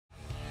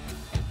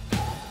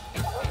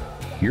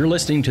You're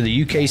listening to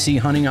the UKC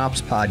Hunting Ops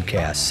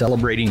Podcast,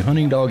 celebrating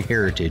hunting dog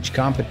heritage,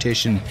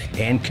 competition,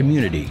 and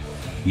community.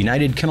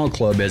 United Kennel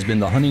Club has been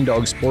the hunting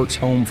dog sports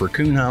home for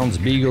coonhounds,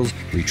 beagles,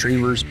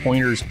 retrievers,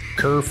 pointers,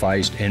 cur,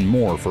 feist, and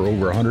more for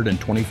over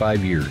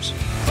 125 years.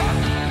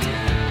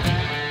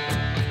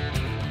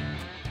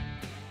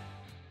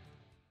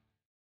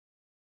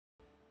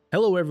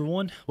 Hello,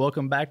 everyone.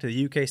 Welcome back to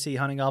the UKC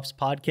Hunting Ops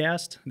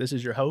Podcast. This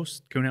is your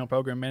host, Coonhound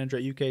Program Manager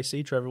at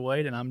UKC, Trevor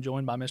Wade, and I'm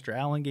joined by Mr.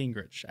 Alan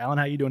Gingrich. Alan,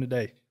 how you doing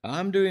today?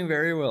 I'm doing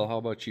very well. How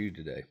about you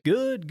today?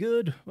 Good.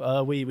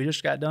 We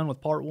just got done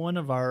with part one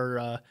of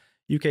our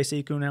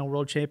UKC Coonhound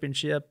World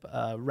Championship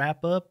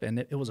wrap up, and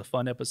it was a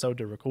fun episode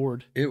to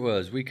record. It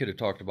was. We could have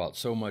talked about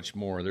so much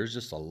more. There's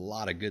just a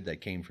lot of good that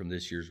came from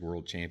this year's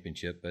World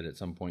Championship, but at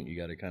some point you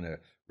got to kind of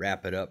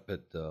wrap it up.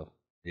 But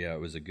yeah,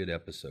 it was a good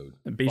episode.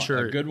 And be sure,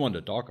 a good one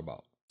to talk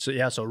about. So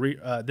yeah,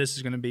 this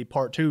is going to be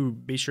part two.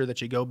 Be sure that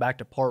you go back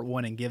to part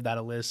one and give that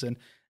a listen.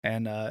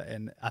 And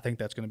I think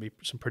that's going to be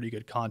some pretty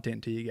good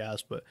content to you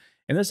guys. But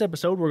in this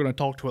episode, we're going to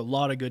talk to a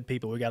lot of good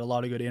people. We got a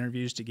lot of good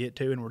interviews to get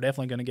to, and we're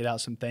definitely going to get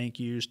out some thank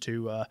yous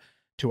to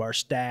our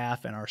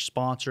staff and our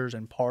sponsors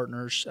and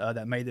partners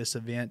that made this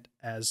event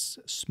as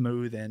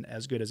smooth and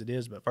as good as it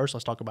is. But first,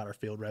 let's talk about our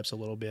field reps a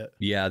little bit.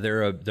 Yeah,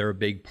 they're a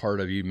big part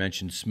of, you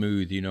mentioned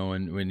smooth,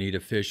 and we need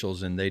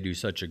officials, and they do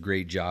such a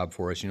great job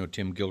for us.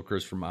 Tim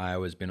Gilchrist from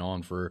Iowa has been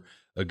on for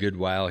a good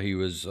while. He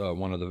was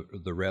one of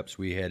the reps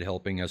we had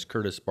helping us.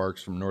 Curtis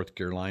Sparks from North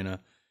Carolina,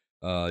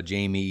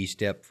 Jamie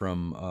Estep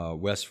from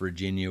West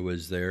Virginia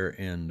was there,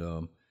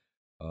 and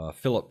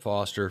Philip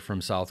Foster from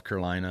South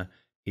Carolina.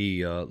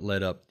 He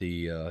led up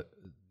the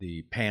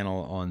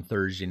panel on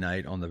Thursday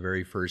night on the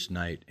very first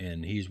night,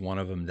 and he's one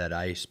of them that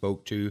I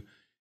spoke to,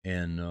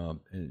 and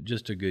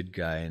just a good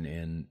guy.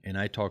 And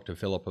I talked to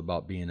Philip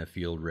about being a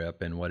field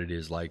rep and what it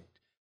is like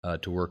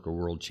to work a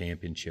world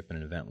championship in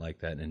an event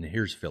like that. And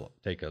here's Philip.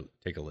 Take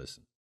a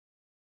listen.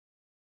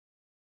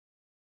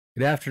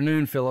 Good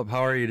afternoon, Philip.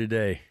 How are you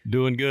today?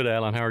 Doing good,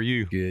 Alan. How are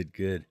you?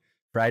 Good.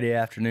 Friday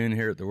afternoon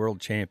here at the World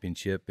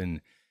Championship,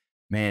 and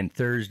man,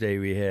 Thursday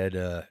we had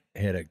a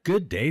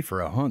good day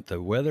for a hunt.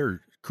 The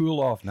weather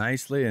cooled off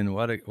nicely, and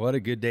what a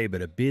good day,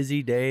 but a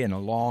busy day and a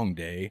long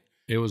day.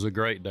 It was a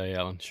great day,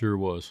 Alan. Sure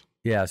was.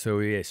 Yeah, so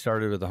we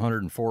started with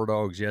 104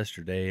 dogs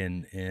yesterday,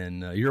 and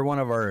you're one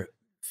of our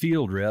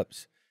field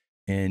reps,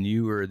 and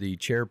you were the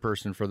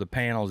chairperson for the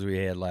panels we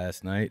had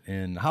last night.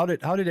 And how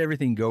did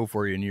everything go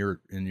for you in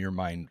your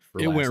mind?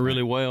 It went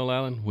really well,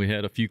 Alan. We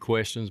had a few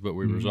questions, but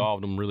we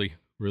resolved them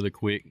really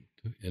quick,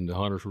 and the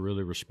hunters were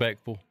really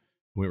respectful.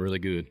 Went really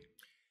good.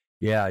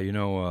 Yeah,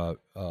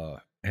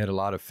 had a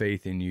lot of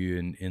faith in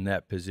you in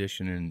that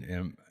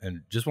position,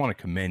 and just want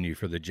to commend you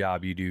for the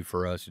job you do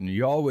for us, and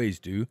you always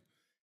do,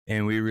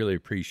 and we really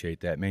appreciate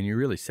that, man. You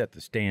really set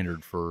the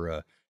standard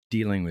for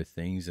dealing with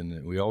things,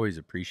 and we always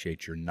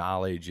appreciate your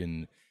knowledge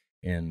and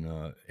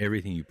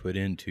everything you put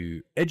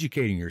into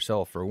educating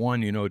yourself, for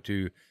one,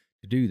 to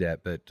do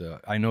that. But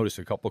I noticed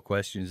a couple of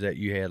questions that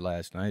you had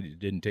last night. It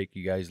didn't take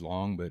you guys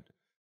long, but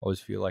I always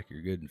feel like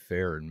you're good and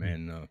fair, and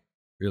man,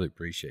 really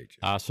appreciate you.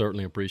 I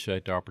certainly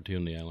appreciate the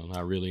opportunity, Alan. I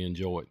really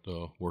enjoy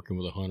it. Working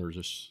with the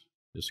hunters.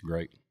 It's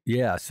great.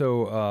 Yeah.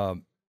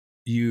 So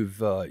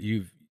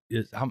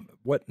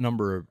what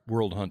number of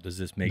world hunt does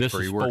this make this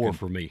for you? This is 4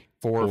 for me.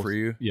 4 for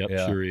you? Yep,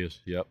 yeah. Sure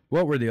is. Yep.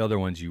 What were the other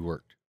ones you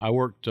worked? I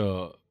worked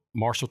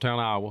Marshalltown,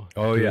 Iowa.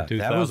 Oh yeah,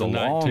 that was a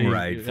long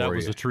ride for you. That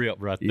was a trip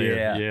right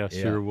there. Yeah,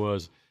 sure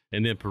was.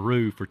 And then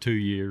Peru for 2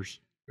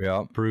 years.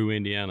 Yeah. Peru,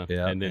 Indiana.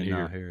 Yeah. And then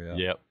here.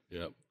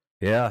 Yep.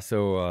 Yeah,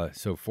 so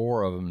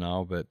 4 of them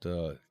now, but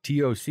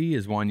TOC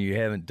is one you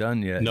haven't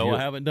done yet. No, I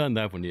haven't done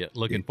that one yet.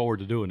 Looking forward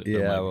to doing it.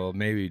 Yeah, well,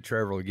 maybe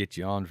Trevor will get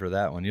you on for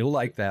that one. You'll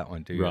like that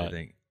one too, right. I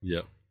think.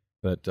 Yeah.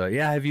 But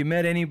have you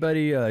met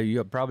anybody?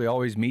 You probably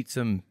always meet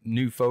some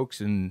new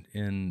folks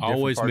in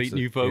always meet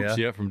new folks,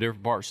 from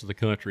different parts of the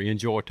country.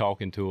 Enjoy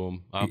talking to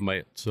them. I've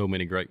met so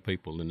many great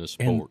people in this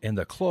sport. And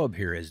the club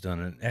here has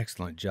done an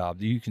excellent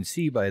job. You can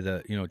see by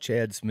the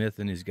Chad Smith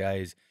and his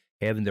guys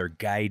having their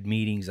guide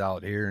meetings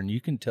out here, and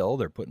you can tell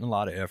they're putting a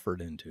lot of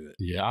effort into it.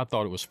 Yeah, I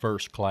thought it was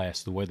first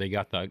class, the way they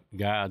got the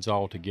guides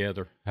all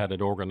together, had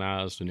it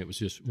organized, and it was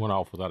just went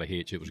off without a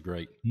hitch. It was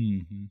great.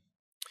 Mm-hmm.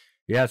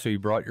 Yeah, so you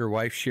brought your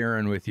wife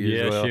Sharon with you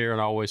as well. Yeah, Sharon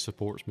always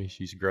supports me.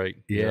 She's great.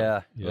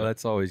 Yeah. Well,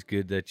 that's always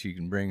good that you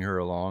can bring her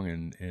along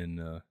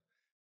and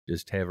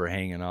just have her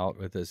hanging out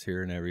with us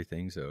here and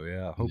everything. So,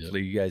 yeah,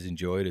 hopefully you guys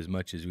enjoy it as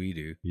much as we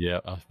do.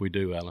 Yeah, we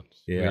do, Alan.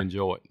 Yeah. We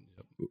enjoy it.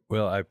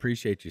 Well, I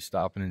appreciate you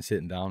stopping and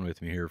sitting down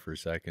with me here for a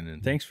second,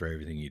 and thanks for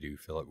everything you do,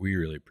 Philip. We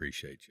really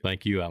appreciate you.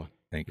 Thank you, Alan.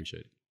 Appreciate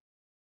it.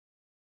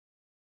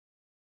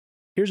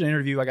 Here's an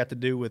interview I got to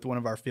do with one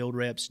of our field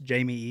reps,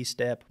 Jamie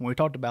Estep, when we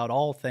talked about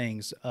all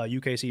things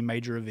UKC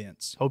major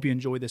events. Hope you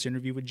enjoyed this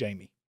interview with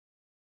Jamie.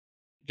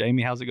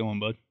 Jamie, how's it going,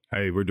 bud?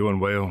 Hey, we're doing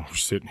well. We're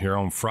sitting here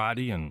on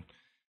Friday and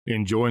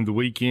enjoying the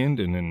weekend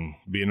and then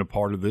being a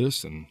part of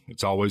this, and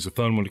it's always a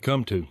fun one to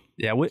come to.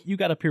 Yeah, you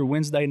got up here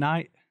Wednesday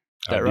night?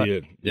 Is that I right?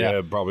 did. Yeah,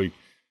 probably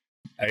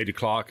 8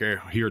 o'clock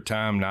here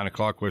time, 9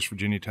 o'clock West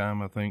Virginia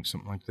time, I think,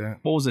 something like that.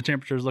 What was the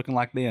temperatures looking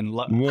like then?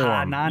 Warm.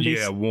 High 90s?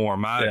 Yeah,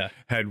 warm. I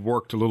had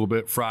worked a little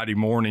bit Friday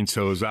morning,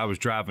 so as I was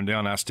driving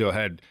down, I still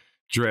had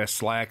dress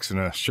slacks and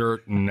a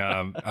shirt, and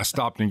I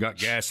stopped and got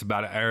gas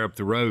about an hour up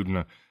the road, and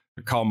I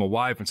called my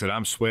wife and said,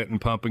 I'm sweating,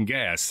 pumping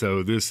gas.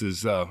 So this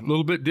is a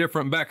little bit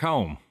different back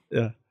home.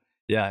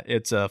 Yeah,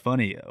 it's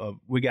funny.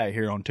 We got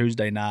here on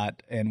Tuesday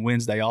night, and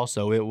Wednesday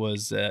also, it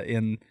was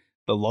in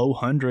the low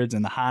hundreds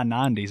and the high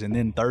 90s. And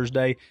then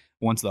Thursday,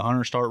 once the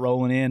hunters start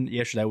rolling in,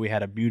 yesterday we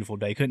had a beautiful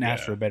day. Couldn't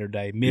ask for a better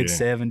day. Mid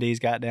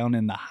 70s, got down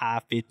in the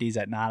high 50s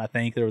at night, I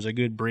think. There was a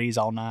good breeze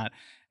all night.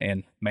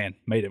 And, man,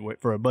 made it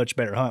for a much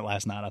better hunt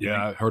last night, I think.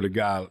 Yeah, I heard a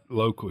guy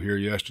local here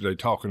yesterday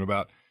talking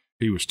about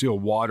he was still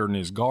watering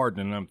his garden,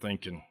 and I'm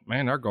thinking,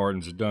 man, our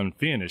garden's done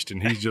finished,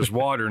 and he's just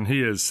watering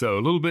his. So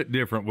a little bit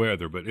different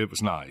weather, but it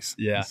was nice.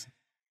 Yeah.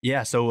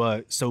 Yeah,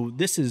 so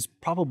this is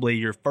probably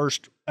your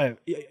first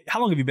how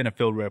long have you been a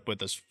field rep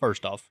with us,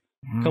 first off?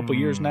 A couple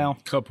years now?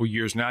 Couple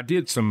years now. I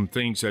did some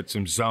things at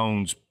some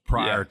zones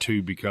prior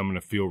to becoming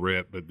a field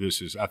rep, but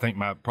this is, I think,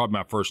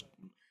 probably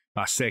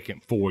my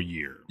second 4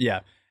 year.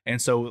 Yeah.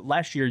 And so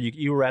last year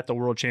you were at the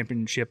World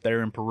Championship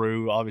there in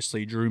Peru.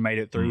 Obviously, Drew made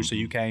it through, so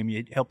you came,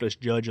 you helped us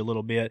judge a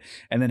little bit,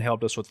 and then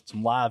helped us with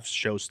some live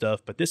show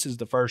stuff. But this is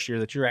the first year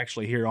that you're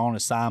actually here on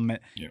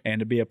assignment and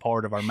to be a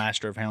part of our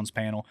Master of Hounds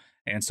panel.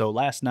 And so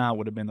last night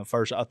would have been the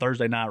first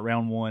Thursday night,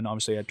 round one.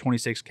 Obviously, had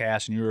 26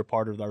 casts, and you were a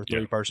part of our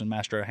three-person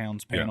Master of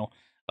Hounds panel.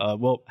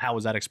 Well, how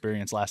was that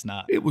experience last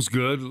night? It was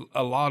good.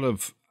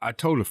 I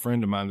told a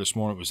friend of mine this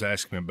morning, was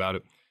asking me about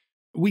it.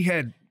 We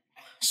had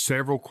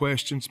several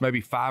questions,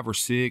 maybe 5 or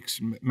 6,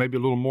 maybe a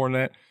little more than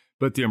that.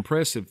 But the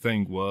impressive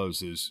thing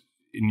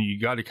and you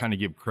got to kind of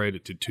give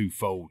credit to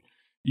twofold.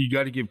 You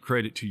got to give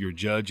credit to your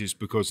judges,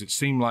 because it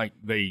seemed like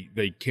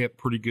they kept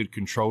pretty good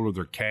control of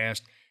their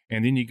cast.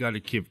 And then you got to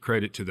give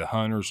credit to the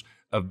hunters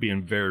of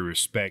being very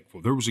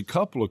respectful. There was a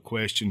couple of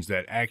questions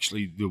that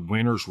actually the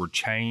winners were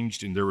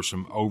changed, and there was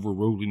some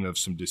overruling of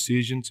some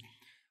decisions.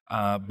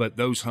 But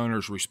those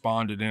hunters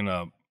responded in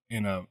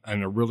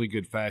a really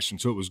good fashion.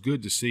 So it was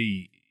good to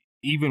see,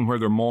 even where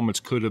their moments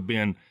could have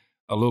been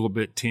a little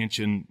bit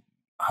tension,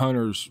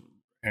 hunters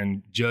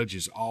and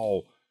judges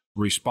all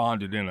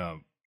responded in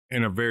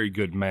a very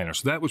good manner.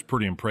 So that was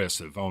pretty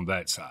impressive on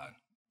that side.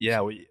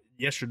 Yeah,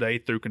 yesterday,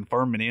 through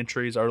confirming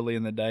entries early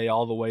in the day,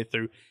 all the way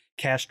through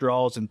cast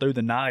draws, and through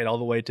the night, all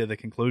the way to the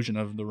conclusion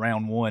of the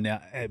round one,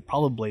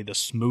 probably the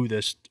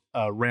smoothest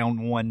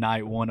round one,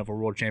 night one of a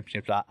World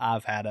Championship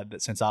I've had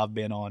since I've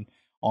been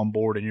on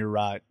board. And you're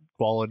right,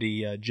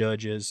 quality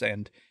judges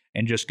and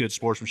just good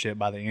sportsmanship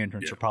by the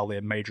entrants are probably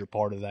a major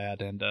part of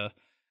that. And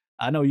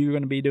I know you're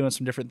going to be doing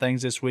some different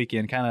things this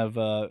weekend, kind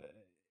of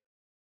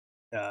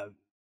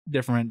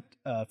different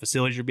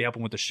facilities. You'll be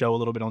helping with the show a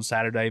little bit on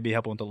Saturday, be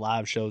helping with the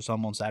live show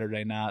some on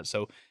Saturday night.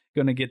 So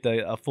going to get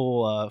a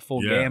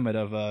full gamut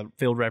of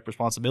field rep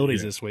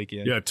responsibilities this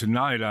weekend. Yeah,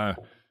 tonight I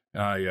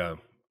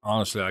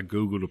honestly, I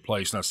Googled a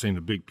place and I seen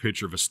a big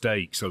picture of a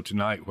steak. So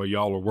tonight, while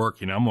y'all are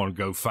working, I'm going to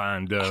go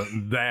find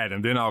that,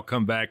 and then I'll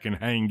come back and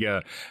hang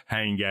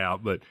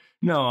out. But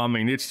no, I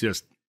mean, it's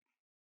just,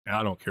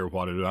 I don't care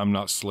what it is. I'm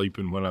not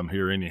sleeping when I'm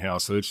here anyhow.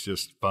 So it's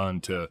just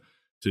fun to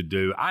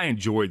do. I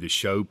enjoy the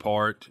show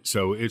part.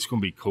 So it's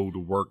going to be cool to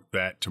work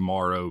that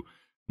tomorrow,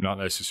 not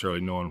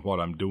necessarily knowing what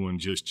I'm doing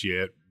just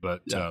yet,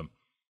 but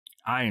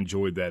I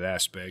enjoyed that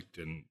aspect,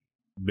 and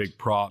big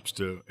props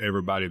to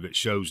everybody that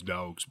shows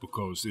dogs,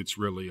 because it's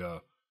really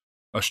a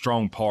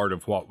strong part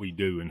of what we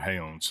do in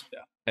hounds. Yeah,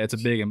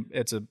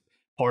 it's a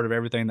part of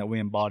everything that we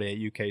embody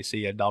at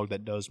UKC. A dog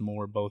that does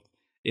more, both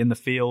in the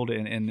field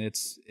and in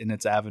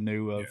its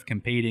avenue of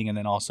competing, and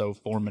then also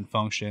form and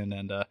function,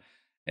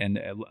 and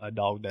a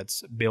dog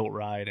that's built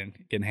right and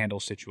can handle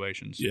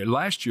situations. Yeah,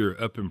 last year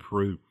up in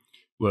Peru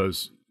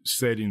was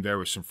sitting there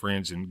with some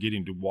friends and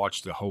getting to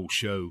watch the whole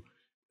show.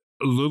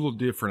 A little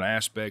different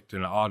aspect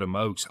than Autumn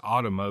Oaks.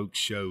 Autumn Oaks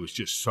show is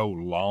just so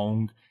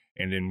long,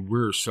 and then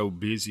we're so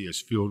busy as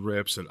field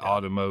reps at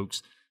Autumn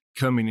Oaks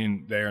coming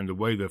in there, and the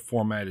way the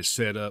format is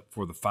set up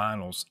for the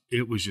finals,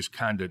 it was just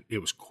it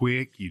was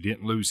quick. You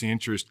didn't lose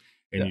interest,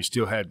 and you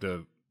still had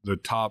the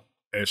top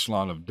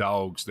echelon of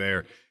dogs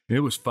there. And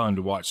it was fun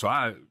to watch.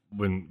 So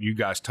when you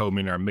guys told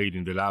me in our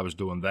meeting that I was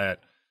doing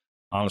that,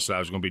 honestly, I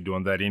was going to be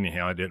doing that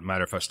anyhow. It didn't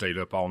matter if I stayed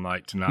up all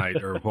night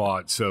tonight or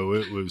what. So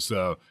it was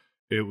a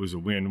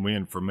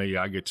win-win for me.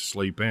 I get to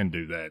sleep and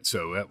do that,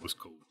 so that was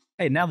cool.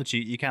 Hey, now that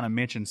you kind of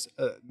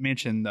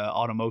mentioned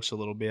Autumn Oaks a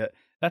little bit,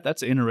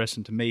 that's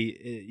interesting to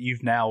me.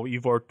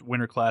 You've worked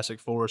Winter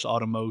Classic for us,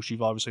 Autumn Oaks.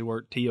 You've obviously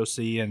worked TOC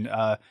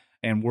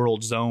and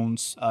World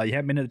Zones. You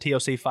haven't been to the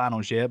TOC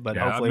finals yet, but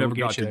hopefully I've never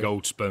we'll got get the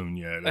gold spoon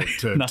yet at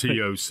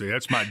TOC.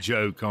 That's my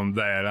joke on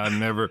that. I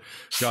never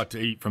got to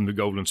eat from the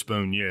golden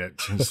spoon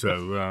yet.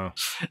 So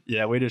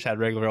yeah, we just had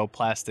regular old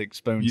plastic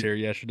spoons here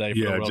yesterday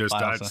for the World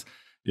Finals.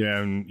 Yeah,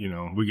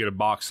 and we get a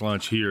box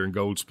lunch here and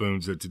gold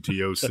spoons at the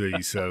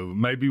TOC. So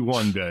maybe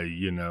one day,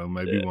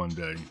 maybe one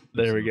day.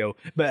 There we go.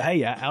 But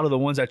hey, out of the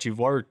ones that you've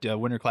worked,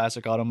 Winter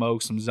Classic, Autumn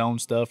Oaks, some zone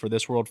stuff, or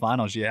this World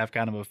Finals, you have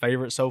kind of a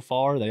favorite so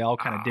far? They all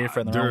kind of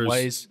different in their own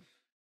ways.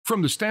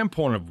 From the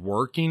standpoint of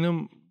working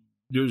them,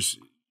 there's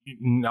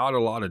not a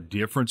lot of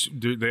difference.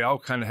 They all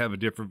kind of have a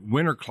different.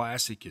 Winter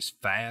Classic is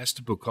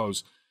fast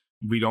because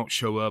we don't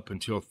show up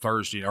until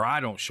Thursday, or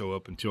I don't show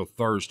up until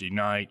Thursday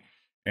night.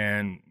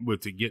 And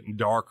with it getting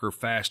darker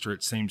faster,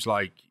 it seems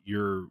like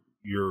you're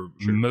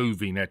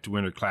moving at the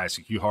Winter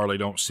Classic. You hardly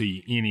don't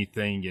see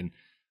anything. And,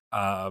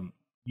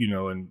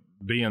 and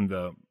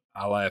being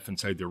I laugh and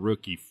say the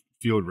rookie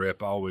field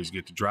rep, I always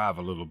get to drive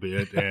a little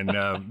bit. And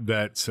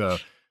that's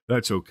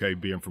okay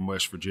being from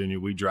West Virginia.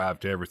 We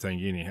drive to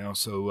everything anyhow.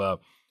 So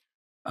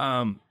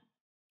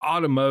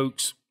Autumn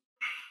Oaks,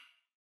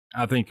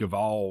 I think of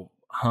all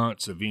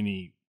hunts of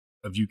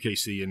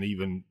UKC and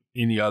even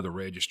any other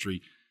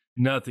registry,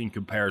 nothing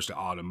compares to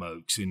Autumn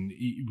Oaks. And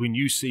when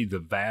you see the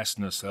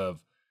vastness of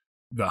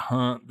the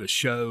hunt, the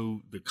show,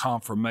 the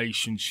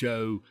confirmation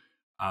show,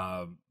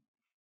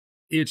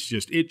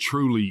 it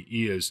truly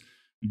is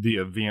the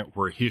event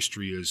where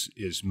history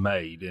is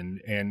made.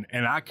 And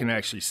I can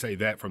actually say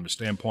that from the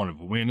standpoint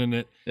of winning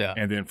it,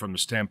 and then from the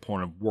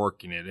standpoint of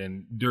working it.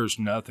 And there's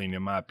nothing,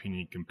 in my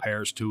opinion,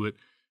 compares to it.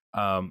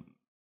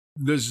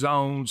 The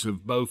zones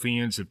of both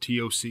ends of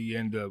TOC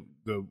and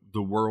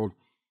the world,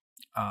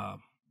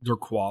 their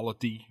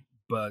quality,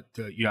 but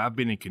I've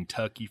been in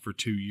Kentucky for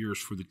 2 years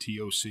for the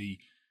TOC.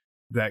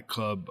 That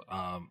club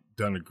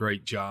done a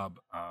great job.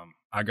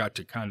 I got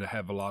to kind of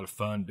have a lot of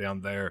fun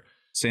down there.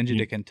 Send you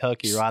to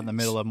Kentucky right in the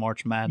middle of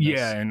March Madness.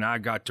 Yeah, and I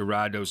got to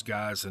ride those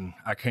guys, and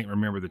I can't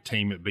remember the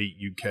team that beat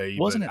UK.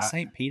 Wasn't it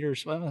St.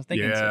 Peter's? Well, I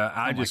think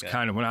I just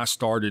kind of, when I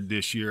started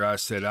this year, I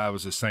said I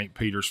was a St.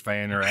 Peter's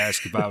fan, or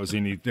asked if I was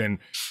anything.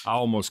 I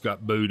almost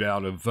got booed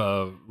out of,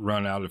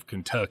 run out of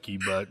Kentucky,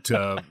 but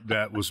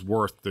that was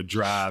worth the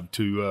drive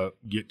to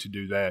get to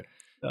do that.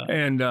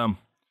 And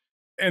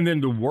then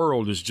the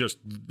world is just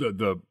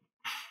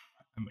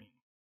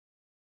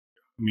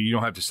I mean, you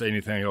don't have to say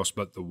anything else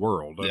but the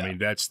world. I mean,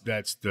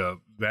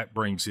 that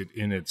brings it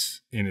in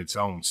its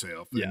own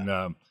self. Yeah.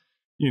 And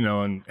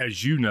and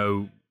as you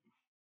know,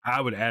 I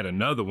would add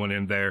another one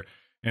in there,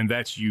 and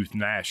that's Youth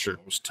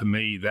Nationals. To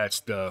me, that's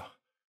the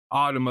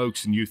Autumn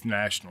Oaks and Youth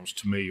Nationals.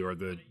 To me, are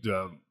the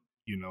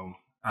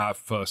I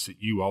fuss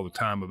at you all the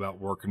time about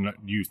working at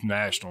Youth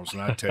Nationals,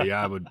 and I tell you,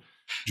 I would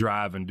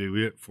drive and do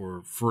it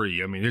for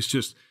free. I mean, it's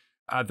just,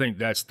 I think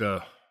that's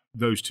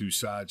those two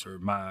sides are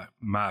my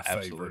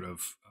favorite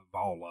of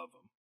all of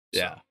them. So.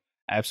 Yeah,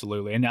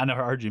 absolutely. And I know I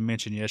heard you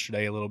mention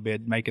yesterday a little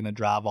bit making the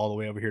drive all the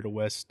way over here to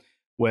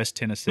West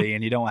Tennessee,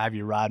 and you don't have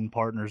your riding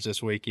partners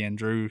this weekend.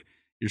 Drew,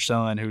 your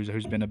son,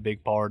 who's been a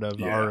big part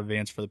of our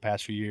events for the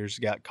past few years,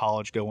 got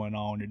college going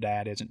on. Your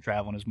dad isn't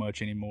traveling as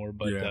much anymore,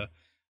 but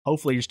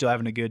hopefully you're still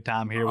having a good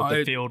time here with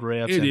the field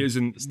reps. It is,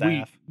 and the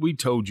staff. We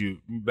told you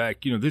back,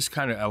 this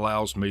kind of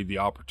allows me the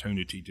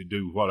opportunity to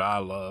do what I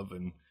love,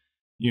 and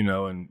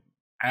and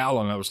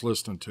Alan, I was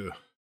listening to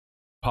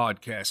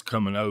podcast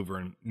coming over,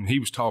 and he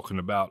was talking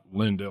about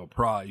Lindell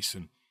Price,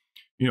 and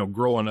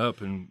growing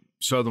up in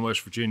southern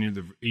West Virginia,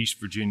 the East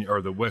Virginia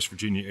or the West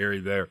Virginia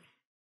area there,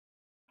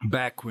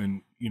 back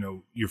when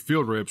your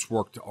field reps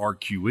worked the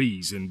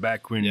RQEs, and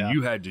back when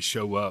you had to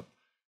show up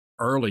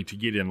early to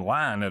get in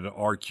line at an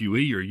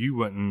RQE, or you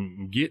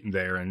wasn't getting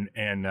there, and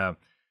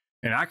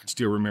I can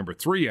still remember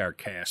 3-hour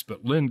cast,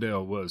 but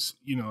Lindell was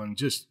and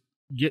just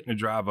getting to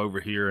drive over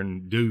here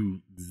and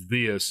do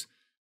this.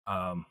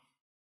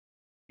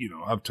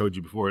 I've told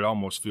you before, it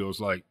almost feels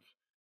like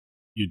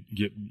you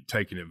get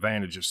taking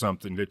advantage of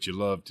something that you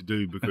love to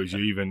do, because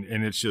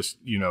and it's just,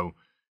 and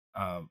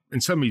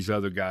some of these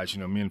other guys,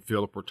 me and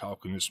Philip were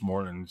talking this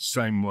morning,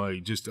 same way,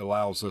 just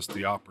allows us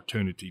the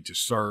opportunity to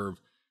serve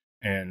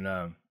and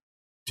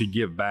to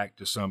give back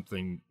to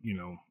something,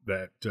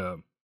 that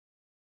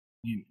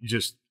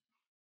just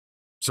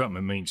something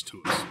that means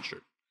to us.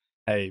 Sure.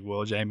 Hey,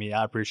 well, Jamie,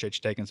 I appreciate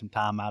you taking some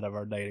time out of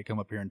our day to come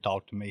up here and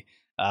talk to me.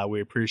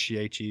 We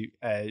appreciate you.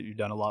 You've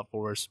done a lot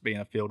for us being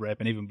a field rep,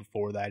 and even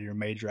before that, you're a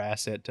major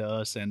asset to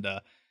us. And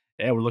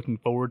we're looking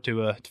forward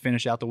to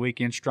finish out the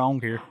weekend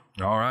strong here.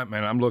 All right,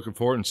 man. I'm looking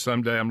forward, and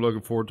someday I'm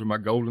looking forward to my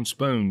golden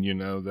spoon.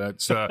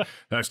 That's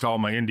that's to all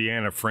my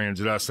Indiana friends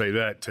that I say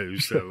that to.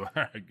 So,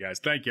 all right, guys,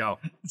 thank y'all.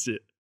 That's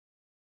it.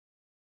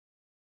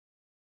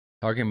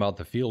 Talking about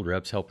the field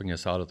reps helping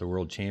us out at the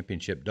World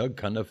Championship, Doug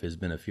Cundiff has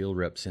been a field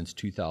rep since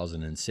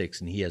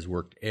 2006, and he has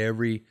worked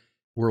every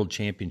World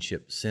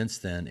Championship since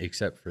then,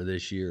 except for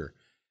this year.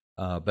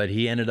 But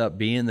he ended up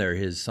being there.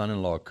 His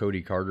son-in-law,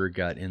 Cody Carter,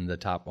 got in the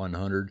top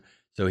 100.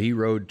 So he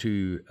rode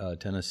to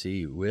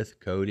Tennessee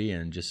with Cody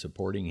and just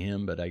supporting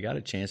him. But I got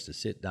a chance to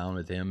sit down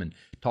with him and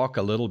talk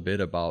a little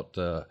bit about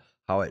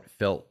how it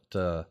felt,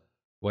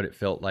 what it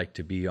felt like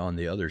to be on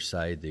the other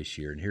side this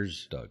year. And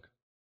here's Doug.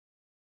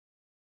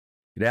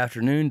 Good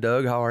afternoon,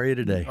 Doug. How are you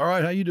today? All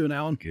right. How you doing,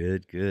 Alan?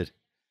 Good, good.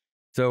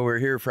 So we're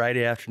here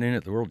Friday afternoon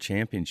at the World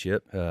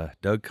Championship.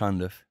 Doug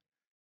Cundiff,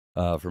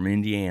 from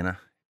Indiana,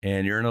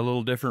 and you're in a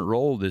little different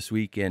role this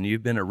weekend.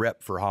 You've been a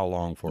rep for how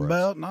long for us?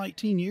 About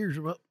 19 years.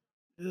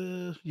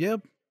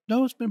 Yep.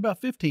 No, it's been about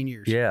 15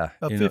 years. Yeah,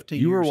 about 15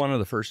 years. You were one of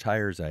the first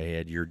hires I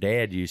had. Your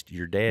dad used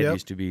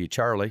to be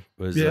Charlie,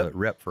 was a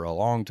rep for a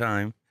long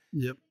time.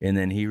 Yep. And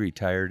then he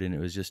retired, and it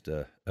was just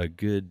a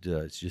good.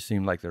 It just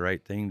seemed like the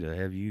right thing to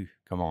have you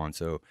come on.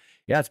 So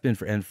yeah, it's been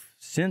and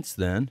since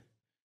then,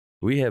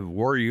 we have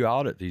wore you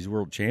out at these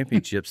World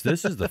Championships.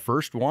 This is the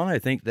first one I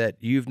think that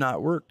you've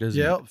not worked,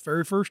 isn't it? Yeah,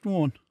 very first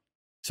one.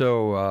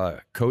 So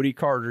Cody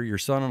Carter, your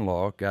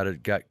son-in-law,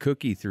 got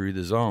Cookie through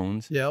the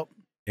zones. Yep.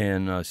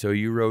 And so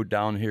you rode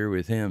down here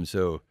with him.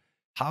 So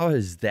how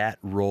is that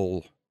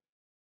role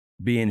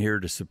being here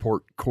to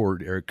support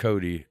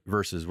Cody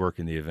versus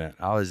working the event?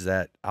 How does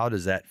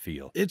that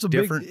feel? It's a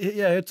different.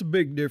 It's a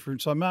big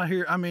difference. I'm out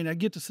here. I mean, I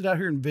get to sit out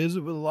here and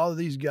visit with a lot of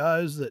these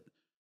guys that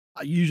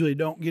I usually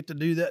don't get to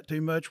do that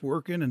too much,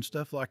 working and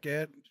stuff like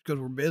that because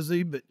we're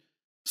busy. But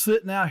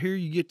sitting out here,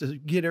 you get to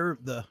get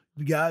the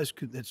guys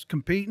that's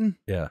competing.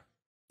 Yeah.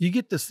 You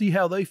get to see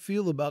how they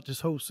feel about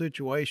this whole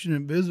situation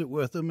and visit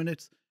with them, and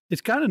it's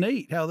kind of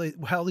neat how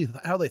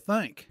they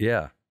think.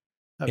 Yeah.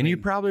 I and mean, you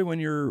probably, when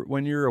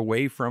you're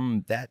away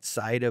from that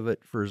side of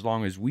it for as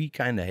long as we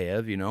kind of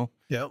have, you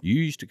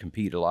used to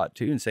compete a lot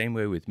too. And same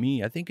way with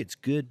me. I think it's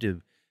good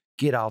to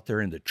get out there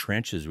in the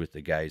trenches with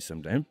the guys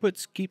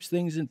sometimes. Keeps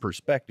things in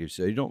perspective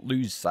so you don't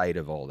lose sight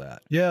of all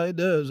that. Yeah, it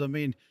does. I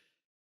mean,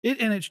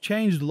 it's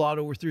changed a lot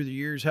through the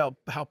years how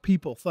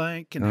people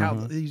think and how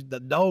the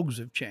dogs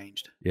have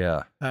changed.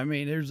 Yeah. I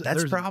mean,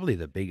 that's probably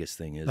the biggest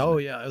thing, isn't it? Oh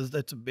yeah,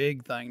 that's a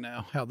big thing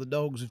now. How the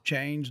dogs have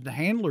changed, the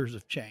handlers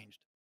have changed.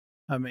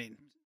 I mean,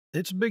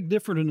 it's a big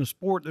different in the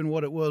sport than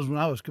what it was when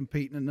I was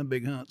competing in the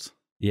big hunts.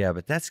 Yeah,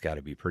 but that's got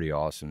to be pretty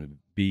awesome to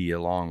be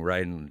along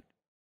riding,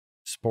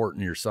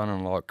 sporting your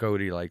son-in-law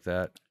Cody like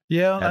that.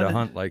 Yeah, at a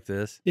hunt like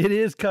this. It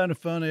is kind of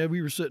funny.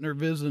 We were sitting there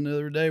visiting the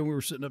other day. We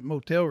were sitting up in a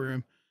motel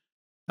room.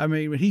 I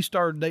mean, when he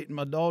started dating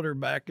my daughter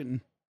back in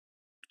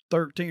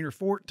 13 or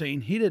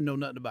 14, he didn't know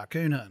nothing about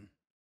coon hunting.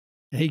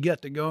 He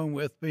got to going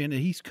with me, and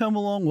he's come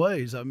a long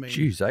ways. I mean,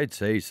 geez, I'd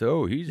say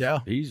so.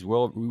 He's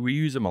well. We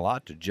use him a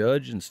lot to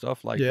judge and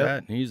stuff like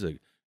that, and he's a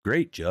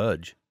great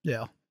judge.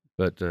 Yeah,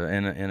 but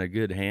and a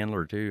good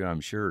handler too,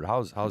 I'm sure.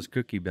 How's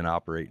Cookie been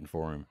operating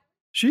for him?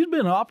 She's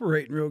been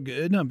operating real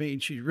good. I mean,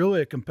 she's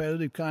really a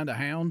competitive kind of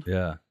hound.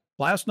 Yeah.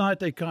 Last night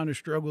they kind of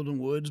struggled in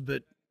woods,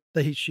 but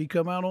she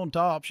come out on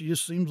top. She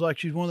just seems like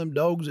she's one of them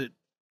dogs that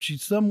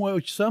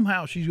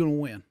somehow she's going to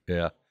win.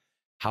 Yeah.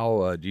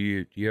 How do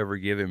you ever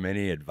give him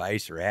any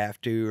advice or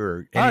have to,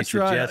 or any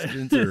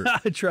suggestions? Or?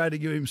 I try to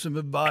give him some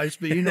advice,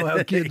 but you know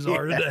how kids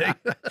are today.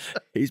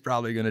 He's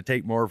probably going to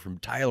take more from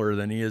Tyler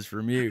than he is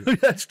from you.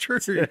 That's true.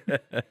 Yeah,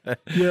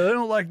 they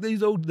don't like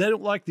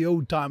the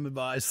old time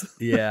advice.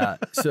 Yeah.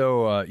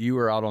 So you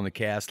were out on the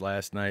cast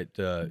last night.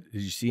 Did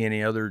you see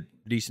any other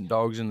decent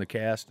dogs in the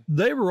cast?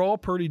 They were all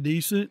pretty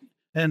decent.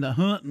 And the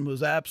hunting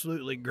was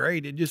absolutely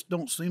great. It just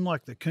don't seem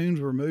like the coons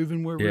were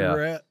moving where we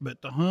were at.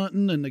 But the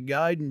hunting and the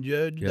guide and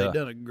judge, they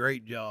done a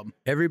great job.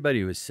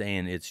 Everybody was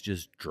saying it's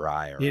just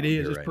dry around It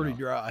is. It's right pretty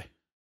dry.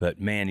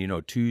 But, man,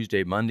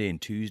 Monday and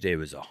Tuesday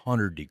was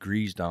 100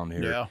 degrees down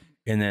here. Yeah.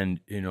 And then,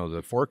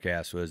 the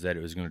forecast was that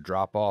it was going to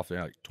drop off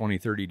like 20,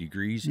 30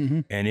 degrees. Mm-hmm.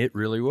 And it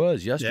really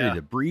was. Yesterday,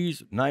 the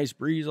breeze, nice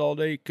breeze all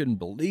day. Couldn't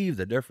believe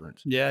the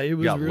difference. Yeah, it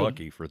was got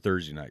lucky for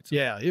Thursday night. So.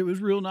 Yeah, it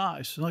was real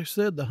nice. Like I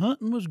said, the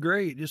hunting was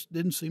great. It just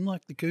didn't seem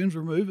like the coons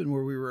were moving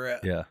where we were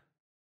at. Yeah.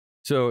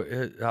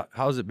 So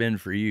how's it been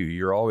for you?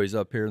 You're always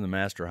up here in the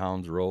Master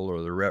Hounds role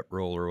or the rep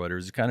role or whatever.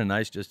 Is it kind of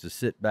nice just to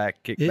sit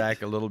back, kick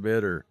back a little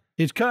bit? Or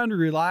it's kind of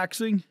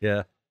relaxing.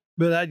 Yeah.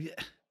 But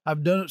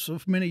I've done it so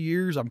many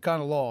years, I'm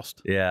kind of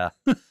lost. Yeah.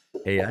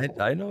 Hey,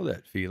 I know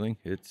that feeling.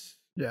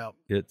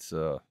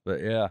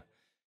 But yeah.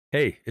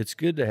 Hey, it's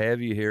good to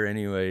have you here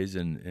anyways,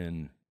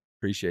 and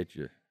appreciate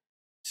you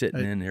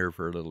sitting in here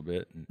for a little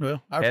bit. And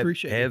well, I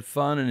appreciate it. Have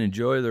fun and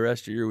enjoy the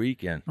rest of your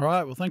weekend. All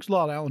right. Well, thanks a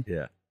lot, Alan.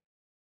 Yeah.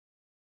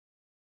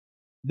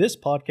 This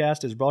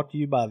podcast is brought to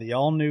you by the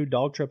all-new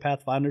Dogtra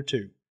Pathfinder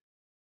 2.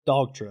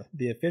 Dogtra,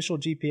 the official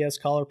GPS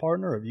collar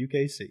partner of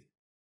UKC.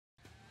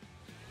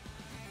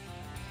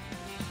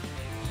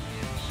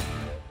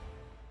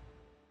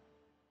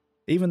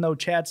 Even though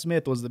Chad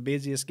Smith was the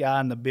busiest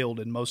guy in the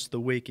building most of the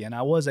weekend,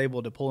 I was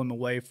able to pull him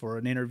away for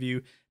an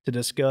interview to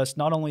discuss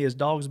not only his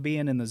dogs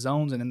being in the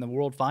zones and in the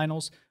World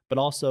Finals, but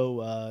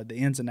also the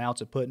ins and outs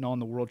of putting on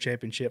the World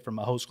Championship from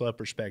a host club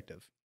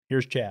perspective.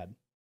 Here's Chad.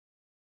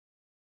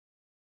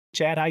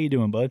 Chad, how you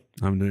doing, bud?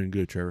 I'm doing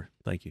good, Trevor.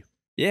 Thank you.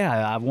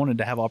 Yeah, I wanted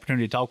to have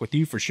opportunity to talk with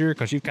you for sure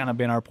because you've kind of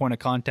been our point of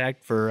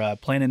contact for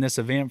planning this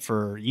event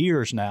for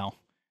years now.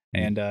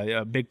 And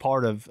a big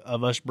part of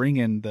us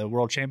bringing the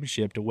World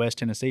Championship to West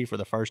Tennessee for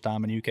the first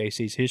time in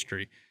UKC's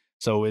history.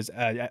 So, is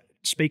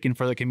speaking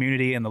for the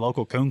community and the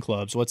local coon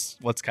clubs,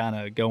 what's kind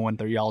of going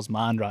through y'all's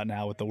mind right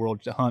now with the World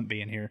Hunt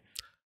being here?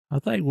 I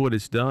think what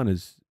it's done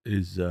is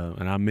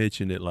and I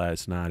mentioned it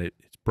last night.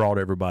 It's brought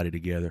everybody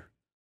together.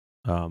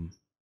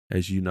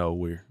 As you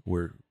know,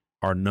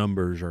 our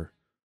numbers are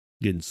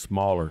getting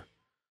smaller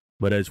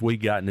But as we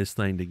gotten this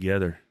thing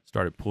together,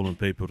 started pulling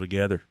people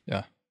together.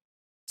 Yeah.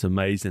 It's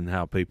amazing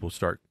how people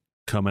start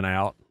coming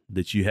out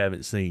that you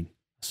haven't seen.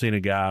 Seen a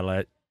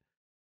guy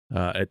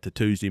at the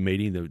Tuesday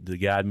meeting, the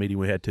guide meeting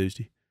we had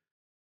Tuesday.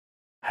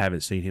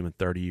 Haven't seen him in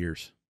 30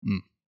 years.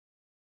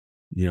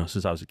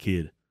 Since I was a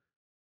kid.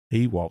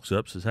 He walks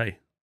up, says, "Hey,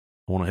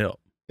 I want to help."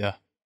 Yeah.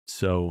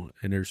 So,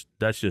 and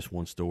that's just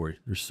one story.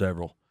 There's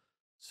several.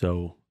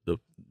 So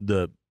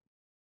the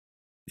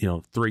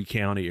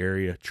 3-county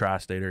area,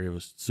 tri-state area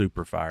was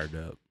super fired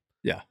up.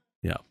 Yeah.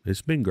 Yeah.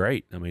 It's been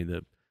great. I mean,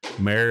 the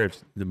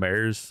mayor's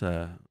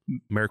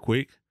Mayor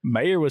Quick.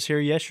 Mayor was here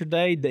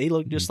yesterday. He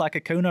looked just like a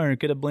coon hunter and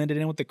could have blended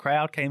in with the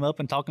crowd, came up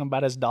and talking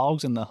about his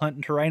dogs and the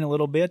hunting terrain a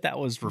little bit. That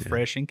was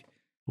refreshing. Yeah.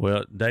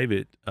 Well,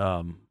 David,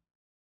 and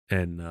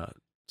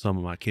some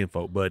of my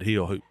kinfolk, Bud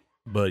Hill, who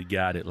Bud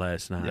guided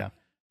last night. Yeah.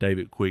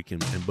 David Quick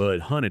and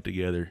Bud hunted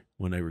together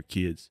when they were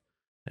kids.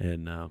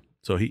 And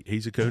so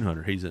he's a coon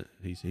hunter. He's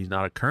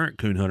not a current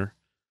coon hunter,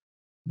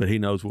 but he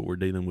knows what we're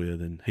dealing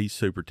with, and he's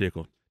super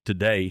tickled.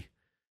 Today,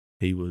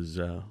 he was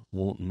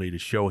wanting me to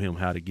show him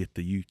how to get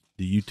the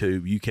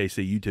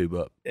UKC YouTube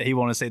up. He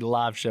wanted to see the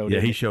live show. Yeah,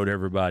 he showed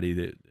everybody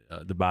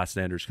that the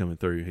bystanders coming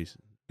through.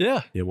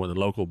 When the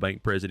local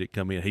bank president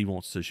come in, he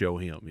wants to show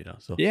him.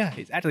 So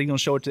he's actually going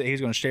to show it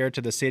he's going to share it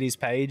to the city's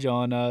page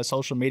on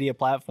social media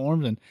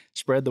platforms and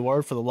spread the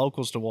word for the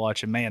locals to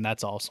watch. And man,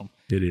 that's awesome.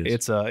 It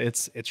is.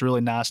 It's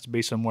really nice to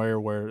be somewhere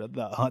where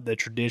the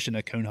tradition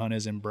of coon hunt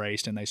is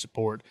embraced and they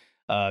support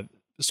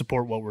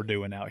what we're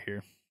doing out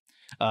here.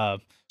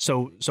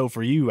 So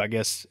for you, I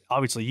guess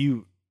obviously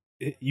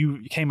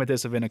you came at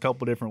this event a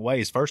couple different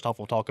ways. First off,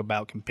 we'll talk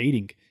about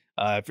competing.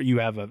 You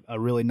have a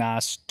really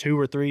nice 2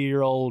 or 3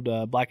 year old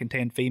black and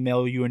tan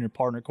female. You and your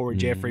partner Corey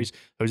Jeffries,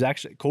 who's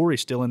actually Corey's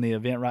still in the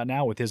event right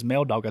now with his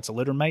male dog. That's a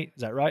litter mate.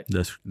 Is that right?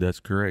 That's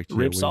correct.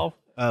 Ripsaw.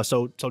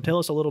 So tell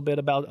us a little bit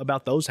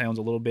about those hounds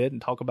a little bit,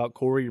 and talk about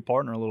Corey, your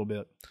partner, a little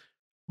bit.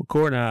 Well,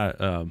 Corey and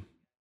I,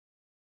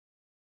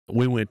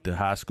 we went to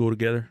high school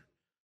together,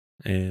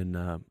 and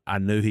I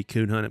knew he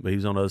coon hunted, but he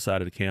was on the other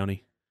side of the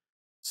county,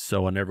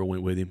 so I never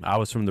went with him. I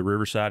was from the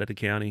river side of the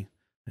county,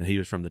 and he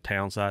was from the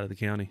town side of the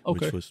county,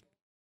 which was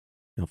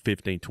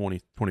 15,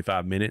 20,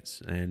 25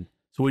 minutes. And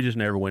so we just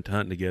never went to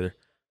hunting together.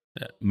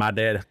 My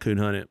dad coon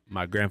hunted.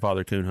 My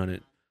grandfather coon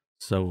hunted.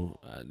 So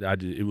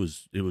it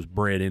was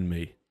bred in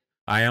me.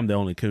 I am the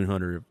only coon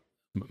hunter.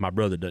 My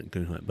brother doesn't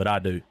coon hunt, but I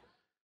do.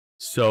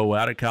 So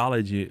out of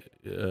college,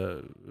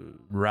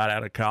 right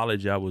out of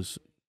college, I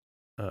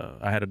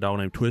had a dog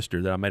named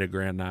Twister that I made a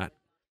Grand Night.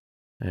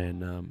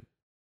 And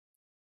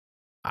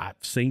I've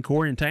seen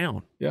Corey in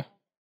town. Yeah.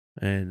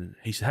 And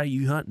he said, "Hey,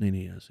 you hunting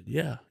any?" I said,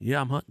 Yeah,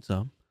 I'm hunting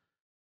some.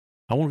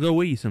 I want to go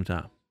with you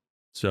sometime.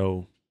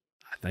 So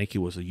I think it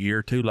was a year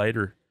or two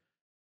later,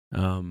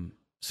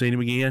 seen him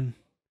again.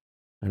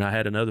 And I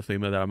had another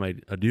female that I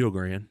made a deal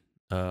grand,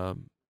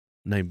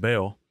 named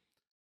Belle.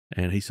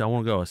 And he said, "I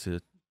want to go." I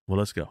said, "Well,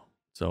 let's go."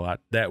 So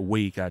that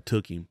week I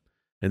took him,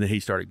 and then he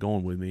started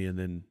going with me. And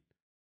then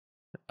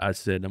I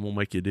said, "I'm going to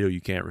make you a deal you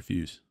can't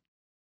refuse."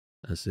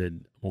 I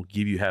said, "I'm going to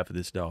give you half of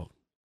this dog.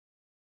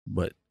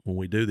 But when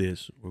we do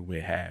this, we're going to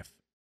be half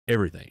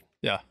everything."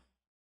 Yeah.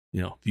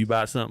 If you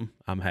buy something,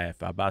 I'm half.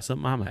 If I buy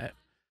something, I'm half.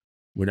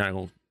 We're not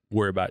going to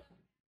worry about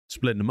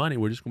splitting the money.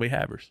 We're just going to be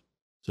halvers.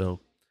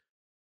 So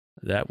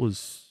that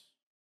was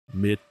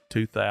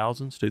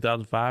mid-2000s,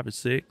 2005 or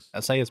 6. I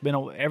say it's been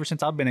ever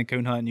since I've been in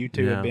coon hunting. You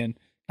two have been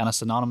kind of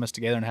synonymous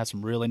together and had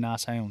some really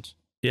nice hounds.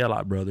 Yeah,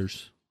 like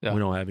brothers. Yeah. We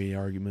don't have any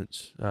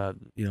arguments.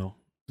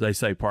 They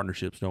say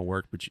partnerships don't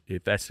work, but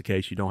if that's the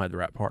case, you don't have the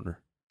right partner.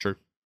 True.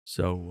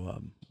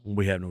 So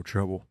we have no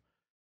trouble.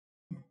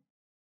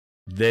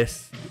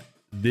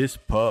 This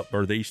pup,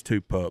 or these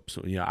two pups,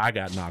 I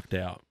got knocked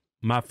out.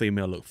 My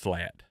female looked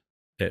flat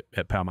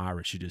at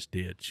Palmyra. She just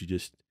did.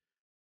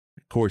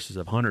 Of course,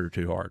 I've hunted her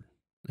too hard,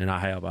 and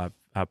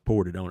I've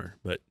poured it on her,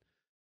 but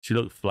she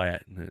looked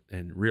flat,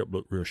 and Rip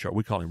looked real sharp.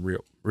 We call him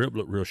Rip. Rip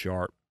looked real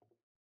sharp.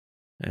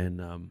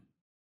 And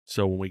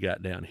so when we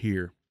got down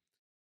here,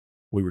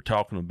 we were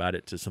talking about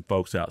it to some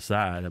folks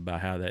outside about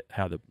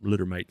how the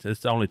litter mates,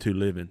 it's the only two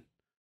living.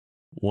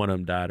 One of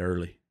them died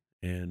early.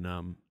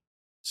 And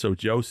so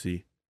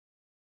Josie,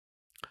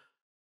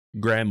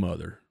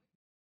 grandmother,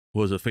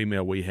 was a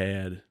female we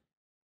had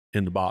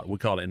in the bottom. We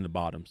call it in the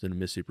bottoms, in the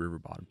Mississippi River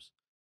bottoms,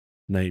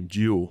 named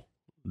Jewel,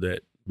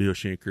 that Bill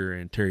Schenker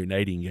and Terry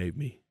Nadine gave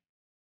me.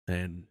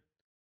 And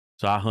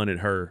so I hunted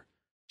her.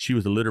 She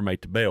was a litter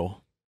mate to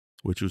Belle,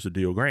 which was a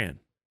deal grand.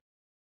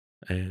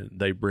 And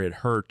they bred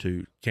her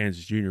to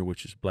Kansas Junior,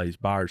 which is Blaze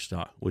Byers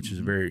stock, which is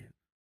a very,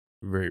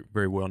 very,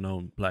 very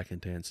well-known black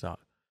and tan stock.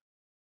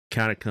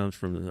 Kind of comes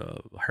from the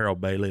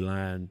Harold Bailey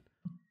line,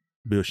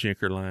 Bill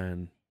Schenker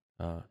line.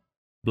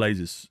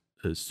 Blaze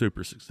is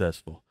super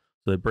successful.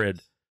 So they bred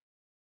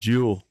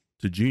Jewel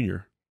to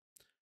Junior,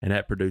 and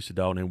that produced a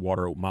dog named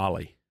Water Oak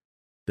Molly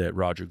that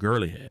Roger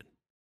Gurley had.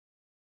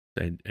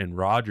 And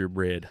Roger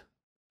bred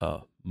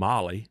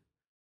Molly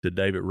to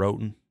David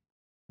Roten,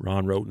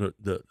 Ron Roten,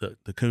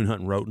 the coon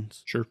hunting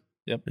Rotens. Sure.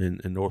 Yep.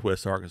 In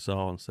northwest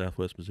Arkansas and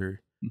southwest Missouri.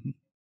 Mhm.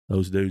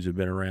 Those dudes have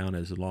been around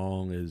as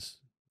long as,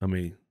 I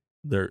mean,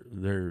 they're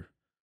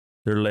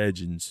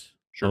legends,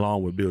 Sure.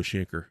 along with Bill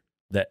Schenker.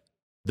 That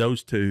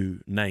those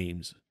two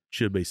names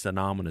should be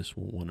synonymous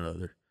with one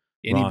another.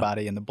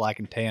 Anybody in the black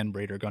and tan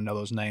breed are going to know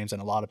those names,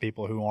 and a lot of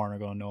people who aren't are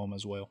going to know them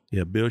as well.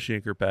 Yeah, Bill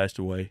Schenker passed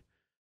away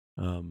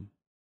 2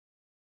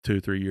 or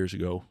 3 years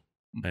ago,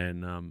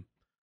 and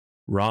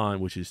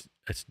Ron,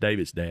 that's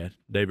David's dad,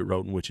 David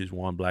Roten, which is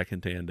won black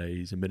and tan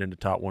days and been in the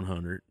top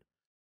 100.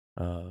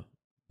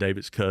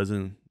 David's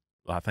cousin,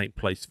 I think,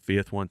 placed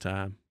 5th one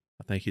time.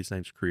 I think his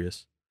name's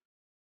Chris.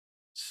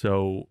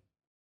 So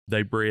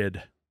they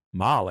bred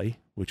Molly,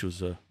 which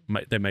was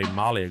they made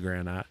Molly a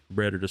granite,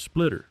 bred her to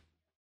Splitter,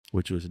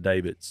 which was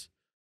David's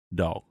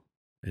dog.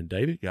 And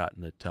David got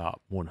in the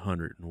top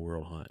 100 in the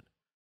World Hunt.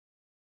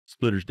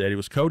 Splitter's daddy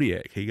was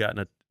Kodiak. He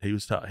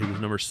was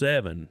number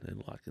 7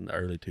 in the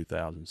early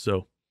 2000s.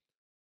 So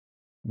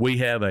we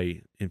have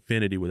a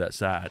infinity with that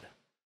side.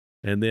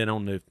 And then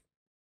on the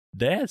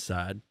dad's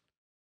side,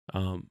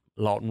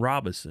 Lawton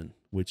Robinson,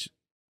 which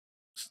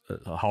is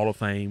a Hall of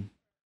Fame,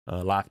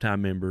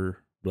 lifetime member,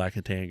 black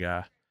and tan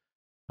guy,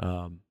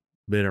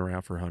 been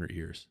around for 100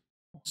 years.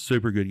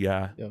 Super good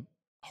guy, Yep.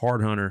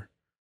 hard hunter.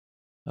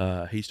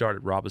 He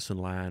started Robinson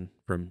line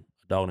from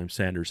a dog named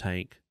Sanders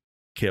Hank,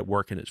 kept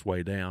working its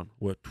way down.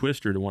 Well,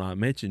 Twister, the one I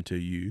mentioned to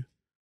you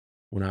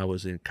when I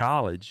was in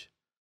college,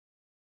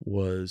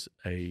 was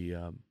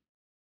a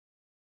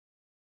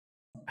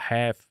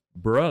half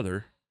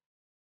brother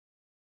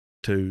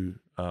to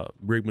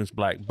Brigman's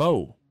Black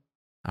Bow.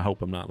 I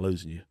hope I'm not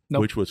losing you.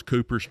 Nope. Which was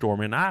Cooper,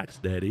 Storm, and Ike's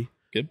daddy.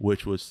 Good.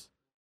 Which was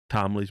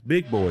Tomley's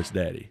Big Boy's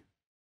daddy.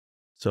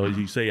 So as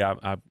you see,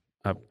 I've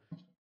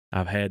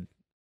had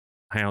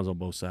hounds on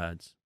both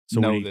sides. So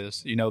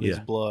you know this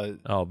yeah. blood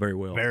Oh, very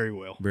well. very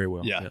well. Very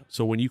well. Yeah.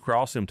 So when you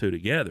cross them two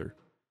together,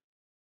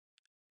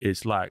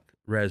 it's like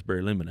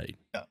raspberry lemonade.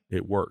 Yeah.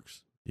 It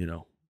works,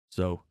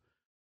 So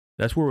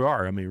that's where we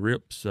are. I mean,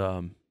 Rips,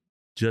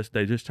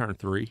 they just turned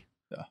 3.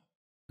 Yeah.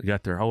 They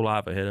got their whole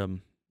life ahead of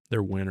them.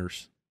 They're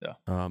winners.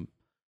 Yeah.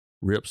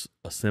 Rip's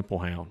a simple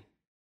hound.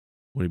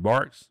 When he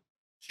barks,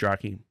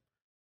 strike him.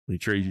 When he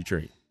trees, you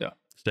treat. Yeah.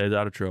 Stays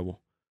out of trouble.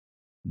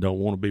 Don't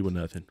want to be with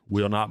nothing.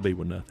 Will not be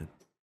with nothing.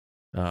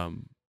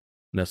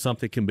 Now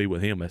something can be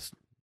with him. That's,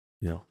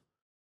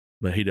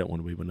 but he doesn't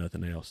want to be with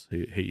nothing else.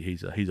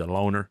 He's a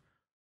loner,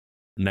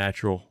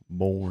 natural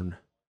born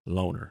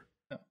loner.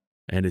 Yeah.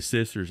 And his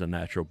sister's a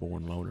natural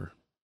born loner.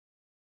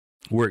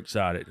 We're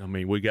excited. I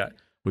mean,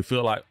 we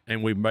feel like,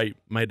 and we made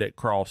that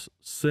cross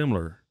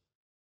similar.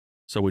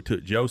 So we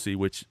took Josie,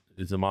 which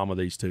is the mom of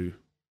these two,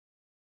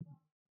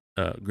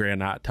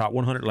 GRNITECH, top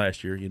 100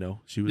 last year.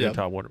 She was in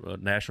top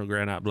 100, National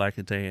GRNITECH Black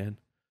and Tan.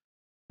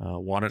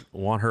 Won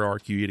her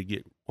RQE to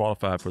get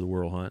qualified for the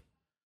World Hunt.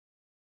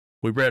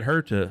 We bred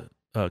her to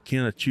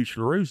Kenneth Chooch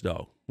LaRue's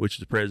dog, which is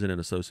the president of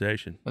the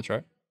association. That's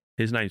right.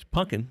 His name's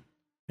Pumpkin,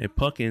 and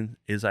Pumpkin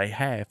is a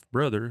half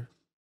brother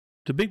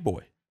to Big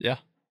Boy. Yeah.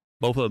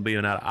 Both of them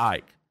being out of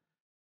Ike.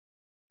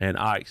 And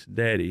Ike's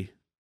daddy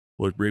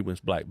was Brigman's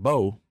Black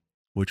Bow,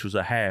 which was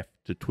a half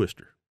to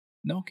Twister.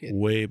 No kidding.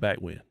 Way back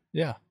when.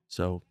 Yeah.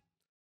 So,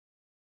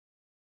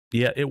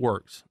 yeah, it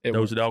works.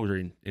 Those dogs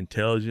are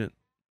intelligent.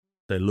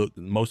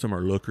 Most of them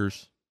are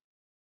lookers,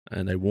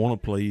 and they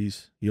want to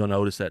please. You'll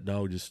notice that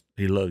dog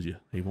he loves you.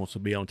 He wants to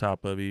be on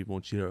top of you. He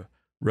wants you to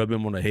rub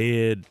him on the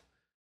head.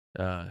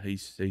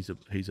 He's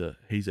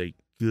a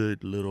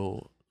good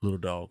little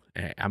dog.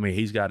 I mean,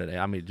 he's got an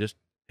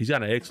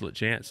excellent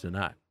chance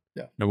tonight.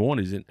 Yeah. Number one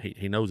is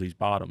he knows these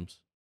bottoms.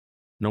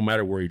 No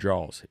matter where he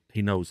draws,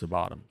 he knows the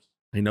bottoms.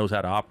 He knows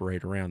how to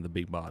operate around the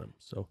big bottoms.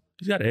 So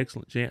he's got an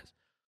excellent chance.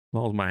 As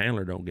long as my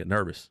handler don't get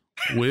nervous,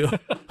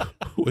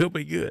 we'll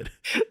be good.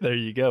 There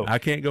you go. I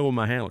can't go with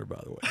my handler,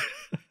 by the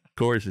way.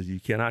 Corey says you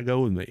cannot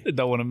go with me.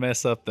 Don't want to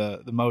mess up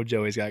the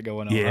mojo he's got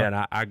going on. Yeah,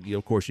 huh? and I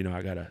of course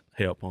I got to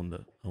help on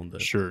the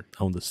Sure.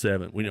 on the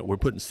 7. We're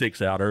putting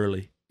 6 out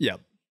early.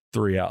 Yep.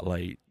 3 out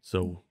late.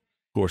 So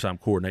of course I'm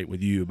coordinating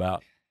with you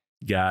about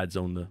guides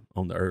on the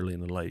early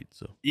and the late.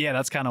 So yeah,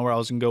 that's kind of where I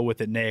was gonna go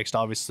with it next.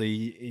 Obviously,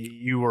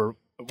 you were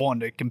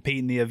wanting to compete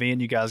in the event.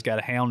 You guys got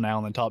a hound now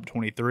in the top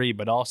 23,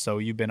 but also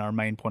you've been our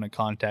main point of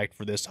contact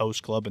for this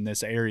host club in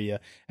this area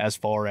as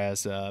far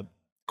as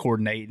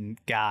coordinating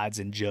guides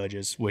and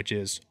judges, which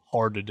is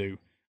hard to do.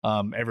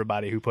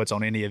 Everybody who puts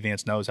on any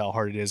events knows how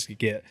hard it is to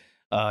get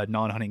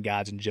non-hunting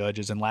guides and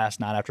judges. And last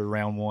night after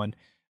round 1,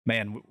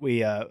 man,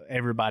 we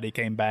everybody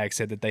came back,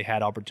 said that they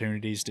had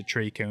opportunities to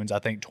tree coons. I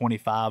think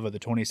 25 of the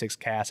 26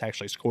 casts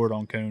actually scored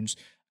on coons.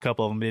 A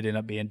couple of them did end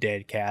up being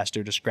dead casts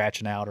due to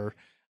scratching out or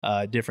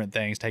different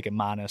things, taking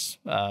minus,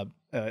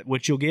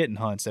 which you'll get in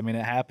hunts. I mean,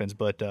 it happens,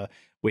 but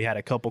we had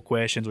a couple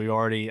questions. We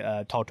already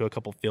talked to a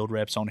couple field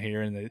reps on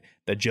here, and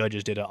the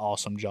judges did an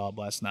awesome job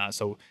last night.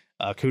 So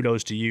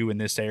kudos to you in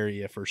this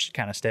area for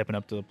kind of stepping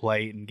up to the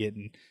plate and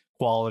getting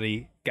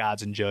quality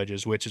guides and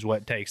judges, which is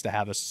what it takes to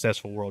have a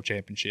successful world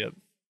championship.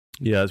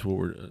 yeah, that's what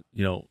we're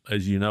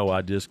as you know,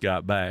 I just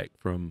got back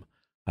from.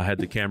 I had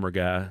the camera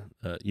guy,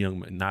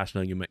 nice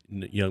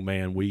young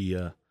man.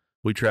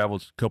 We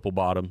traveled a couple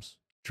bottoms.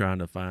 trying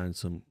to find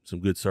some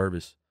good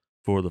service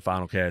for the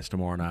final cast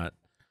tomorrow night.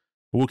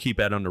 We'll keep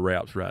that under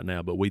wraps right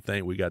now, but we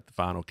think we got the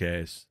final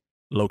cast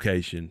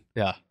location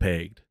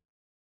pegged.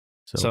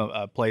 So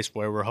a place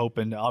where we're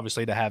hoping,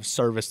 obviously, to have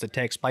service to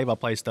text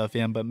play-by-play stuff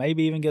in, but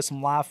maybe even get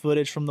some live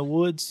footage from the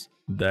woods.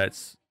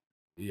 That's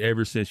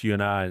ever since you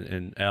and I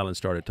and Alan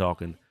started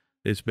talking,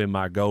 it's been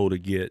my goal to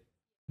get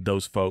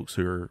those folks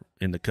who are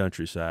in the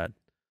countryside,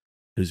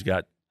 who's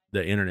got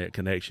the internet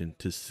connection,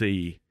 to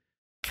see,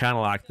 kind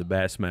of like the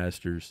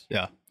Bassmasters.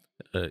 Yeah.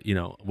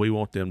 We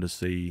want them to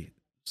see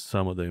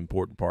some of the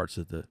important parts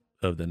of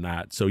the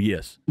night. So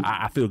yes,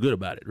 I feel good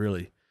about it,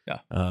 really.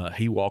 Yeah.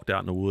 He walked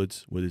out in the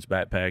woods with his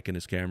backpack and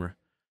his camera,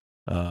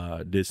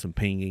 did some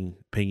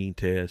pinging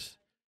tests,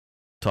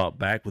 talked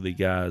back with the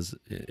guys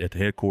at the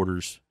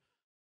headquarters.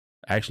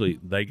 Actually,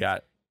 they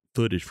got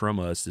footage from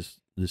us this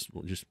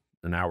just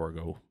an hour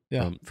ago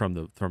from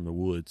the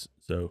woods.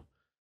 So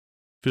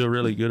feel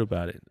really good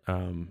about it.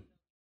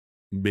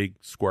 Big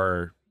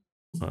square,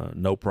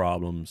 no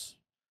problems.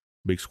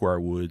 Big square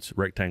woods,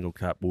 rectangle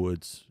type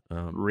woods.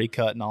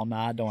 Recutting all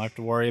night, don't have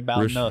to worry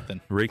about nothing.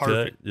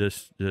 Recut,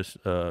 just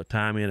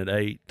time in at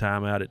 8,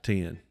 time out at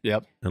 10.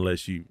 Yep.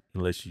 Unless you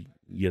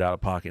get out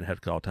of pocket and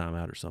have to call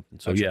timeout or something.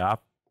 So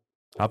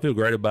I feel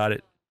great about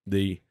it.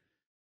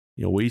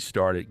 We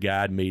started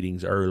guide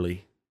meetings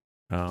early.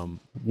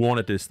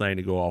 Wanted this thing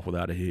to go off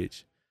without a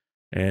hitch,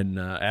 and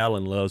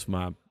Alan loves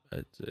my.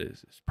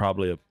 It's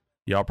probably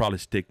y'all probably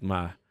stick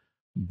my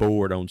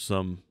board on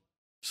some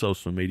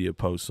social media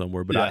post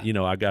somewhere, but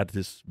I got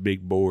this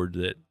big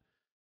board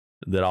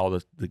that all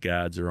the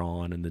guides are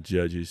on and the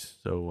judges.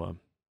 So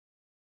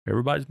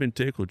everybody's been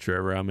tickled,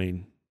 Trevor. I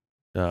mean,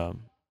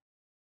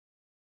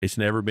 it's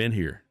never been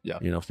here. Yeah.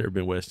 It's never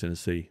been West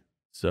Tennessee.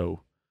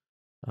 So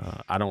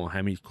I don't know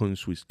how many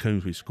coons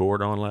we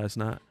scored on last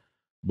night,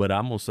 but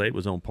I'm gonna say it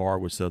was on par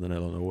with Southern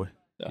Illinois.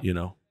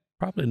 Yeah.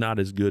 Probably not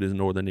as good as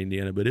Northern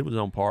Indiana, but it was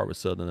on par with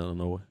Southern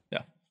Illinois.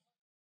 Yeah.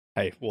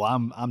 Hey, well,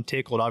 I'm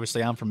tickled.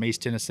 Obviously, I'm from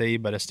East Tennessee,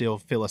 but I still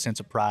feel a sense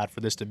of pride for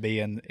this to be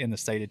in the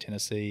state of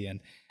Tennessee,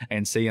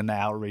 and seeing the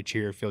outreach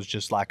here feels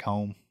just like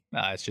home.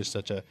 It's just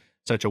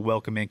such a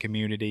welcoming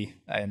community,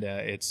 and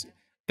it's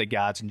the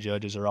guides and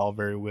judges are all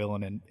very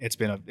willing, and it's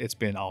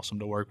been awesome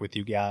to work with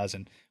you guys,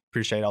 and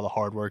appreciate all the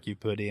hard work you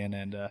put in,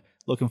 and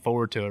looking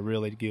forward to a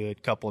really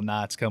good couple of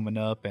nights coming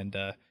up, and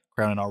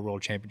crowning our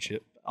world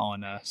championship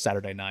on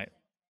Saturday night.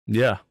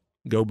 Yeah,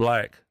 go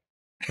black.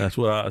 That's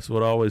what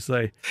I always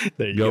say.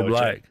 There you go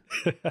black.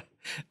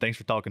 Thanks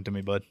for talking to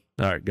me, bud.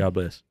 All right, God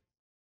bless.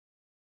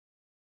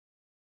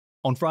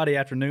 On Friday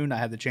afternoon, I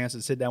had the chance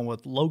to sit down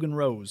with Logan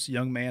Rose,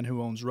 young man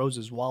who owns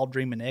Rose's Wild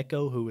Dreamin'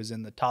 Echo, who is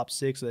in the top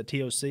 6 of the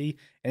TOC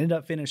and ended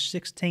up finished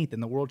 16th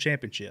in the World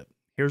Championship.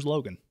 Here's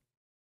Logan.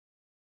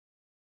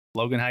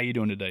 Logan, how you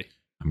doing today?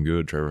 I'm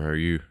good, Trevor. How are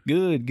you?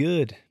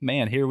 Good.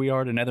 Man, here we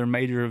are at another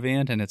major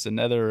event, and it's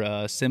another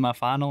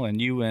semifinal,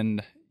 and you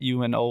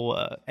and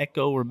old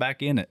Echo are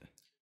back in it.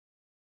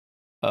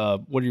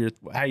 How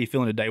are you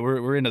feeling today?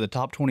 We're into the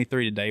top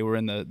 23 today. We're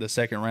in the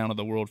second round of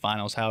the World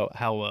Finals. How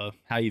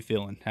you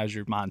feeling? How's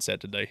your mindset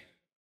today?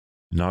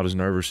 Not as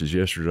nervous as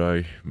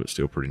yesterday, but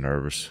still pretty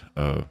nervous.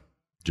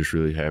 Just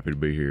really happy to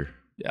be here.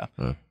 Yeah.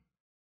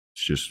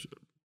 It's just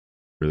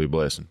really a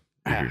blessing.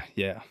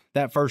 Yeah.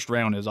 That first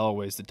round is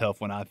always the tough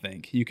one, I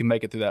think. You can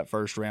make it through that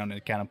first round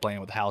and kind of playing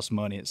with house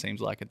money, it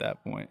seems like, at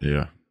that point.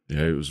 Yeah.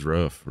 Yeah, it was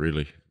rough,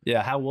 really.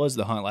 Yeah. How was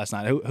the hunt last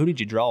night? Who did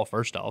you draw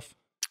first off?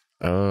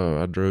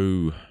 I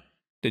drew.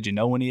 Did you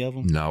know any of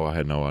them? No, I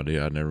had no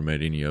idea. I'd never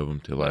met any of them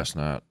till last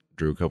night.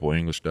 Drew a couple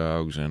English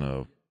dogs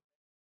and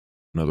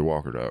another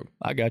Walker dog.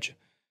 I got you.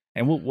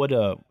 And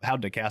how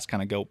did the cast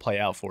kind of play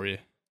out for you?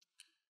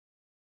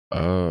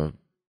 It's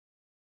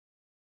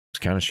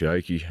kind of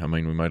shaky. I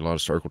mean, we made a lot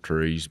of circle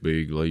trees,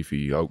 big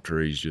leafy oak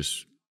trees.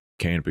 Just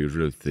canopy was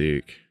really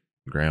thick.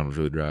 The ground was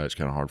really dry. It's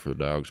kind of hard for the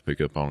dogs to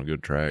pick up on a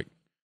good track.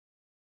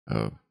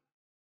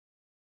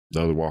 The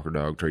other Walker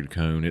dog treed a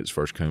coon. It's the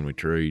first coon we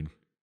treed.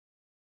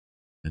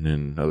 And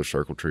then another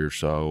circle tree or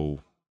so.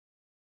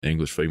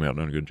 English female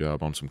done a good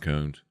job on some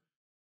coons.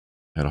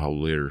 Had a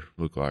whole litter,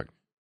 looked like.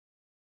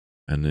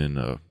 And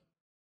then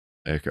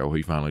Echo,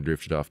 he finally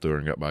drifted off there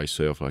and got by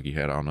himself like he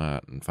had all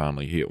night and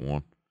finally hit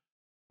one.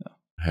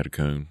 Yeah. Had a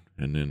coon.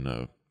 And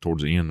then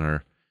towards the end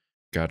there,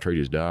 guy treated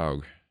his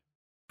dog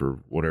for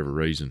whatever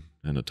reason,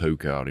 and the 2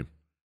 caught him.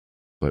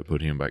 But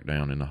put him back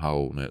down in the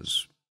hole, and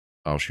that's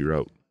all she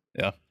wrote.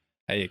 Yeah.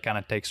 Hey, it kind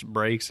of takes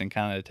breaks and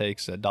kind of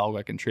takes a dog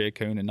that can tree a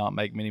coon and not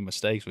make many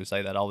mistakes. We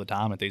say that all the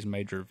time at these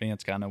major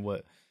events, kind of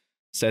what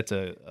sets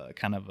a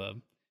kind of a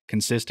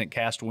consistent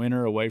cast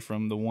winner away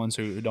from the ones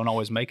who don't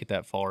always make it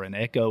that far. And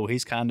Echo,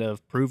 he's kind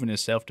of proven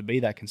himself to be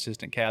that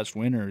consistent cast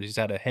winner. He's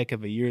had a heck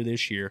of a year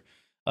this year.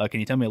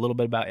 Can you tell me a little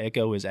bit about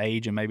Echo, his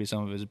age, and maybe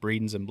some of his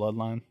breedings and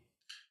bloodline?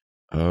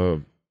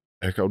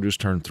 Echo just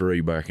turned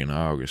 3 back in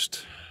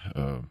August.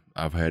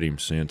 I've had him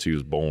since he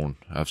was born.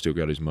 I've still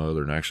got his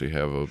mother and actually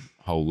have a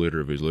whole litter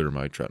of his litter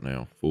mates right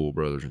now, full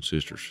brothers and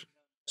sisters.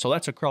 So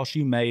that's a cross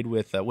you made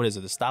with, what is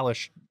it, the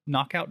stylish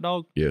knockout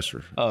dog? Yes,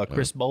 sir.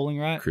 Chris Bowling,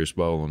 right? Chris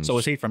Bowling. So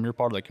is he from your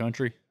part of the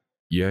country?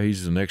 Yeah,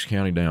 he's the next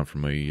county down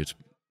from me.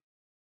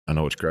 I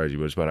know it's crazy,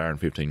 but it's about an hour and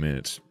 15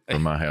 minutes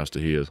from my house to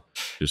his.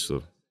 Just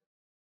the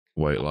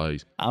way it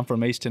lays. I'm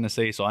from East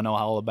Tennessee, so I know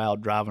all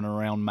about driving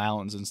around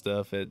mountains and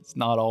stuff. It's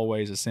not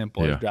always as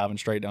simple as driving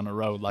straight down the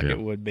road like it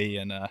would be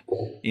in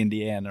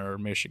Indiana or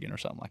Michigan or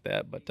something like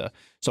that. But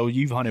so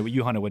you hunted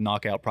with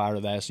knockout prior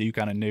to that, so you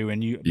kind of knew,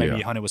 and you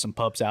hunted with some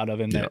pups out of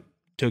him that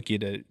took you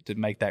to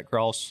make that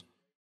cross.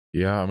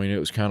 Yeah, I mean, it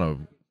was kind of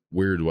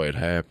weird the way it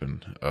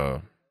happened.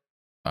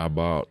 I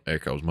bought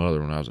Echo's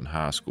mother when I was in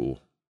high school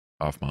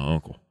off my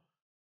uncle,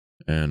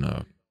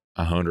 and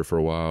I hunted her for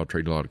a while,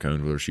 treated a lot of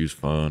coons with her. She was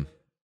fun.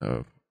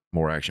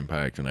 More action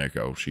packed than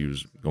Echo. She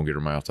was gonna get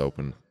her mouth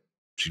open.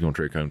 She's gonna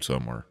trick coon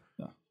somewhere.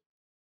 Yeah.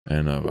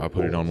 And I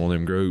put it on one of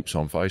them groups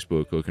on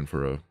Facebook looking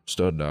for a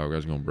stud dog. I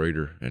was gonna breed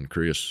her, and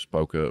Chris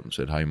spoke up and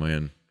said, "Hey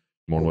man,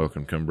 more than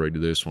welcome to come breed to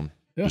this one.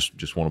 Yeah.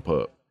 Just want a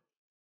pup."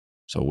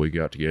 So we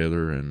got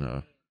together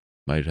and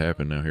made it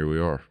happen. Now here we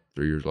are,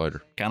 3 years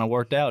later. Kind of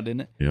worked out,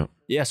 didn't it? Yeah.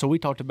 Yeah. So we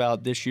talked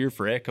about this year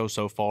for Echo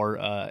so far.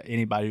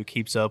 Anybody who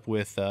keeps up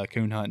with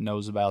coon hunt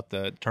knows about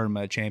the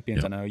Tournament of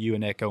Champions. Yep. I know you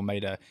and Echo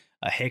made a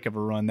heck of a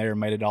run there,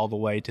 made it all the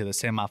way to the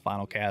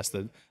semifinal cast,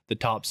 the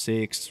top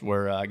 6,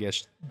 where I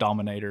guess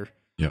Dominator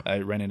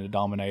ran into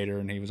Dominator,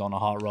 and he was on a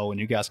hot roll, and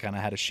you guys kind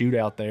of had a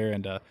shootout there,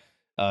 and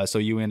so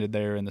you ended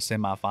there in the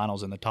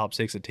semifinals in the top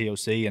 6 of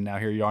TOC, and now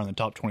here you are in the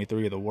top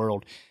 23 of the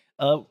world.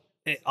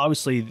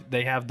 Obviously,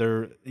 they have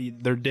their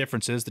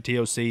differences. The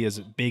TOC is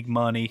a big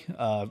money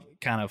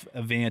kind of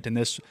event, and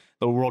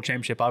the World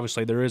Championship,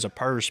 obviously, there is a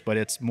purse, but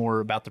it's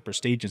more about the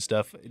prestige and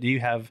stuff. Do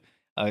you have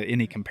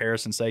any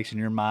comparison stakes in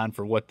your mind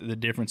for what the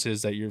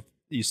differences that you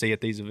see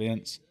at these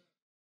events?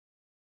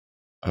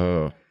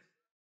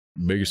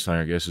 Biggest thing,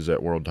 I guess, is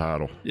that world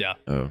title. Yeah.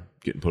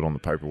 Getting put on the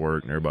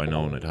paperwork and everybody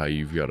knowing that, hey,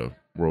 you've got a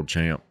world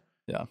champ.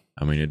 Yeah.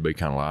 I mean, it'd be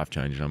kind of life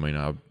changing. I mean,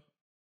 I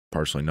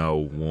personally know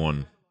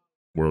one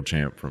world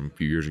champ from a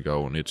few years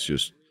ago, and it's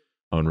just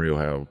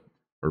unreal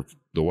or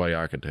the way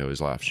I can tell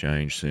his life's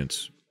changed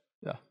since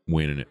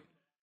winning it.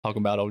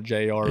 Talking about old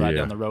JR right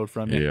down the road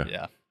from you.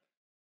 Yeah.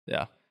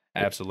 Yeah.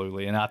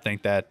 Absolutely. And I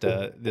think that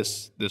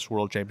this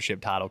world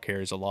championship title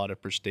carries a lot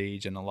of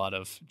prestige and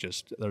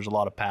there's a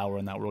lot of power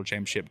in that world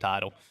championship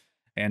title.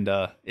 And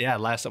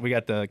last we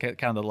got the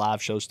kind of the live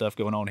show stuff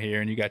going on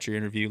here, and you got your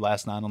interview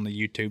last night on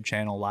the YouTube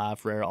channel live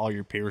for all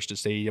your peers to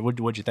see.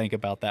 What'd you think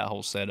about that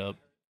whole setup?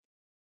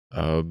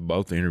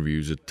 Both the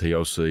interviews at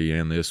TOC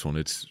and this one,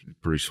 it's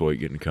pretty sweet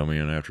getting to come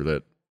in after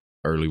that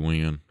early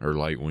win or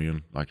late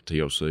win like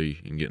TOC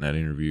and getting that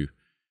interview.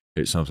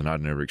 It's something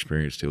I'd never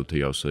experienced till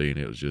TOC, and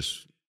it was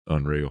just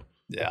unreal.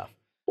 Yeah.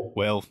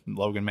 Well,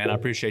 Logan, man, I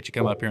appreciate you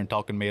coming up here and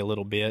talking to me a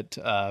little bit.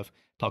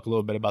 Talk a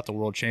little bit about the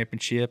World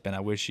Championship, and I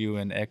wish you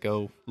and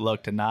Echo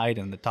luck tonight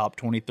in the top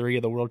 23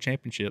 of the World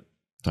Championship.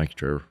 Thank you,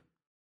 Trevor.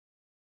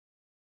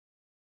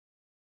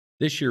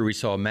 This year we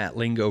saw Matt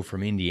Lingo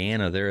from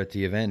Indiana there at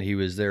the event. He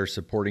was there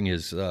supporting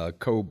his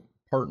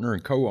co-partner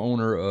and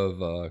co-owner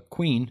of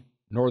Queen,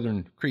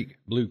 Northern Creek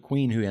Blue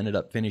Queen, who ended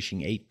up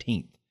finishing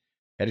 18th.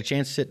 Had a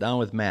chance to sit down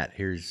with Matt.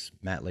 Here's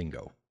Matt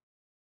Lingo.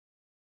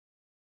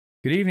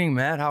 Good evening,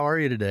 Matt. How are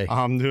you today?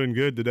 I'm doing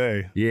good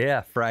today.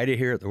 Yeah, Friday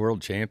here at the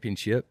World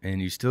Championship, and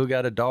you still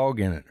got a dog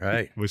in it,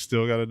 right? We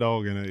still got a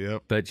dog in it,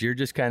 yep. But you're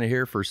just kind of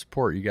here for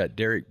support. You got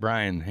Derek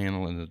Bryan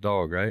handling the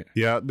dog, right?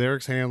 Yeah,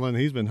 Derek's handling.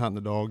 He's been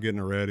hunting the dog, getting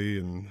her ready,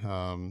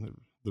 and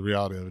the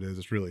reality of it is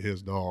it's really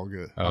his dog.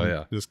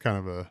 I'm just kind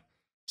of a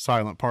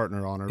silent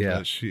partner on her,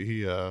 but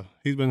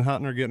he's been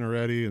hunting her, getting her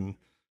ready, and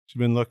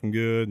she's been looking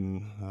good,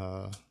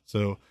 and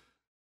so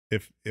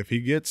if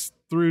he gets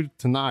through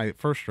tonight,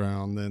 first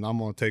round, then I'm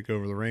going to take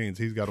over the reins.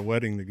 He's got a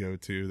wedding to go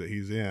to that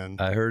he's in.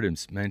 I heard him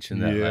mention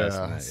that last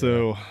night.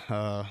 So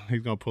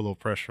he's going to put a little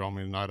pressure on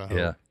me tonight, I hope.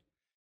 Yeah.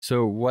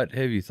 So what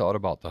have you thought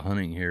about the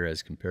hunting here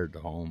as compared to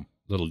home?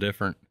 A little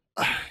different?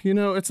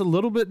 It's a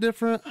little bit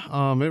different.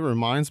 It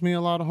reminds me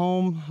a lot of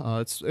home.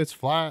 It's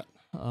flat.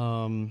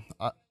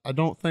 I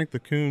don't think the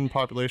coon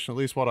population, at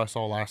least what I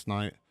saw last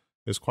night,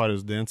 is quite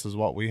as dense as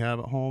what we have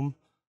at home.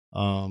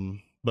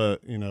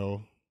 But,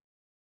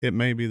 it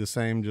may be the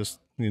same, just,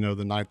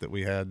 the night that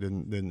we had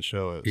didn't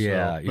show it.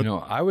 Yeah,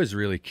 I was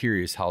really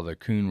curious how the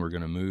coon were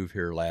going to move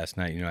here last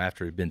night,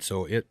 after it had been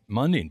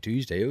Monday and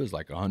Tuesday, it was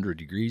like 100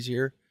 degrees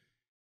here,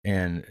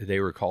 and they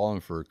were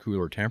calling for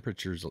cooler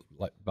temperatures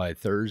by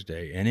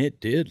Thursday, and it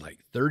did like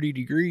 30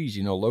 degrees,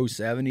 low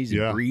 70s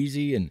and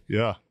breezy. And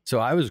so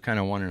I was kind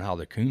of wondering how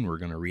the coon were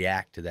going to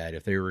react to that,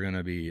 if they were going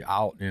to be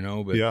out,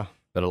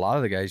 But a lot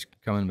of the guys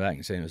coming back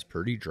and saying it was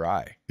pretty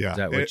dry. Yeah. Is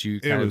that what you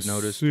kind of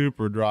noticed?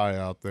 Super dry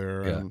out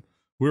there. Yeah. And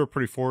we were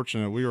pretty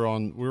fortunate. We were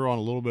on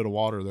a little bit of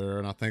water there,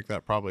 and I think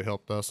that probably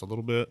helped us a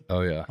little bit.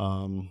 Oh yeah.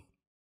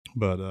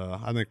 But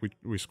I think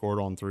we scored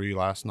on 3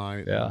 last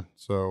night. Yeah.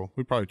 So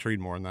we probably treed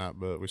more than that,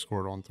 but we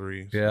scored on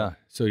 3. So. Yeah.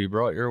 So you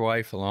brought your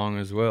wife along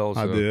as well.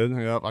 So. I did.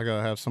 Yep. I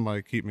gotta have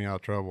somebody keep me out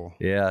of trouble.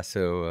 Yeah.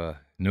 So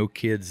no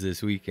kids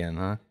this weekend,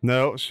 huh?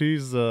 No,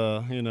 she's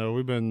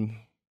we've been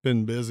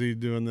been busy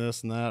doing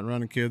this and that,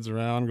 running kids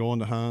around, going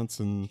to hunts,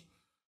 and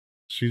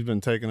she's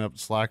been taking up the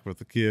slack with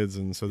the kids.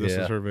 And so this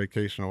is her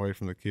vacation away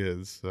from the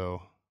kids.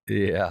 So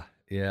yeah.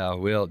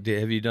 Well,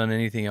 have you done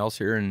anything else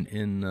here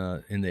in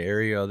the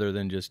area other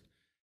than just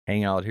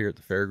hang out here at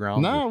the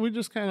fairgrounds? No, we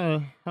just kind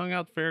of hung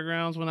out at the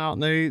fairgrounds, went out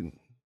and ate,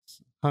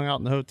 hung out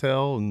in the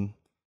hotel, and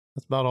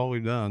that's about all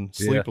we've done.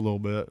 Sleep a little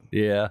bit.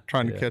 Yeah.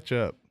 Trying to catch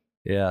up.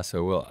 Yeah.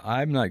 So, well,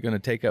 I'm not going to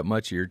take up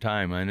much of your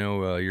time. I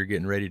know you're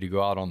getting ready to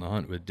go out on the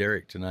hunt with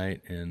Derek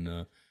tonight.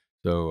 And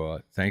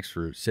so thanks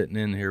for sitting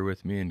in here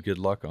with me, and good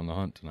luck on the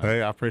hunt tonight.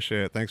 Hey, I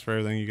appreciate it. Thanks for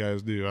everything you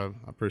guys do.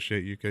 I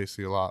appreciate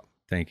UKC a lot.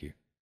 Thank you.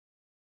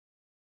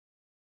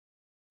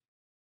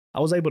 I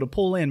was able to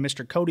pull in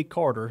Mr. Cody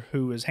Carter,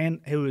 who is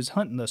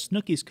hunting the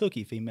Snookis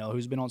Cookie female,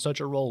 who's been on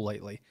such a roll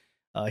lately.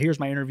 Here's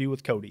my interview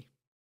with Cody.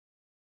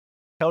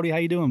 Cody, how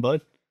you doing,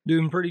 bud?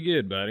 Doing pretty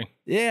good, buddy.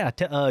 Yeah,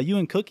 you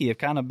and Cookie have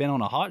kind of been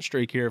on a hot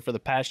streak here for the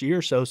past year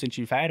or so since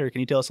you've had her. Can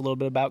you tell us a little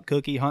bit about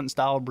Cookie, hunting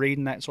style,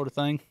 breeding, that sort of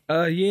thing?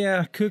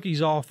 Yeah,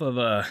 Cookie's off of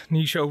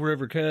Nisho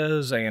River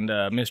Cuz and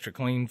Mr.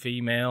 Clean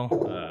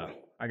female.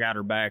 I got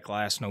her back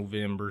last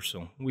November,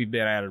 so we've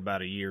been at her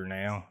about a year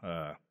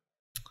now.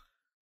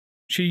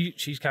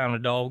 She's kind of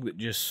a dog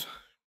that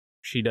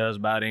she does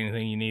about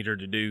anything you need her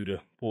to do to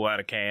pull out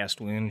a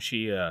cast win.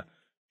 She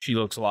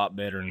looks a lot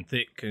better than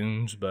thick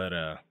coons,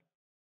 but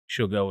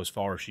she'll go as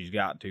far as she's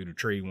got to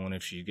tree one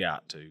if she's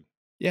got to.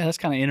 Yeah, that's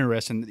kind of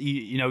interesting.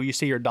 You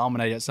see her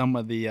dominate at some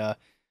of the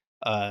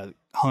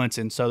hunts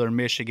in southern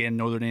Michigan,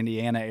 northern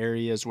Indiana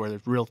areas where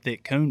there's real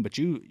thick coon, but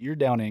you're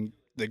down in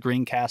the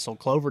Greencastle,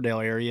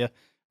 Cloverdale area.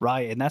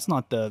 Right, and that's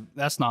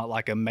not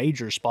like a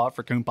major spot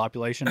for coon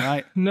population,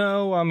 right?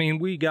 No, I mean,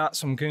 we got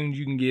some coons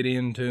you can get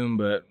into them,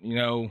 but,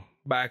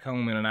 back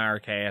home in an hour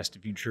cast,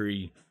 if you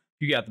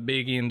got the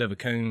big end of a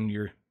coon,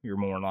 you're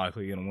more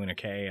likely going to win a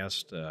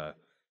cast.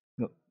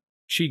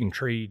 She can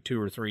tree 2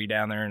 or 3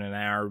 down there in an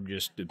hour,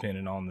 just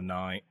depending on the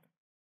night.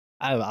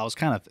 I was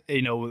kind of,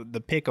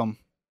 the pick'em,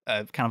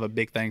 kind of a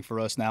big thing for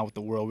us now with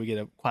the world. We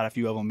get quite a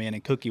few of them in,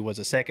 and Cookie was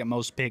the second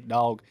most picked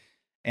dog.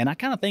 And I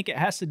kind of think it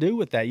has to do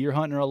with that. You're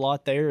hunting her a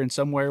lot there, and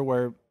somewhere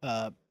where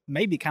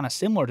maybe kind of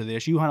similar to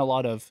this, you hunt a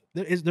lot of.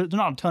 There's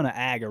not a ton of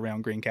ag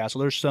around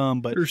Greencastle. There's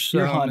some, but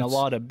you're hunting a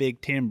lot of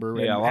big timber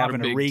and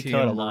having to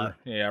recut a lot.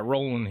 Yeah,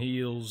 rolling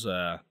hills.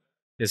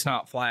 It's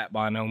not flat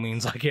by no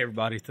means like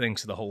everybody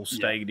thinks the whole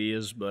state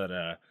is, but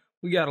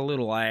we got a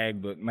little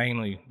ag, but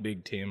mainly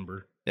big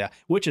timber. Yeah,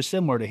 which is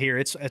similar to here.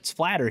 It's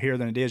flatter here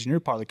than it is in your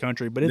part of the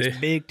country, but it's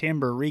big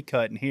timber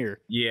recutting here.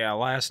 Yeah,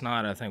 last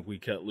night I think we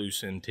cut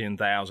loose in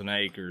 10,000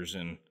 acres,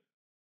 and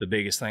the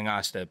biggest thing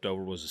I stepped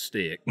over was a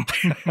stick.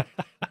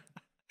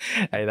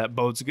 Hey, that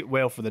bodes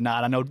well for the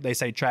night. I know they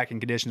say tracking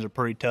conditions are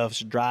pretty tough. It's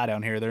dry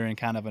down here. They're in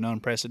kind of an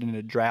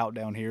unprecedented drought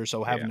down here,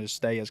 so having to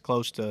stay as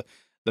close to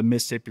the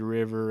Mississippi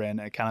River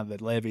and kind of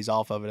the levees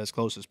off of it as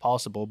close as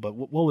possible. But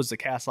what was the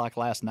cast like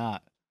last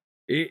night?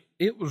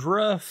 It was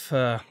rough,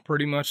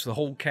 pretty much the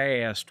whole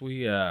cast.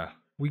 We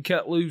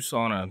cut loose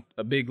on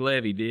a big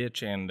levee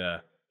ditch, and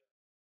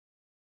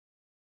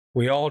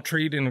we all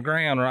treed in the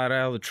ground right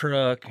out of the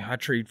truck. I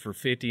treed for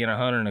 50 and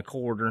 100 and a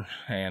quarter,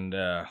 and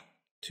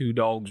 2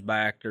 dogs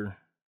backed her,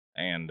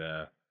 and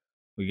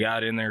we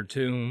got in there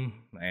to them,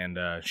 and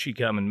she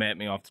come and met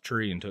me off the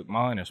tree and took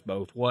minus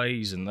both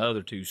ways, and the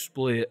other 2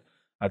 split.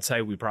 I'd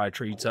say we probably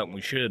treed something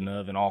we shouldn't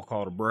have, and all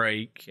caught a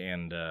break,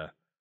 and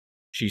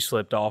she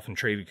slipped off and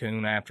treated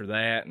coon after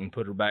that and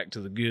put her back to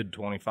the good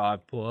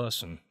 25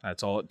 plus, and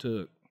that's all it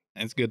took.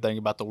 And it's a good thing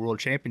about the World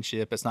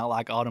Championship. It's not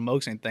like Autumn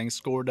Oaks and things.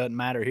 Score doesn't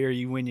matter here.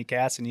 You win your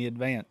cast and you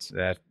advance.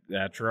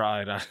 That's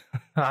right.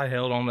 I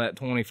held on that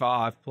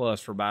 25 plus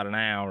for about an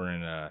hour,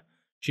 and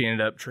she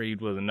ended up treed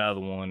with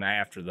another one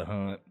after the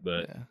hunt,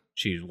 but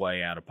she was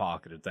way out of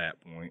pocket at that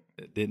point.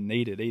 It didn't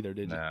need it either,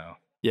 did you? No.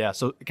 Yeah,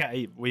 so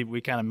we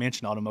kind of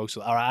mentioned Autumn Oaks,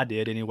 or I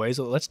did anyway,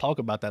 so let's talk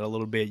about that a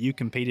little bit. You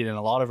competed in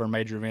a lot of our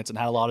major events and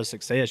had a lot of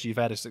success. You've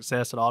had a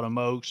success at Autumn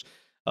Oaks,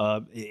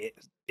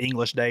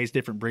 English days,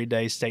 different breed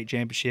days, state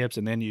championships,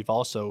 and then you've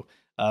also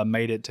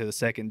made it to the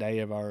second day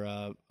of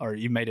or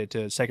you made it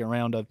to the second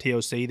round of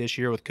TOC this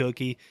year with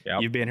Cookie.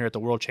 Yep. You've been here at the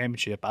World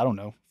Championship, I don't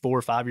know, 4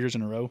 or 5 years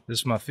in a row. This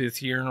is my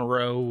 5th year in a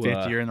row.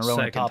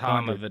 Second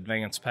time I've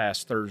advanced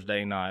past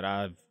Thursday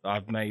night.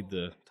 I've made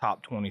the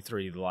top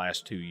 23 the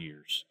last 2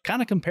 years.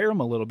 Kind of compare them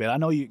a little bit. I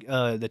know you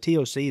the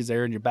TOC is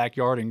there in your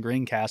backyard in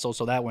Greencastle,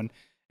 so that one,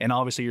 and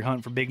obviously you're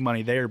hunting for big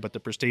money there, but the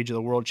prestige of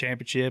the World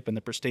Championship and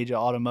the prestige of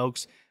Autumn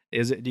Oaks,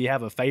 do you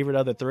have a favorite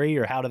of the 3,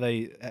 or how do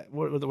they?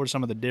 What are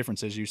some of the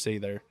differences you see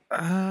there?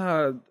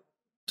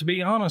 To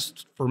be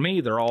honest, for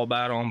me, they're all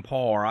about on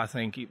par. I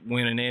think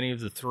winning any of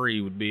the 3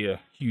 would be a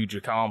huge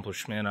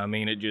accomplishment. I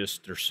mean,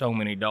 there's so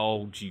many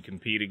dogs you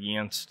compete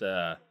against.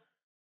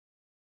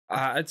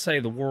 I'd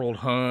say the World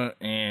Hunt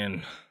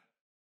and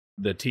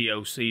the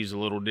TOC is a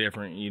little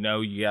different. You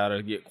got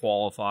to get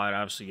qualified.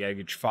 Obviously, you got to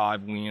get your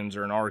 5 wins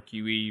or an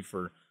RQE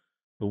for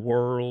the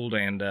world,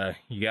 and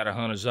you got to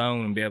hunt a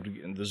zone and be able to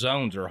get. The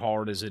zones are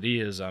hard as it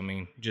is. I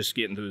mean, just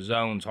getting to the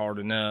zone's hard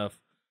enough.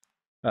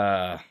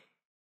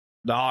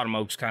 the Autumn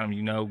Oaks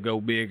kind of,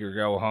 go big or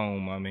go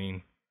home. I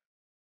mean,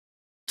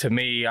 to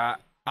me, I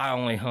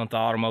only hunt the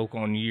Autumn Oak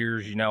on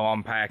years.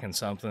 I'm packing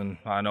something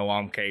I know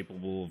I'm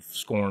capable of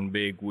scoring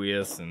big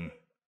with and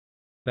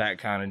that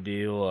kind of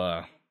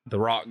deal. The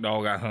Rock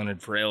Dog I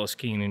hunted for Ellis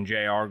Keene and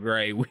J.R.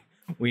 Gray,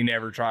 we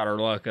never tried our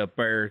luck up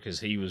there because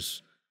he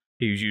was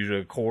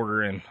usually a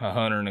quarter and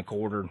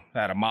 125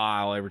 at a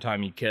mile every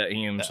time you cut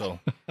him.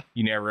 So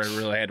you never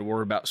really had to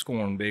worry about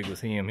scoring big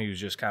with him. He was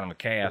just kind of a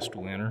cast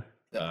winner.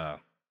 But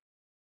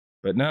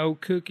no,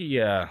 Cookie's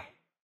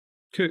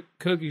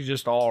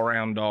just an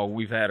all-around dog.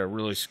 We've had a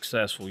really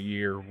successful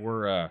year.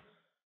 We're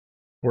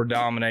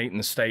dominating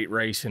the state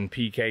race in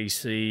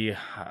PKC.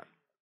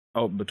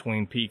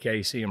 Between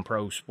PKC and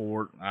Pro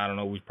Sport, I don't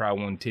know, we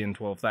probably won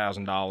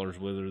 $10,000-$12,000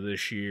 with her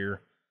this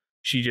year.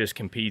 She just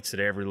competes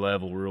at every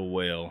level real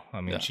well.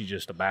 I mean, she's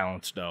just a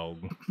balanced dog.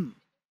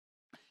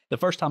 The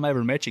first time I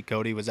ever met you,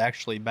 Cody, was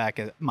actually back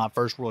at my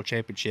first World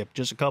Championship,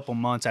 just a couple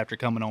months after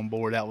coming on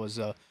board. That was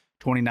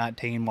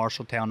 2019,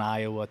 Marshalltown,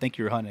 Iowa. I think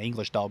you were hunting an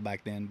English dog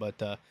back then,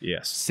 but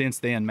yes. Since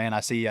then, man,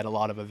 I see you at a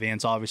lot of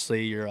events.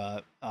 Obviously, you're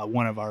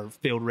one of our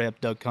field rep,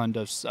 Doug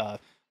Cundiff's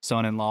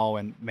son-in-law,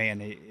 and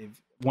man,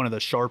 one of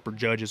the sharper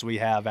judges we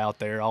have out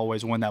there,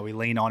 always one that we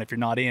lean on. If you're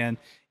not in,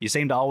 you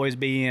seem to always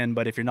be in,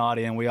 but if you're not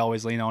in, we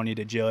always lean on you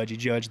to judge. You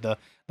judge the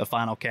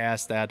final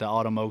cast at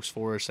Autumn Oaks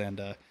for us,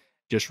 and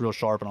just real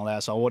sharp and all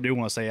that. So I do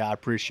want to say I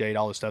appreciate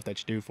all the stuff that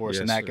you do for us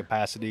in that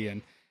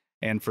capacity.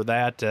 And for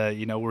that,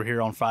 we're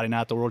here on Friday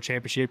night at the World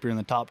Championship. You're in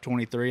the top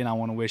 23, and I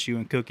want to wish you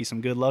and Cookie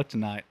some good luck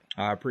tonight.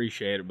 I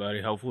appreciate it,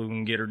 buddy. Hopefully we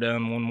can get her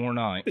done one more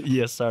night.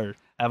 Yes, sir.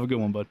 Have a good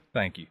one, bud.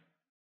 Thank you.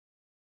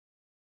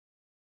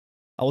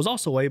 I was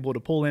also able to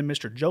pull in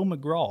Mr. Joe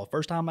McGraw.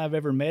 First time I've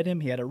ever met him.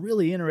 He had a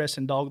really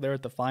interesting dog there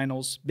at the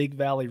finals, Big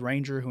Valley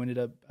Ranger, who ended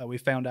up, we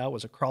found out,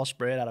 was a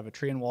crossbred out of a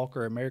Tree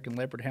Walker American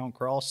Leopard Hound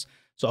cross.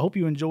 So I hope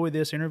you enjoy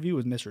this interview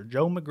with Mr.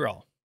 Joe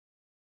McGraw.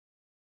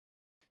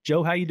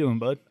 Joe, how you doing,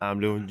 bud? I'm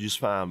doing just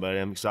fine, buddy.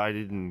 I'm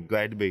excited and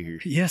glad to be here.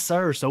 Yes,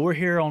 sir. So we're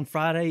here on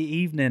Friday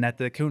evening at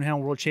the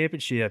Coonhound World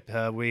Championship.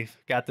 We've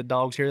got the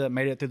dogs here that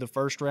made it through the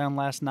first round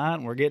last night,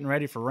 and we're getting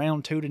ready for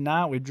round 2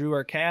 tonight. We drew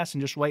our cast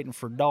and just waiting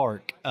for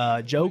dark.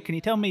 Joe, can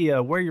you tell me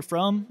where you're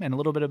from and a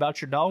little bit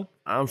about your dog?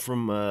 I'm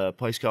from a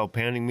place called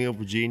Pounding Mill,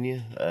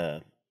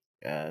 Virginia.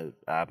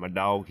 My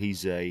dog,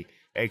 he's a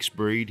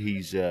X-breed.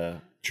 He's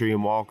a Tree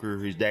Walker.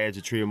 His dad's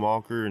a Tree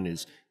Walker, and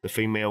the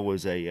female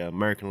was a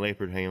American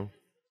Leopard Hound.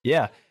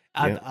 Yeah.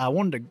 I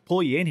wanted to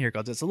pull you in here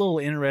because it's a little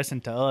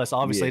interesting to us.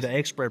 Obviously, the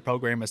X-Bred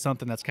program is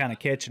something that's kind of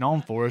catching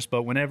on for us.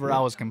 But whenever I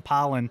was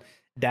compiling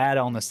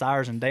data on the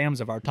sires and dams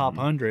of our top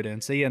 100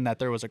 and seeing that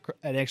there was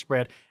an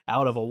X-Bred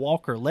out of a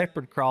Walker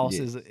Leopard cross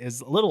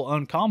is a little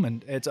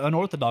uncommon. It's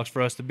unorthodox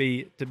for us to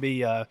be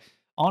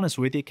honest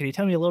with you. Can you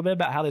tell me a little bit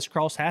about how this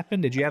cross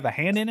happened? Did you have a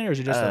hand in it, or is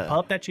it just a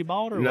pup that you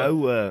bought? Or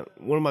no,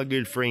 one of my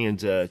good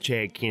friends,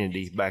 Chad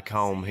Kennedy, back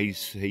home,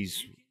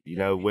 he's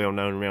well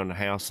known around the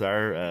house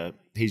there.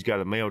 He's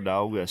got a male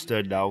dog, a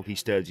stud dog. He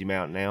studs him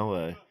out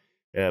now.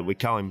 We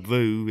call him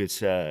Voo.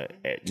 It's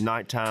at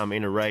nighttime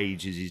in a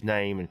rage is his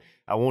name. And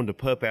I wanted to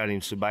pup out him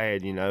so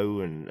bad, and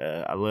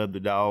I loved the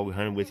dog,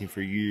 hunted with him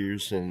for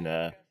years. And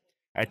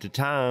at the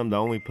time, the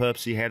only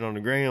pups he had on the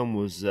ground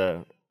was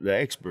the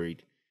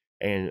X-breed.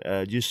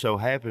 And just so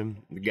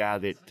happened, the guy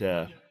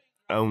that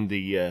owned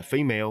the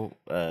female,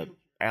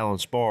 Alan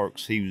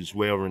Sparks, he was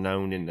well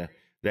renowned in the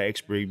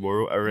X-breed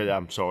world,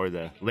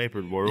 the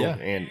leopard world. Yeah.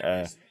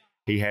 And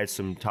he had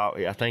some talk.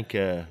 I think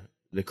the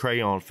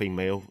crayon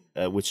female,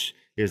 which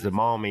is the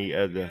mommy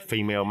of the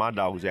female my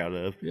dog's out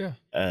of. Yeah.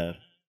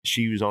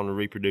 She was on the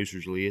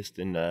reproducers list,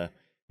 and I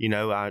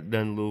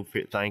done a little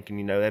bit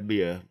thinking, that'd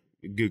be a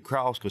good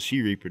cross because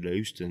she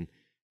reproduced, and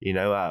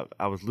I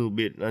was a little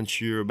bit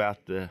unsure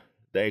about the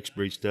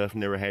X-breed stuff.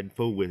 Never had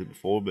fooled with it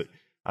before, but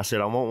I said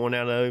I want one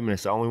out of him, and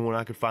it's the only one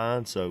I could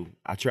find, so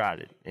I tried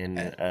it,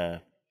 and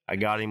I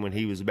got him when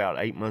he was about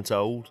 8 months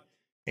old.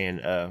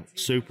 And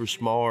super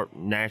smart,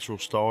 natural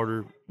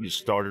starter. Just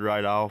started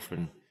right off,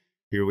 and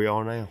here we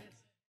are now.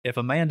 If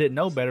a man didn't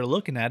know better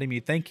looking at him,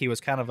 you'd think he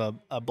was kind of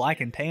a black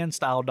and tan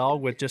style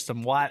dog with just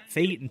some white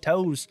feet and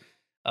toes,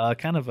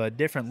 kind of a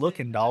different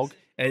looking dog.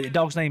 The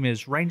dog's name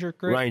is Ranger,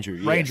 correct? Ranger,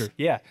 yes. Ranger,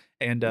 yeah.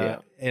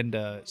 And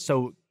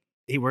so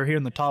we're here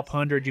in the top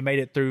 100. You made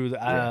it through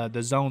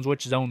the zones.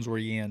 Which zones were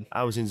you in?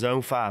 I was in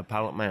zone 5,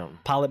 Pilot Mountain.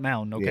 Pilot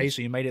Mountain, okay. Yes.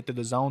 So you made it through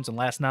the zones, and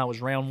last night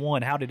was round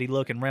 1. How did he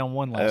look in round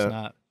 1 last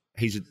night?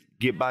 He's a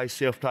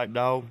get-by-himself type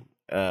dog.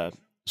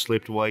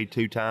 Slipped away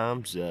 2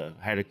 times.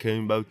 Had a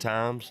coon both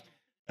times.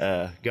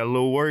 Got a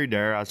little worried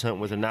there. I was hunting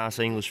with a nice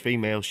English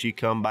female. She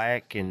come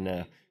back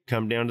and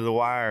come down to the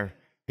wire.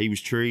 He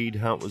was treed.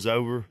 Hunt was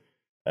over.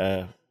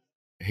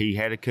 He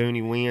had a coon.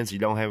 He wins. He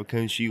don't have a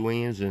coon. She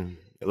wins. And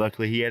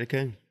luckily he had a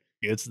coon.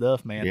 Good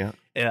stuff, man. Yeah.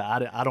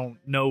 I don't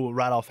know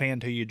right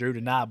offhand who you drew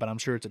tonight, but I'm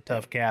sure it's a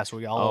tough cast.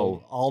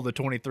 All the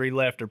 23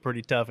 left are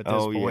pretty tough at this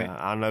point. Oh, yeah.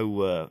 I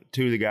know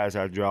 2 of the guys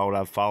I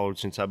I've followed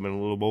since I've been a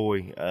little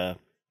boy,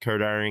 Kurt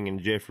Ehring and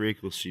Jeff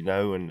Rickless,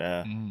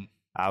 and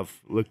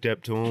I've looked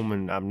up to them,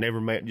 and I've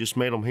never met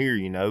them here,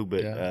 you know.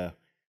 But I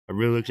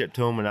really looked up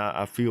to them, and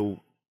I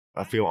feel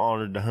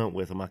honored to hunt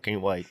with them. I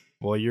can't wait.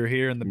 Well, you're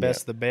here in the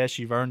best of the best.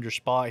 You've earned your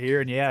spot here,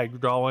 and you're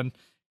drawing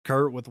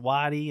Kurt with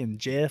Whitey and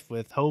Jeff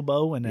with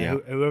Hobo, and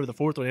whoever the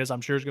fourth one is,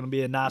 I'm sure is going to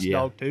be a nice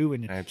dog too.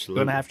 And you're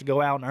going to have to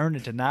go out and earn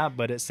it tonight.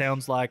 But it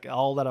sounds like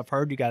all that I've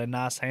heard, you got a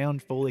nice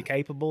hound, fully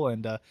capable,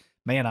 and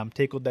man, I'm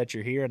tickled that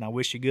you're here, and I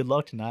wish you good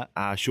luck tonight.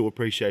 I sure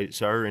appreciate it,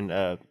 sir.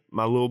 And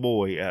my little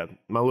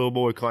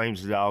boy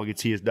claims the dog.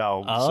 It's his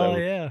dog. Oh, so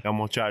yeah. I'm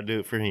gonna try to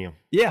do it for him.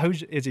 Yeah,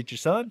 is it your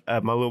son?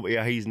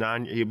 He's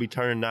 9. He'll be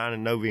turning 9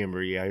 in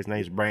November. Yeah, his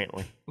name's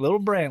Brantley. Little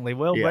Brantley.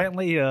 Well,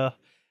 Brantley,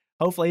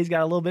 hopefully he's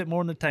got a little bit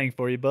more in the tank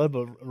for you, bud.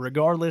 But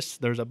regardless,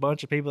 there's a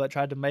bunch of people that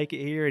tried to make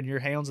it here, and your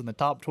hound's in the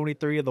top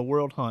 23 of the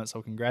world hunt.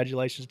 So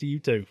congratulations to you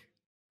too.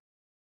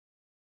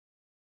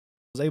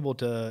 I was able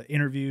to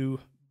interview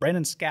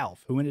Brandon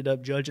Scalf, who ended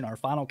up judging our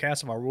final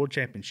cast of our World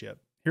Championship.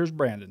 Here's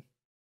Brandon.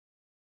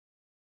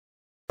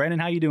 Brandon,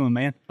 how you doing,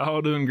 man?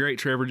 Oh, doing great,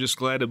 Trevor. Just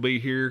glad to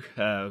be here.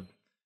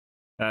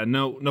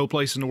 No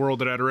place in the world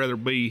that I'd rather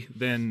be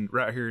than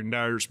right here in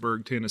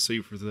Dyersburg,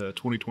 Tennessee for the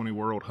 2020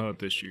 World Hunt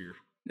this year.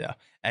 Yeah.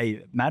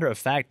 Hey, matter of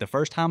fact, the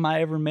first time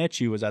I ever met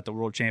you was at the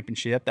World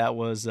Championship. That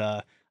was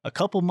a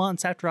couple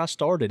months after I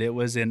started. It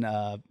was in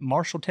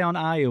Marshalltown,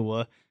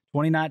 Iowa,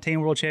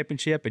 2019 World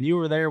Championship, and you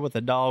were there with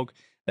a dog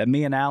that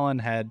me and Alan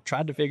had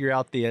tried to figure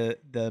out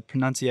the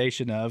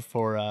pronunciation of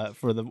for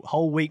the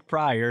whole week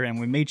prior, and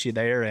we meet you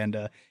there,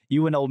 and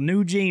you and old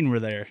New Gene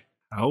were there.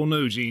 Old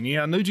New Gene,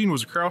 yeah. New Gene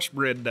was a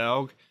crossbred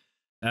dog.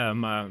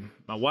 My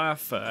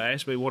wife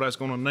asked me what I was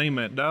going to name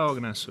that dog,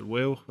 and I said,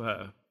 well,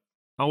 I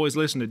always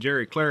listened to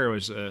Jerry Claro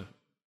as a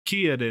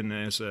kid, and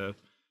as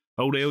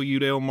old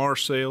L.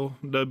 Marcel,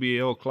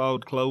 W.L.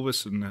 Claude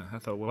Clovis, and I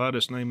thought, well, I'll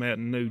just name that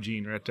New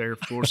Gene right there.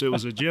 Of course, it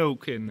was a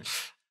joke, and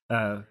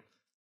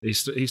he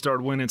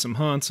started winning some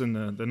hunts,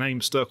 and the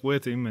name stuck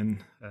with him, and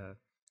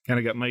kind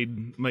of got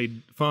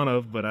made fun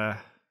of. But I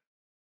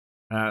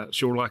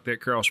sure like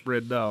that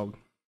crossbred dog.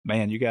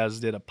 Man, you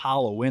guys did a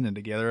pile of winning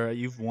together.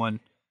 You've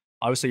won,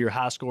 obviously, your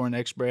high scoring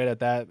X-bred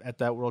at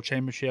that World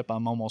Championship.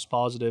 I'm almost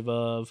positive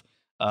of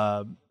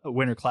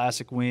Winter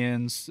Classic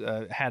wins.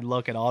 Had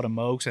luck at Autumn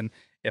Oaks, and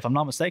if I'm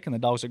not mistaken, the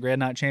dog's a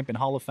GRNITECH Champion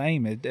Hall of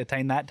Fame. It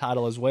attained that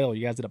title as well.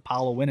 You guys did a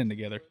pile of winning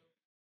together.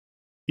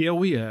 Yeah,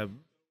 we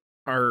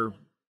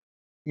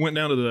went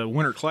down to the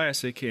Winter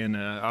Classic, and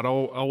I'd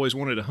always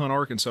wanted to hunt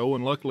Arkansas,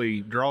 and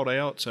luckily drawed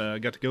out. I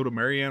got to go to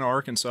Marianna,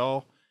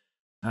 Arkansas.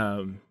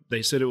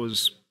 They said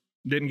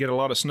didn't get a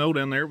lot of snow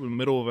down there, but in the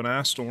middle of an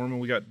ice storm, and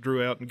we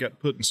drew out and got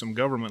put in some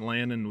government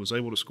land, and was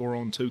able to score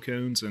on 2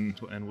 coons, and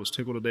was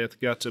tickled to death.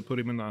 Got to put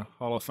him in the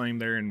Hall of Fame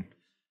there in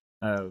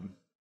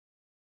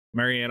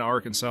Marianna,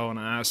 Arkansas, in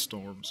an ice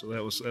storm. So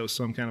that was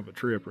some kind of a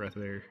trip right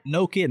there.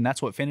 No kidding,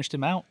 that's what finished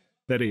him out.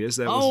 That is.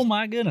 Oh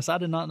my goodness, I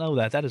did not know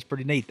that. That is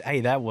pretty neat.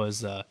 Hey, that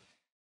was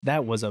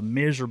a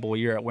miserable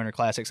year at Winter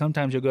Classic.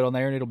 Sometimes you'll go down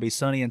there and it'll be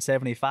sunny and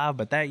 75,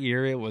 but that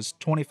year it was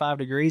 25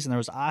 degrees and there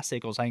was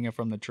icicles hanging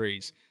from the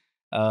trees.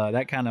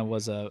 That kind of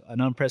was an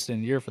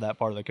unprecedented year for that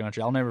part of the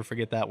country. I'll never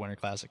forget that Winter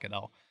Classic at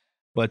all.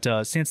 But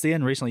since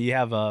then, recently, you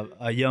have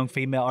a young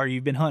female, or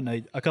you've been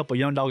hunting a couple of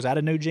young dogs out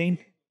of New Gene?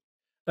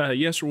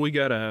 Yes, sir. We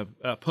got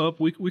a pup.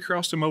 We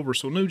crossed him over.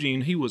 So New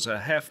Gene, he was a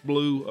half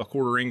blue, a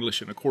quarter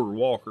English, and a quarter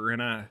Walker,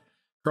 and I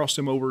crossed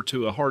him over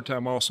to a Hard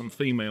Time Awesome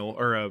female,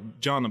 or a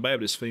John the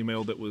Baptist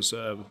female that was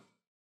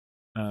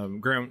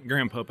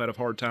grandpup out of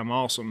Hard Time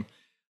Awesome.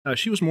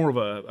 She was more of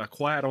a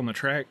quiet on the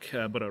track,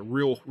 but a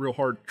real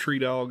hard tree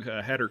dog.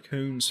 Had her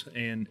coons,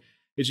 and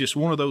it's just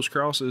one of those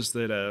crosses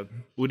that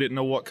we didn't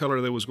know what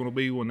color they was going to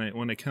be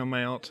when they come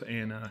out.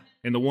 And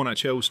the one I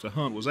chose to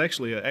hunt was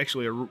actually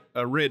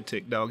a red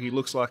tick dog. He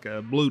looks like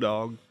a blue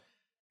dog.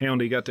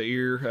 Hound, he got the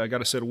ear,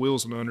 got a set of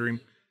wheels under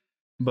him,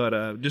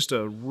 but just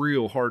a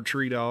real hard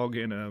tree dog,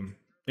 and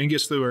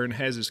gets through her and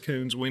has his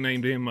coons. We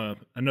named him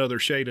another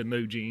shade of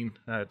New Gene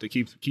to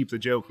keep the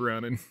joke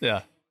running.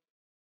 Yeah.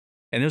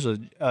 And there's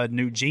a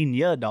New Gene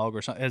dog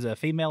or something, as a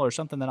female or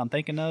something that I'm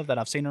thinking of that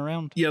I've seen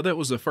around. Yeah, that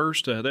was the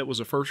first. That was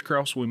the first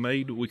cross we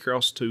made. We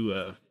crossed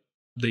to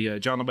the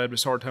John the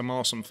Baptist Hard Time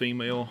Awesome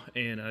female,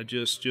 and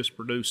just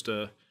produced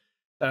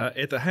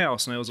at the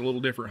house. Now it was a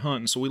little different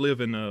hunting. So we live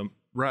in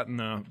right in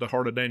the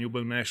heart of Daniel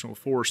Boone National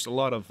Forest. A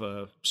lot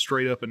of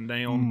straight up and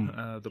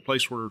down. The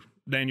place where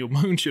Daniel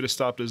Boone should have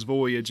stopped his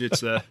voyage.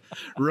 It's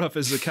rough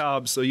as the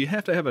cob. So you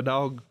have to have a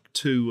dog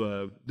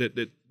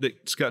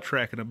that's got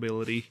tracking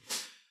ability.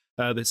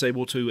 That's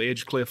able to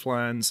edge cliff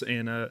lines,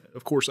 and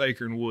of course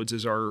Acorn Woods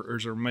is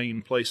our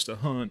main place to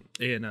hunt,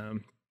 and a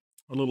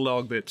little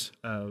dog that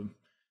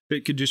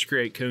could just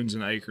create coons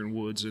in Acorn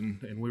Woods,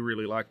 and we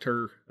really liked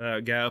her.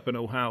 A guy up in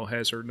Ohio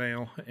has her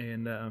now,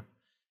 and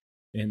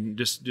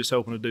just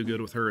hoping to do good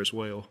with her as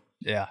well.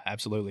 Yeah,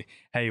 absolutely.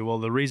 Hey, well,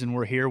 the reason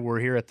we're here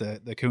at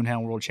the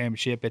Coonhound World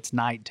Championship. It's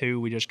night 2.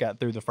 We just got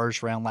through the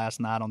first round last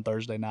night on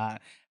Thursday night.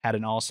 Had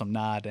an awesome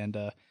night,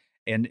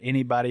 and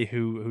anybody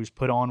who's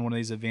put on one of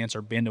these events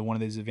or been to one of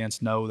these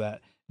events know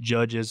that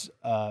judges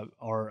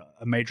are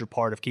a major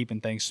part of keeping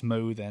things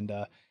smooth. And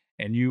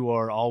and you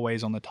are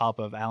always on the top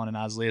of Alan and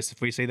I's list. If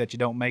we see that you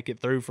don't make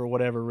it through for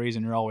whatever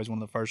reason, you're always one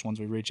of the first ones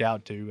we reach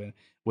out to. And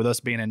with us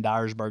being in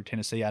Dyersburg,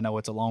 Tennessee, I know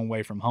it's a long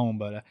way from home,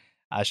 but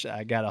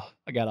I got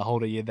a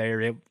hold of you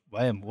there.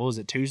 What was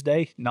it,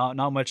 Tuesday? Not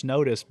much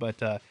notice,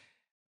 but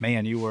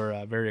man, you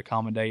were very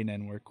accommodating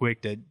and were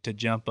quick to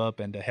jump up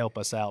and to help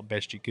us out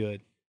best you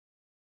could.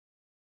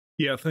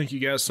 Yeah, thank you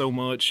guys so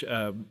much.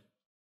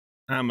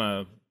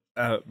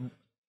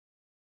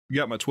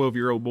 Got my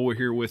 12-year-old boy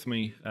here with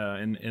me,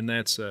 and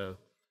that's one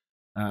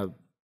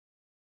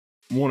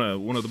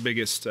of the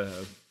biggest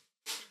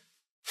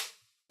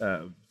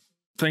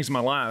things in my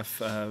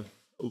life.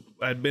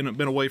 I'd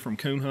been away from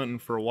coon hunting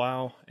for a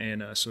while,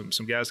 and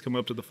some guys come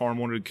up to the farm,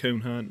 wanted to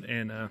coon hunt,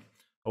 and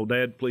oh,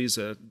 Dad, please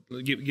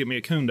give me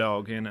a coon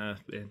dog, and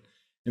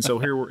so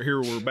here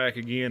we're back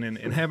again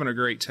and having a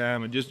great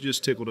time, and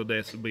just tickled to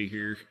death to be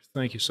here.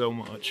 Thank you so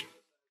much.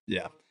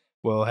 Yeah.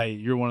 Well, hey,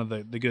 you're one of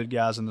the good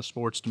guys in the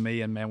sports to me,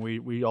 and man,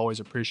 we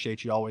always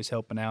appreciate you always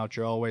helping out.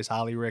 You're always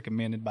highly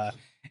recommended by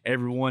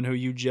everyone who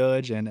you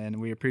judge, and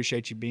we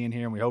appreciate you being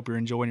here, and we hope you're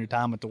enjoying your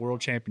time at the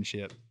World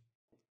Championship.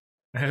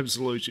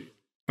 Absolutely.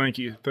 Thank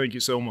you. Thank you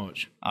so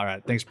much. All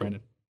right. Thanks,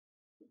 Brandon.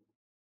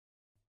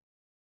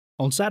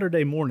 On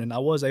Saturday morning, I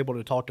was able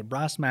to talk to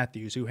Bryce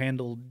Matthews, who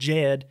handled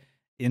Jed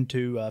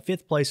into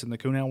 5th place in the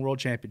Coonhound World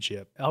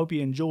Championship. I hope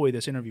you enjoy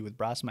this interview with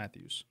Bryce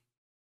Matthews.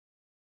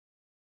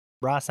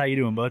 Bryce, how you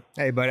doing, bud?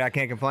 Hey, buddy, I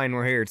can't complain.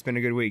 We're here. It's been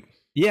a good week.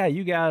 Yeah,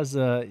 you guys,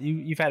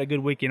 you've had a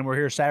good weekend. We're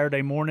here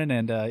Saturday morning,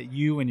 and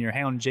you and your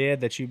hound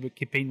Jed that you've been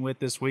competing with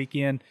this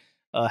weekend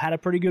had a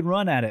pretty good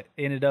run at it.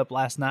 Ended up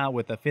last night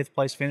with a 5th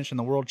place finish in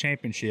the World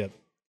Championship.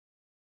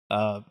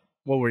 How's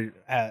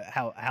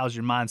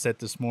your mindset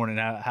this morning?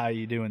 How are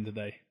you doing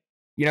today?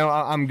 You know,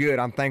 I'm good.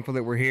 I'm thankful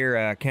that we're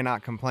here.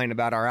 Cannot complain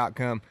about our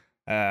outcome.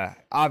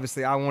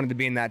 Obviously, I wanted to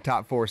be in that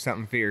top 4,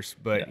 something fierce,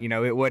 but, you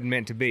know, it wasn't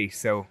meant to be.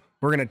 So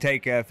we're going to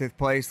take 5th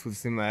place with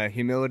some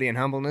humility and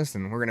humbleness,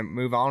 and we're going to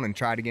move on and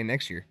try it again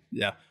next year.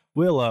 Yeah.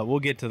 We'll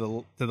get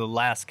to the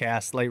last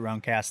cast, late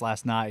round cast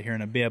last night here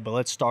in a bit, but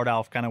let's start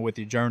off kind of with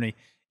your journey.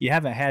 You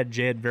haven't had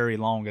Jed very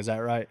long, is that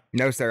right?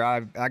 No, sir.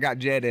 I got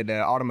Jed at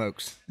Autumn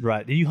Oaks.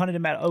 Right. You hunted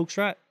him at Oaks,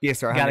 right? Yes,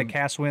 sir. I got a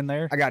cast win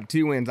there? I got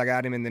 2 wins. I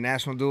got him in the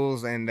national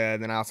duels, and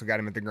then I also got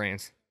him at the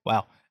Grands.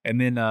 Wow. And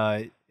then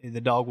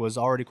the dog was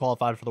already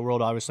qualified for the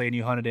world, obviously, and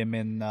you hunted him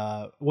in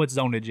what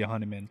zone did you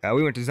hunt him in?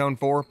 We went to Zone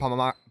 4,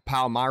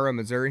 Palmyra,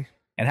 Missouri.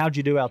 And how'd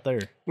you do out there?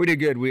 We did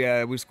good.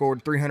 We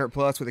scored 300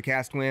 plus with a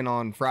cast win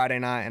on Friday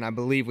night, and I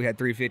believe we had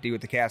 350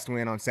 with the cast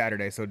win on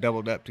Saturday, so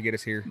doubled up to get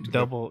us here.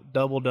 Doubled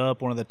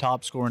up, one of the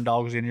top scoring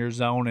dogs in your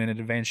zone, and it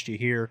advanced you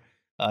here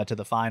to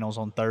the finals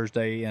on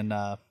Thursday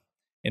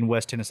in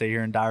West Tennessee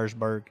here in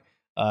Dyersburg.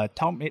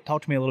 Talk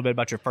to me a little bit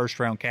about your first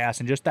round cast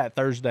and just that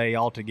Thursday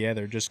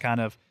altogether, just kind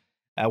of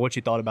what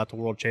you thought about the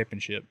World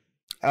Championship.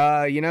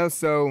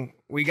 So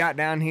we got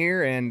down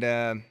here,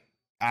 and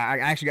I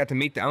actually got to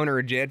meet the owner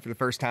of Jed for the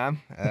first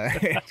time.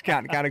 It's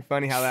kind of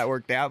funny how that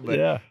worked out, but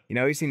yeah. You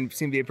know, he seemed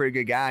to be a pretty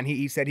good guy, and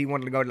he said he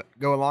wanted to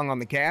go along on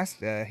the cast.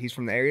 He's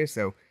from the area,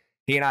 so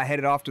he and I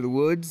headed off to the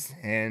woods,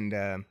 and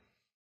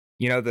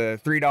the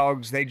 3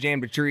 dogs, they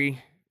jammed a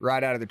tree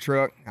right out of the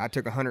truck. I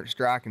took 100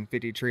 strike and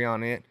 50 tree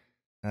on it,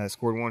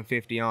 scored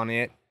 150 on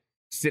it,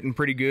 sitting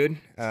pretty good.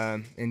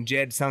 And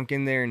Jed sunk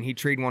in there, and he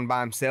treed one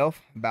by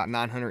himself, about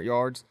 900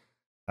 yards.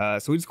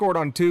 So we scored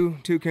on two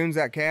coons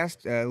that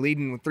cast,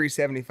 leading with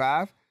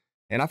 375,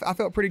 and I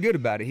felt pretty good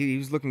about it. He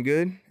was looking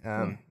good.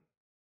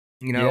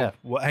 Yeah.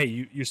 Well, hey,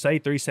 you say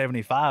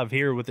 375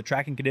 here with the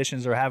tracking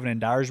conditions they're having in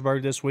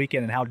Dyersburg this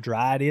weekend and how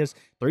dry it is.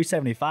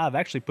 375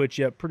 actually puts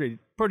you up pretty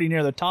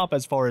near the top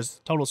as far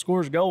as total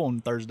scores go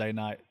on Thursday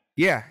night.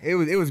 Yeah, it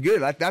was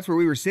good. That's where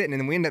we were sitting, and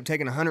then we ended up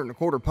taking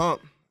 125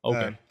 pump.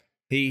 Okay.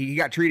 He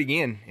got treed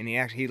again, and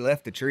he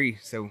left the tree,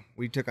 so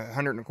we took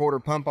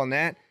 125 pump on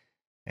that.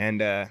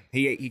 And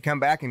he come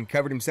back and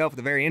covered himself at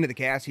the very end of the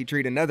cast. He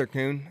treated another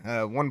coon,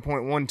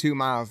 1.12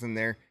 miles in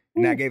there,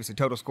 and that gave us a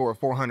total score of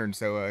 400.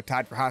 So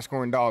tied for high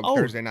scoring dog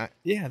Thursday night.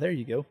 Yeah, there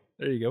you go.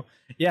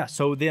 Yeah.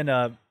 So then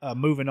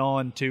moving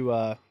on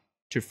to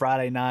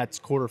Friday night's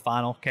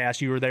quarterfinal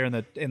cast, you were there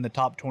in the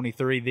top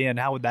 23. Then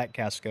how would that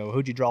cast go?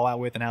 Who'd you draw out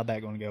with, and how'd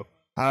that going to go?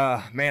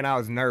 Man, I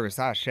was nervous.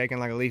 I was shaking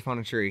like a leaf on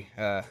a tree.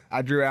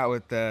 I drew out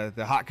with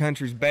the Hot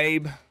Country's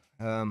Babe,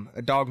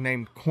 a dog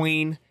named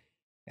Queen,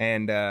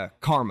 and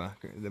Karma,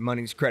 the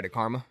money's credit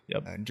Karma.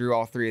 Yep. Drew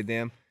all 3 of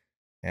them.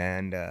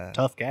 And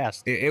tough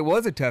cast. It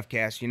was a tough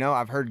cast. You know,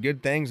 I've heard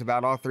good things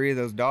about all 3 of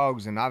those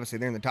dogs, and obviously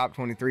they're in the top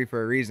 23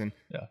 for a reason.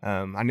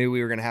 Yeah. I knew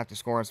we were going to have to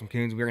score on some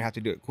coons. We were going to have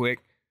to do it quick.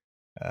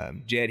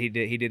 Jed, he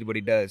did what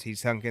he does. He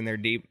sunk in there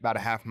deep, about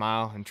a half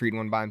mile, and treed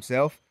one by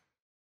himself.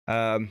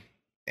 And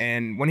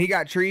when he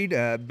got treed,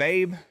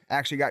 Babe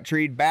actually got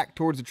treed back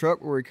towards the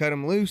truck where we cut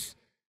him loose.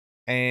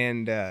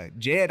 And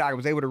Jed, I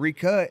was able to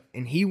recut,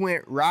 and he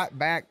went right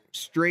back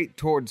straight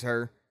towards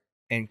her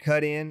and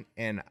cut in.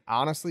 And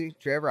honestly,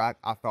 Trevor,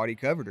 I thought he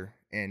covered her.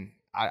 And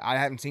I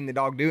haven't seen the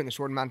dog do it in the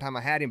short amount of time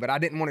I had him, but I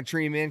didn't want to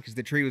tree him in because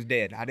the tree was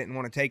dead. I didn't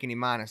want to take any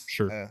minus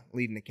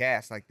leading the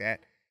cast like that.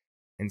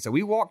 And so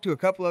we walked to a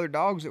couple other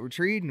dogs that were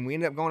treed, and we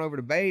ended up going over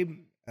to Babe.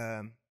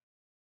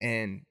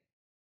 And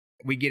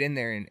we get in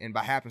there, and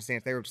by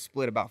happenstance, they were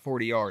split about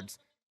 40 yards.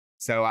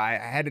 So I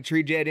had to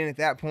tree Jed in at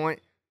that point.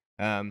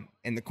 And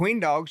the queen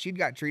dog, she'd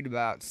got treed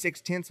about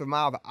 0.6 of a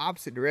mile the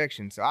opposite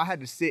direction. So I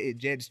had to sit at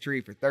Jed's tree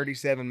for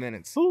 37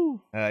 minutes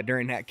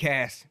during that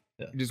cast,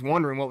 just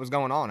wondering what was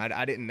going on.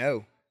 I didn't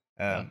know.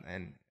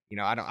 And, you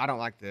know, I don't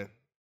like to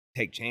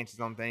take chances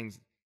on things.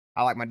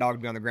 I like my dog to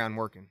be on the ground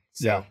working.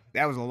 So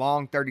that was a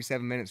long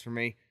 37 minutes for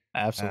me.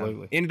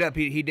 Absolutely. Ended up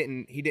he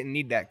didn't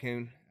need that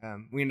coon.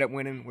 We ended up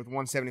winning with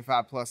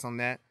 175 plus on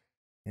that,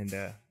 and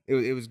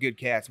it was good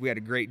cats. We had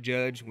a great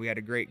judge. We had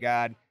a great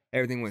guide.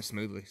 Everything went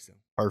smoothly. So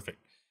perfect.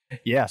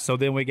 Yeah. So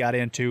then we got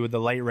into the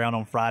late round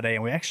on Friday,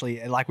 and we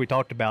actually, like we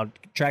talked about,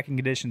 tracking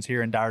conditions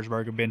here in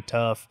Dyersburg have been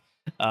tough.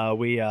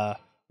 We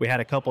had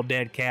a couple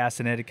dead casts,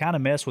 and it kind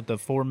of messed with the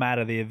format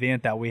of the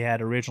event that we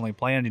had originally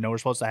planned. You know, we're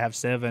supposed to have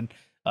 7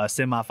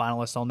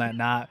 semifinalists on that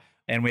night,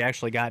 and we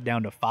actually got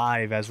down to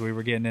 5 as we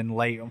were getting in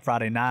late on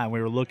Friday night.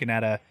 We were looking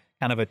at a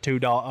kind of a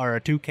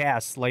 2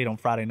 casts late on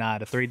Friday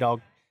night, a 3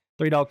 dog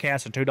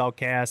cast and 2 dog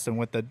cast, and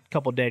with the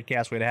couple dead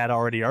casts we'd had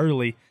already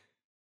early,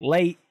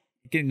 late,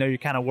 you know, you're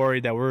kind of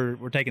worried that we're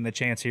taking the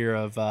chance here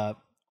of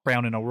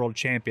crowning a world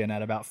champion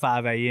at about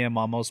 5 a.m.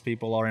 while most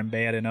people are in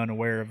bed and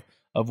unaware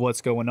of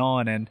what's going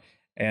on.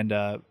 And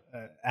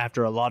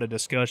after a lot of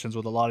discussions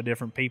with a lot of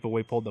different people,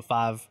 we pulled the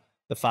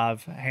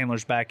five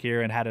handlers back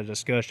here and had a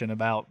discussion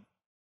about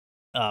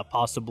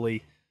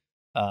possibly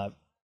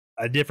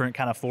a different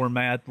kind of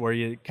format where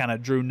you kind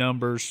of drew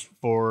numbers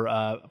for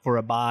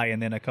a buy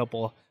and then a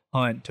couple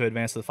hunt to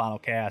advance to the final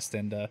cast.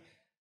 And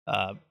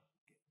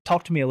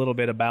talk to me a little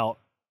bit about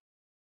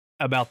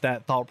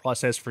that thought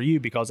process for you,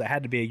 because it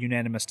had to be a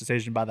unanimous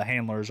decision by the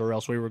handlers, or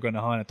else we were going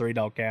to hunt a 3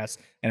 dog cast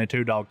and a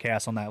 2 dog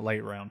cast on that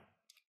late round.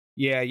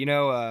 Yeah, you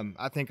know,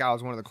 I think I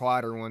was one of the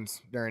quieter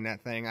ones during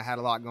that thing. I had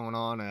a lot going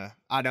on.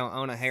 I don't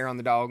own a hair on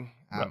the dog.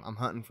 I'm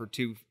hunting for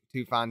two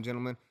fine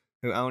gentlemen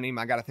who own him.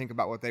 I got to think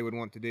about what they would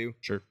want to do.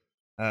 Sure.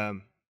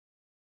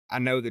 I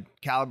know the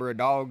caliber of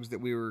dogs that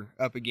we were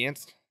up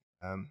against.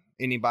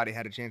 Anybody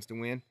had a chance to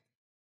win.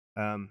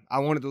 I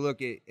wanted to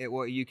look at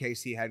what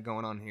UKC had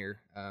going on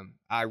here.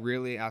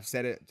 I've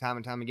said it time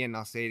and time again, and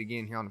I'll say it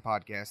again here on the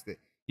podcast, that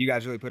you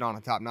guys really put on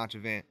a top-notch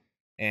event.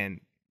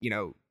 And, you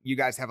know, you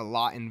guys have a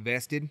lot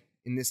invested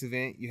in this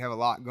event. You have a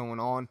lot going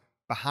on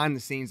behind the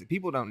scenes that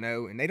people don't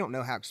know, and they don't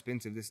know how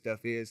expensive this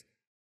stuff is.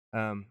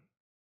 And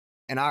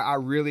I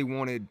really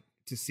wanted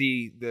to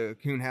see the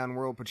Coonhound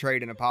World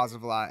portrayed in a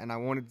positive light, and I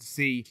wanted to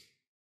see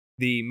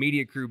the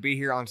media crew be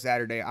here on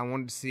Saturday. I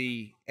wanted to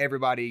see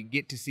everybody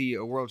get to see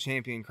a world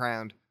champion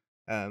crowned.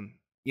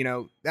 You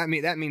know, that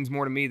means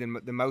more to me than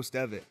most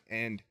of it.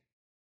 And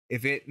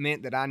if it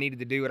meant that I needed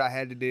to do what I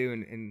had to do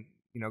and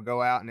you know,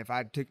 go out, and if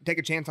I take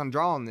a chance on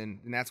drawing, then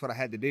that's what I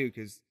had to do.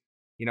 Because,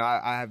 you know,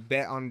 I have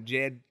bet on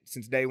Jed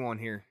since day one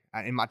here.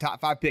 In my top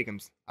 5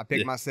 pick'ems, I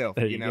picked myself.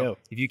 There you know, go.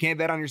 If you can't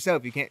bet on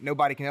yourself,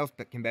 nobody else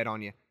can bet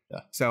on you. Yeah.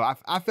 So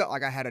I felt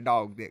like I had a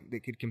dog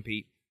that could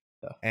compete.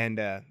 Yeah.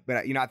 And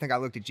but you know, I think I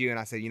looked at you and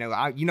I said,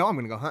 I'm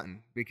going to go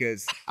hunting,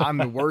 because I'm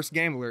the worst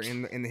gambler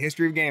in the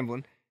history of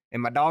gambling,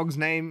 and my dog's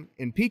name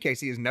in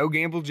PKC is No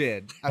Gamble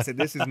Jed. I said,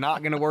 this is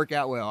not going to work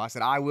out well. I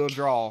said, I will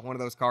draw one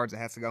of those cards that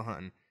has to go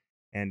hunting,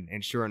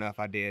 and sure enough,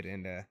 I did.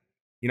 And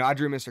you know, I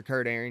drew Mr.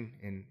 Kurt Aaron,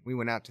 and we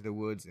went out to the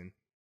woods, and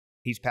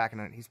he's packing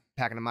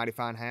a mighty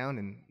fine hound,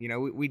 and you know,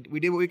 we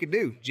did what we could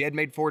do. Jed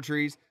made 4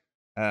 trees.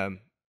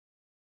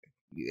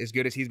 As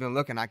good as he's been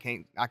looking, I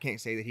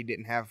can't say that he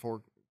didn't have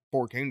four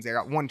coons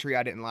there. 1 tree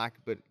I didn't like,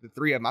 but the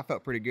 3 of them I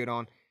felt pretty good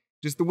on.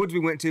 Just the woods we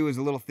went to was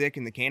a little thick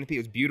in the canopy. It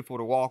was beautiful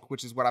to walk,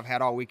 which is what I've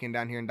had all weekend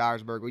down here in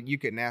Dyersburg. You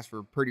couldn't ask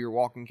for prettier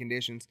walking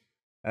conditions.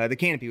 The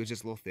canopy was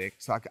just a little thick,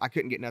 so I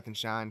couldn't get nothing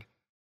shined.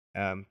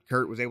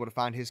 Kurt was able to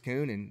find his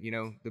coon, and you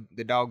know,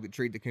 the dog that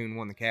treed the coon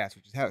won the cast,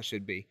 which is how it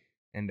should be.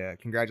 And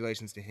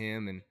congratulations to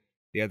him and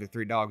the other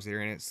 3 dogs that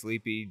are in it: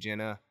 Sleepy,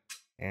 Jenna,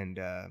 and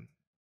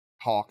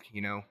Hawk.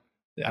 You know,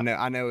 yeah.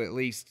 I know at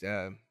least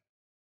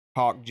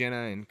Hawk,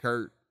 Jenna, and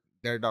Kurt,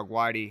 their dog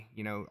Whitey,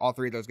 you know, all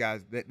 3 of those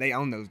guys, they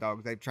own those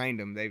dogs. They've trained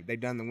them. They've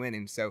done the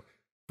winning. So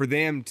for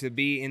them to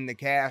be in the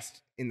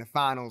cast in the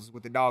finals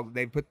with the dog,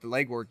 they put the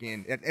legwork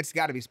in. It's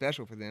got to be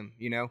special for them.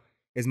 You know,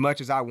 as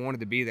much as I wanted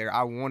to be there,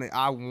 I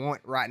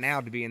want right now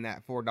to be in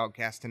that 4 dog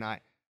cast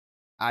tonight.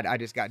 I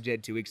just got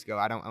Jed 2 weeks ago.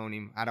 I don't own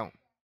him. I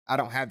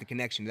don't have the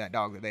connection to that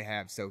dog that they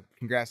have. So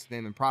congrats to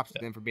them, and props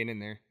to them for being in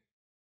there.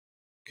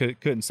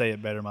 Couldn't say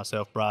it better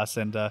myself, Bryce.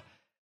 And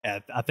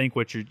I think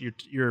what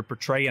you're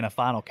portraying a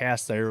final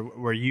cast there,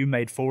 where you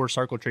made 4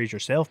 circle trees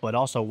yourself, but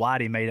also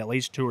Whitey made at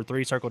least 2 or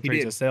 3 circle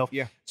trees himself.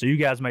 Yeah. So you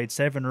guys made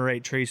 7 or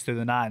 8 trees through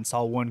the night and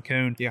saw 1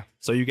 coon. Yeah.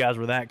 So you guys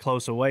were that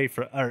close away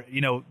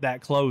that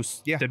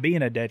close to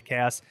being a dead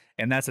cast,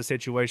 and that's a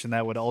situation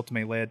that would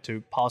ultimately lead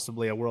to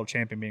possibly a world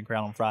champion being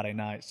crowned on Friday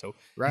night. So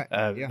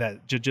that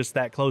just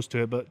that close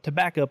to it. But to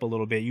back up a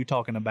little bit, you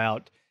talking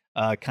about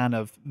kind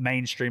of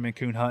mainstreaming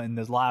coon hunting,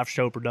 this live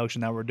show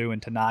production that we're doing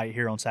tonight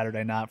here on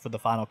Saturday night for the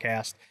final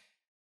cast.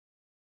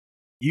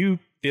 You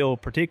feel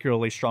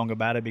particularly strong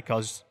about it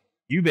because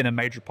you've been a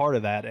major part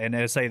of that. And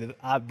I say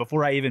that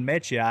before I even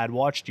met you, I had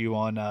watched you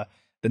on the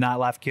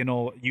Nightlife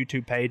Kennel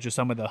YouTube page of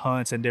some of the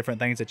hunts and different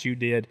things that you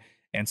did.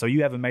 And so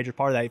you have a major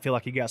part of that. You feel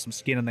like you got some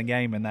skin in the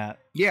game in that.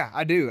 Yeah,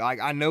 I do.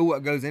 I know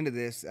what goes into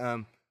this.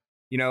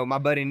 You know, my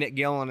buddy Nick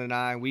Gillen and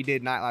I, we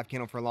did Nightlife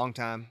Kennel for a long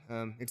time.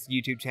 It's the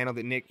YouTube channel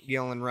that Nick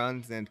Gillen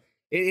runs, and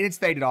it's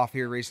faded off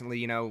here recently.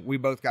 You know, we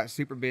both got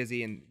super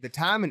busy, and the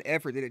time and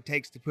effort that it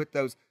takes to put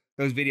those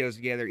videos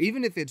together,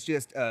 even if it's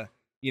just a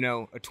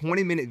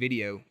 20-minute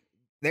video,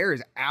 there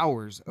is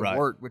hours of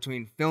work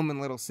between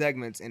filming little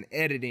segments and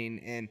editing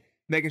and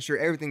making sure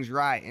everything's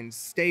right and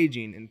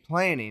staging and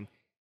planning.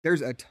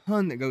 There's a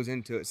ton that goes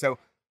into it. So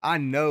I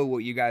know what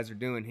you guys are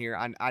doing here.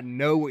 I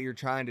know what you're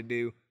trying to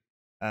do.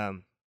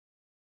 And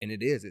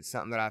it's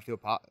something that I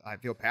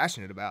feel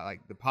passionate about.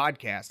 Like the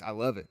podcast, I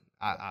love it.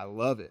 I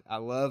love it. I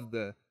love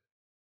the,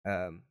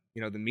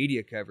 the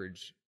media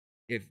coverage.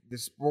 If the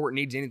sport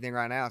needs anything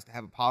right now, is to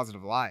have a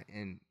positive light,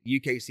 and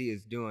UKC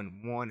is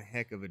doing one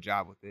heck of a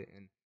job with it.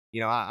 And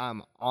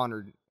I'm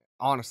honored,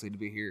 honestly, to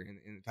be here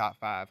in the top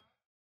 5.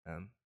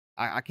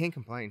 I can't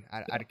complain.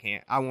 I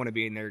can't. I want to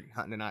be in there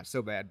hunting tonight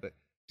so bad, but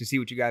to see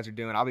what you guys are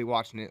doing, I'll be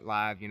watching it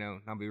live.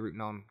 And I'll be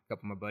rooting on a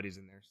couple of my buddies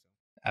in there. So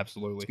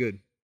absolutely, it's good.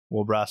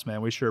 Well, Bryce,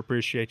 man, we sure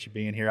appreciate you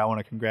being here. I want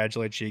to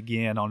congratulate you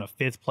again on a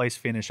 5th place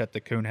finish at the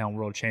Coonhound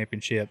World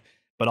Championship,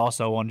 but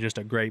also on just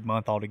a great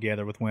month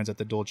altogether with wins at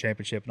the Dual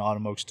Championship and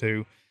Autumn Oaks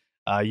too.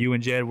 You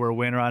and Jed were a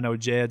winner. I know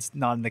Jed's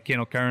not in the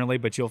kennel currently,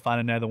 but you'll find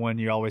another one.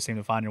 You always seem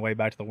to find your way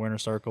back to the winner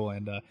circle,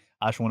 and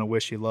I just want to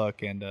wish you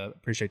luck and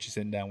appreciate you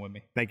sitting down with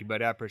me. Thank you,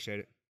 buddy. I appreciate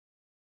it.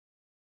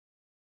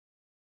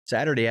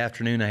 Saturday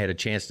afternoon, I had a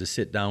chance to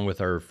sit down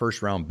with our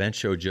first-round bench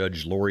show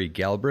judge, Lori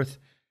Galbraith.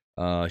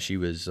 She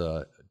was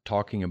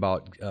talking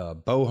about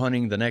bow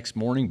hunting the next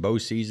morning. Bow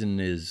season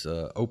is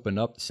open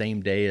up the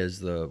same day as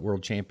the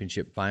World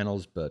Championship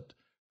finals, but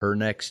her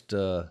next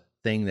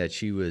thing that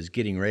she was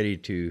getting ready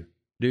to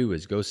do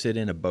is go sit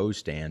in a bow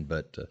stand,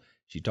 but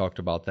she talked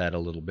about that a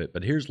little bit.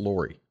 But here's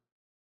Lori.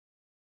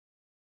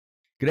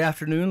 Good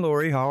afternoon,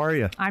 Lori. How are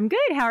you? I'm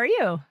good. How are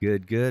you?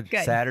 Good. Good.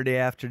 Saturday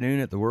afternoon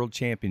at the World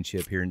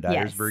Championship here in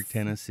Dyersburg,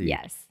 Tennessee.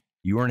 Yes.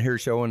 You weren't here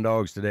showing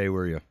dogs today,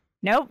 were you?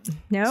 Nope.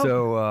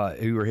 So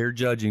you were here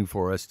judging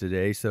for us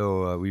today,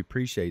 so we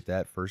appreciate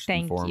that first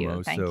and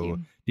foremost. Thank you.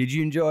 Did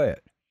you enjoy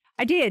it?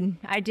 I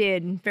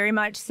did very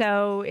much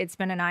so. It's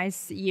been a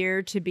nice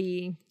year to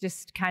be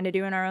just kind of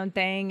doing our own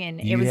thing,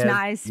 and it was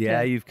nice.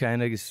 Yeah, you've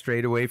kind of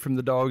strayed away from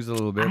the dogs a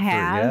little bit. I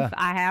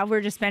have. We're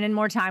just spending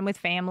more time with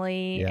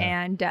family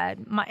and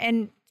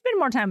spending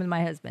more time with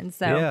my husband.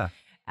 So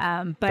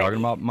but talking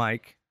about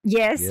Mike.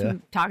 Yes,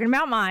 talking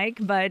about Mike,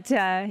 but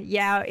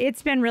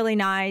it's been really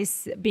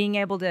nice being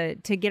able to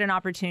get an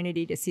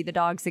opportunity to see the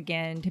dogs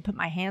again, to put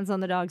my hands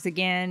on the dogs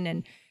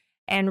again,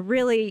 and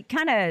really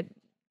kind of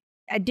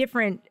a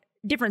different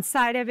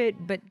side of it,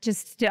 but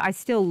just I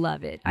still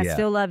love it. I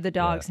still love the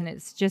dogs, and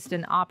it's just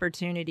an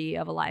opportunity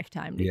of a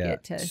lifetime to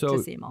get to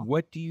see them all.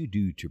 What do you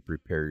do to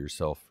prepare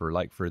yourself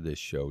for this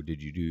show?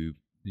 Did you do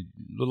a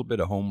little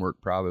bit of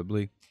homework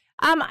probably?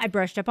 I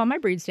brushed up on my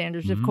breed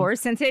standards, of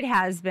course, since it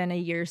has been a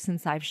year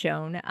since I've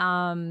shown.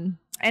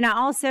 And I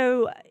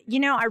also,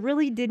 I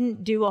really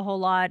didn't do a whole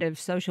lot of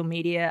social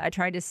media. I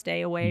tried to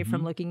stay away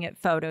from looking at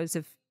photos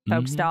of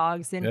folks'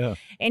 dogs and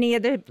any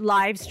of the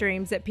live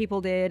streams that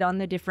people did on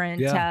the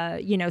different,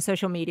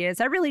 social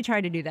medias. I really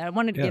tried to do that. I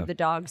wanted to give the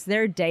dogs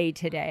their day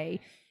to day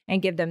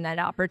and give them that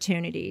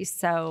opportunity.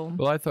 So,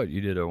 well, I thought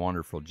you did a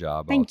wonderful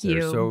job Thank out there.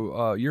 you.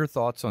 So your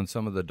thoughts on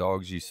some of the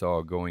dogs you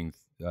saw going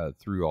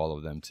through all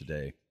of them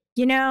today?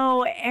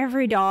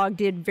 Every dog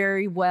did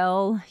very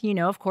well.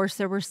 Of course,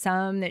 there were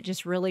some that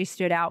just really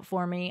stood out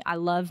for me. I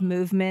love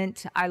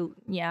movement.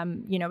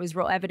 It was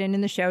real evident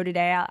in the show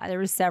today. There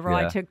was several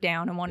I took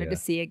down and wanted to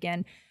see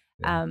again.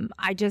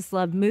 I just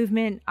love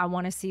movement. I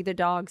want to see the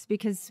dogs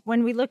because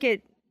when we look at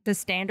the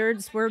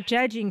standards, we're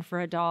judging for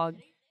a dog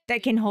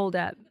that can hold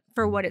up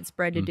for what it's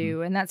bred to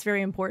do. And that's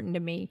very important to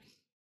me.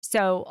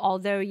 So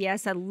although,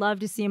 yes, I'd love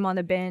to see them on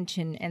the bench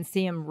and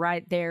see them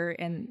right there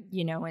and,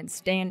 and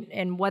stand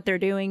and what they're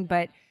doing,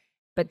 but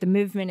the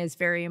movement is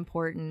very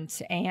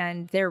important.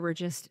 And there were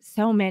just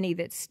so many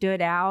that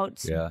stood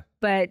out. Yeah.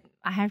 But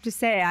I have to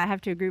say, I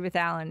have to agree with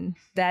Alan.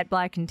 That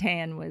black and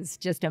tan was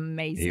just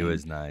amazing. He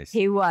was nice.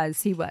 He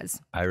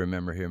was. I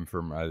remember him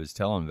I was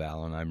telling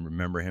Valen, I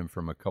remember him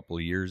from a couple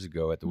of years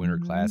ago at the Winter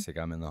Classic.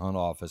 I'm in the hunt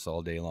office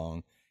all day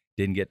long.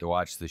 Didn't get to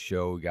watch the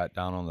show. Got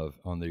down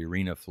on the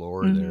arena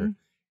floor there.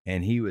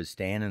 And he was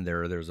standing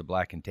there. There was a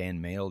black and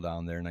tan male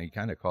down there, and he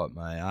kind of caught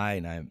my eye.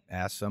 And I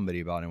asked somebody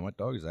about him, "What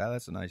dog is that?"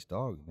 "That's a nice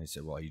dog." And they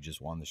said, "Well, he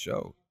just won the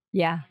show."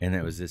 Yeah. And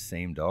it was this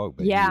same dog.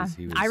 But he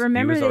was, I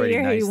remember the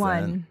year he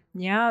won. Then.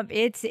 Yeah,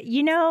 it's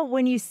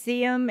when you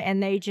see them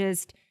and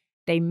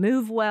they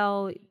move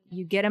well.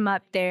 You get them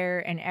up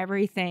there and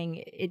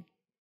everything.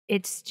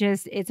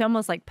 It's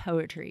almost like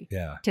poetry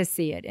to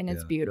see it, and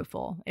it's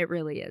beautiful. It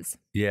really is.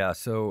 Yeah,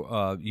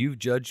 so you've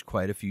judged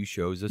quite a few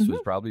shows. This was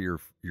probably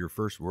your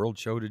first world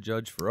show to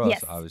judge for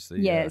us,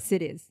 obviously. Yes,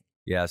 it is.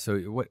 Yeah. So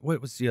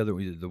what was the other?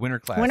 The Winter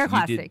Classic. Winter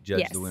Classic. You did judge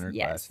Yes, the Winter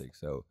yes. Classic.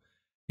 So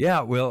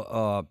yeah.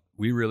 Well,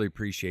 we really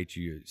appreciate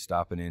you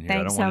stopping in here.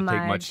 Thanks I don't want to so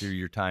take much much. of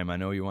your time. I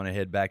know you want to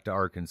head back to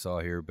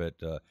Arkansas here, but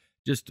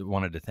just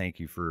wanted to thank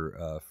you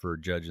for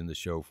judging the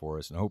show for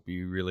us, and hope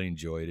you really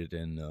enjoyed it.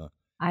 And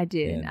I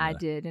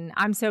did. And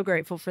I'm so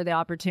grateful for the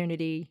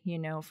opportunity,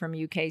 from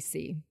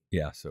UKC.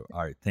 yeah. So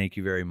all right. Thank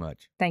you very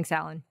much. Thanks,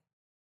 Alan.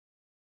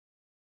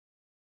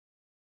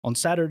 On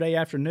Saturday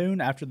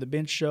afternoon, after the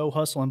bench show,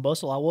 Hustle and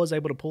Bustle, I was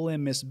able to pull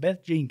in Miss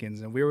Beth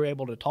Jenkins, and we were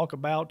able to talk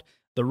about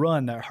the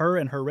run that her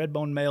and her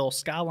Redbone male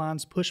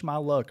Skylines Push My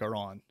Luck are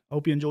on.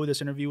 Hope you enjoy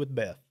this interview with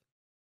Beth.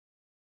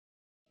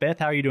 Beth,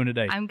 how are you doing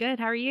today? I'm good.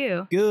 How are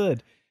you?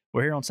 Good.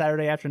 We're here on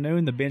Saturday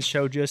afternoon. The bench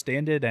show just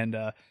ended, and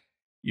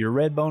your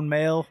Redbone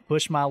male,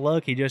 Push My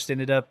Luck, he just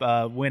ended up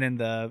winning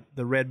the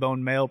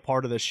Redbone male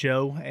part of the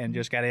show and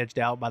just got edged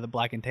out by the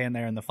Black and Tan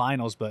there in the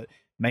finals. But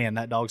man,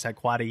 that dog's had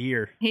quite a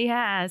year. He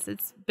has.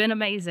 It's been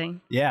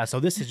amazing. Yeah, so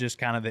this is just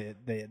kind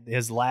of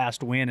his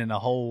last win in a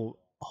whole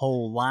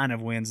line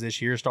of wins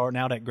this year, starting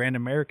out at Grand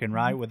American,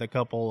 right, with a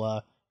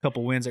couple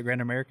wins at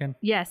Grand American.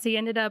 Yes, he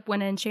ended up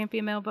winning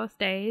champion male both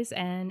days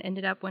and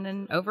ended up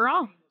winning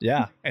overall.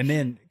 Yeah, and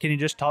then can you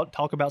just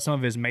talk about some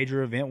of his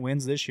major event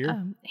wins this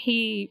year?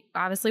 He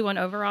obviously won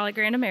overall at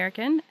Grand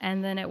American,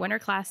 and then at Winter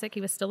Classic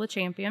he was still a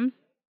champion,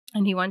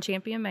 and he won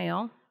champion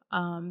male.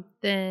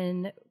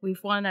 Then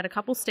we've won at a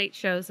couple state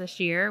shows this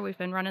year. We've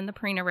been running the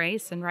Purina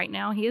race, and right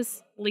now he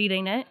is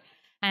leading it.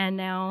 And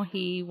now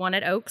he won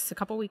at Oaks a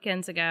couple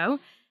weekends ago,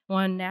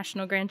 won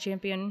national grand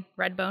champion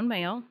Redbone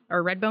male,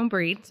 or Redbone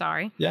breed,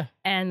 sorry. Yeah.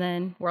 And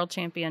then world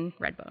champion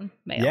Redbone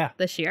male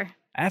this year.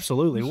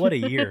 Absolutely. What a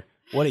year.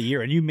 What a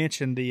year. And you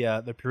mentioned the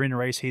Purina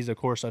race. He's, of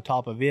course, on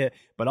top of it,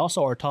 but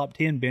also our top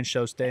 10 bench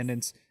show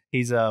standings.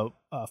 He's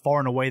far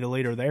and away the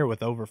leader there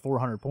with over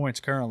 400 points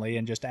currently,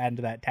 and just adding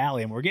to that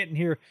tally. And we're getting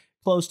here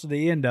close to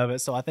the end of it,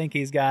 so I think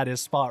he's got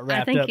his spot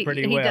wrapped up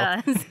pretty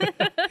well. He does.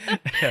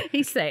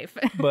 He's safe.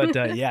 But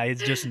yeah,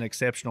 it's just an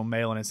exceptional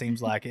male, and it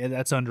seems like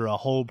that's under a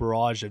whole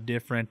barrage of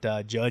different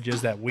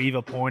judges that we've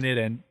appointed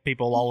and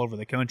people all over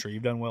the country.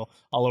 You've done well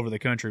all over the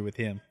country with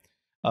him.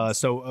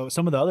 So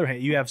some of the other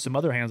you have some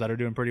other hands that are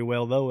doing pretty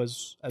well though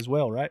as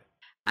well, right?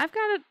 I've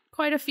got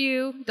quite a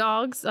few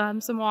dogs,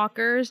 some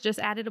walkers, just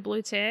added a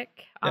blue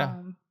tick. Yeah.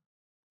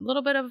 A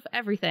little bit of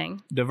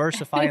everything.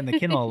 Diversifying the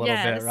kennel a little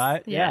bit,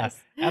 right? Yes.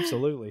 Yeah,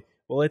 absolutely.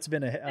 Well, it's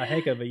been a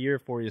heck of a year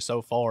for you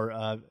so far.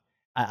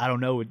 I don't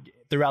know,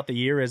 throughout the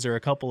year, is there a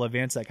couple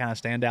events that kind of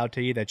stand out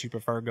to you that you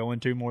prefer going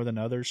to more than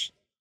others?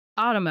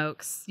 Autumn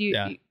Oaks.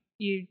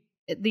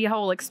 The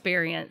whole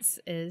experience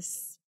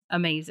is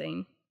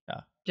amazing.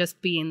 Yeah.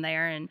 Just being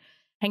there and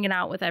hanging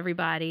out with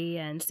everybody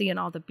and seeing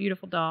all the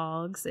beautiful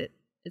dogs.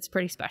 It's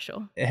pretty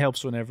special. It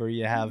helps whenever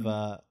you have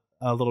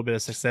a little bit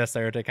of success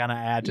there to kind of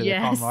add to the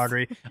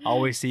camaraderie. I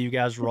always see you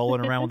guys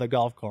rolling around with a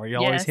golf cart. You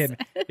always hit me.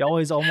 You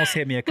always almost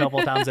hit me a couple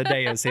times a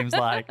day, it seems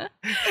like.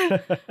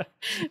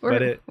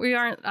 We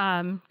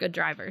aren't good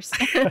drivers.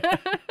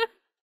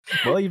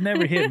 Well, you've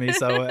never hit me,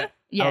 so I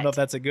don't know if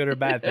that's a good or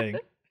bad thing.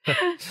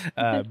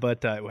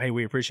 But hey,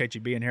 we appreciate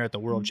you being here at the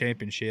World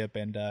Championship,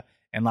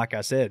 and like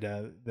I said,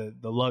 the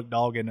luck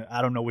dog, and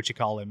I don't know what you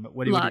call him.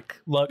 What do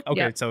Luck. Luck.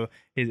 Okay, Yep. so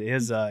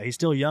he's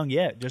still young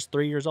yet, just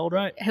 3 years old,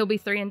 right? He'll be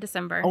 3 in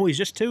December. Oh, he's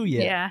just 2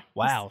 yet. Yeah.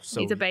 Wow.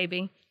 So he's a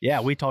baby.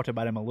 Yeah, we talked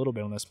about him a little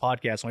bit on this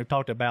podcast, and we've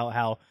talked about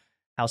how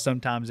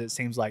sometimes it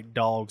seems like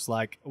dogs,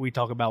 like we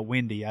talk about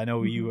Wendy. I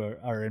know you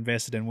are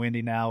invested in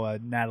Wendy now,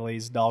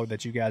 Natalie's dog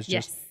that you guys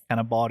just kind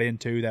of bought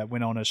into that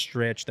went on a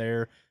stretch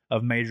there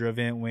of major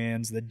event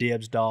wins, the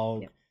Dibs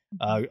dog,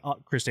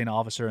 Christina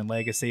Officer and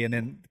Legacy. And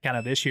then kind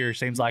of this year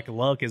seems like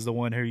Luck is the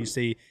one who you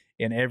see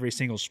in every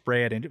single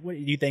spread. And do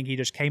you think he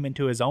just came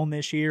into his own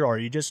this year, or are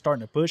you just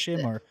starting to push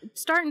him? Or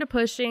starting to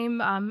push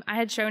him. I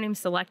had shown him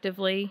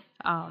selectively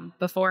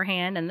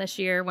beforehand, and this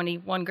year when he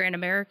won Grand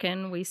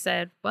American, we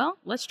said, well,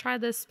 let's try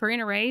this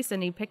Purina race,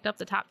 and he picked up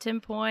the top 10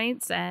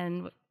 points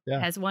and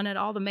has won at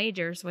all the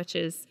majors,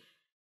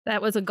 that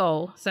was a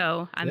goal.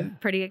 So I'm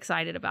pretty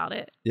excited about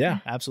it. Yeah,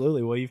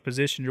 absolutely. Well, you've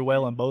positioned your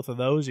well in both of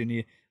those, and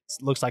it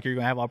looks like you're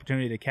going to have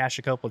opportunity to cash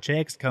a couple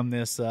checks come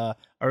this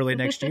early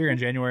next year in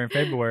January and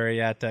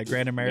February at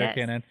Grand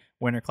American and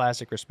Winter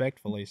Classic,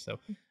 respectively. So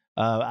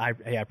I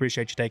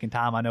appreciate you taking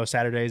time. I know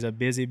Saturday is a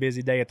busy,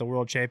 busy day at the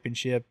World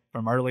Championship.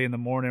 From early in the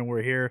morning,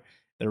 we're here.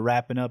 They're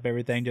wrapping up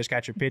everything, just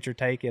got your picture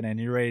taken, and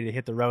you're ready to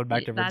hit the road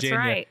back to Virginia.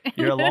 That's right.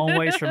 You're a long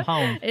ways from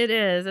home. It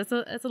is.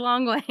 It's a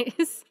long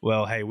ways.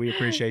 Well, hey, we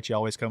appreciate you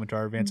always coming to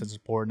our events and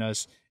supporting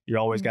us. You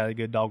always got a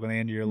good dog on the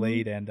end of your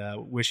lead, and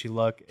wish you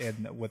luck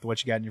with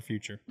what you got in your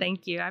future.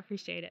 Thank you. I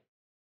appreciate it.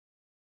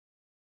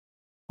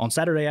 On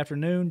Saturday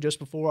afternoon, just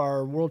before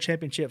our World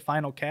Championship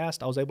final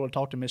cast, I was able to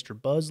talk to Mr.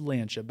 Buzz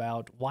Lynch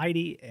about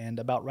Whitey and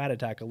about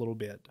NITECH a little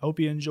bit. Hope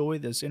you enjoy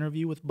this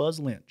interview with Buzz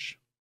Lynch.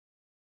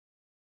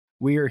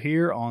 We are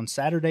here on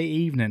Saturday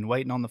evening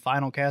waiting on the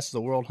final cast of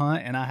the World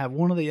Hunt, and I have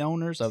one of the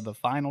owners of the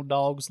final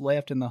dogs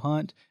left in the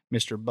hunt,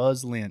 Mr.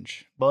 Buzz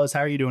Lynch. Buzz, how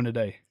are you doing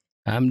today?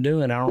 I'm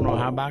doing. I don't know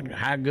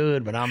how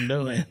good, but I'm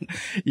doing.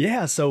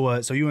 Yeah. So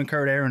you and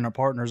Kurt Aaron are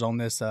partners on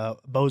this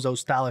Bozo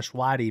Stylish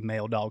Whitey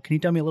male dog. Can you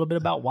tell me a little bit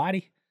about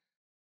Whitey?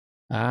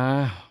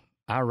 I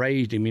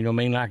raised him, you know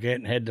what I mean, like that,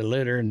 and had the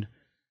litter, and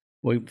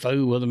we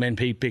food with him, and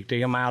he picked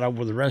him out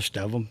over the rest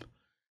of them.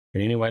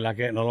 And anyway, like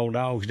that, and the little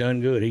dog's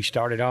done good. He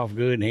started off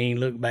good, and he ain't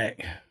looked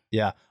back.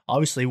 Yeah.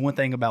 Obviously, one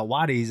thing about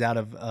Whitey, he's out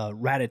of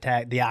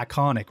NITECH, the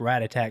iconic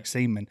NITECH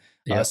semen.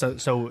 Yeah.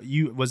 So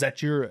was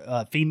that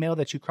your female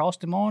that you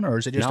crossed him on, or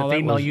is it just a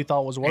female you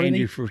thought was worthy?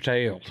 Angie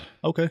Frutel.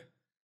 Okay.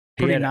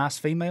 Pretty nice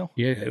female.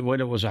 Yeah, well,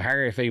 it was a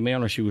hairy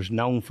female, and she was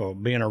known for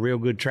being a real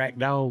good track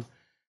dog.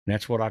 And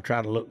that's what I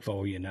try to look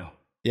for, you know.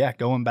 Yeah,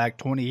 going back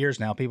 20 years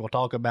now, people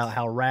talk about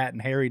how rat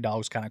and hairy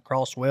dogs kind of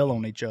cross well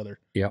on each other.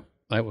 Yep,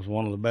 that was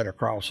one of the better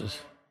crosses.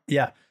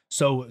 Yeah.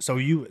 So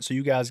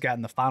you guys got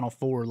in the Final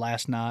Four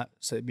last night,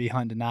 so be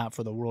hunting tonight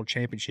for the World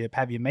Championship.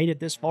 Have you made it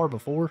this far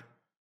before?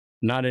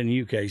 Not in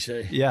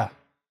UKC. Yeah.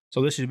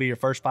 So this should be your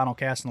first final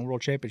cast in the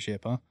World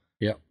Championship, huh?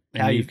 Yep.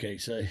 In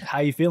UKC. How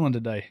you feeling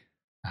today?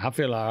 I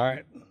feel all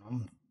right.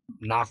 I'm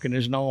knocking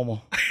as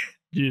normal.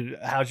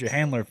 How's your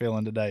handler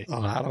feeling today?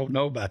 Oh, I don't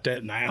know about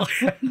that now.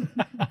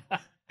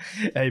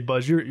 Hey,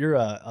 Buzz, you're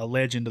a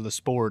legend of the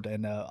sport,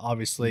 and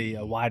obviously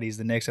Whitey's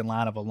the next in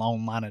line of a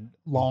long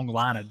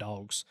line of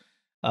dogs.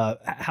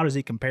 How does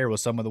he compare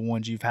with some of the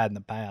ones you've had in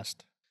the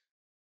past?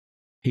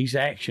 He's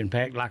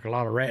action-packed like a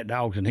lot of rat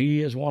dogs, and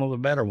he is one of the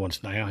better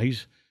ones now.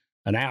 He's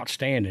an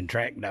outstanding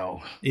track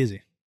dog. Is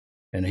he?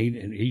 And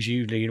he's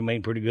usually, you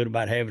know, pretty good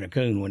about having a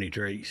coon when he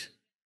trees.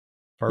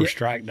 First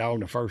strike dog,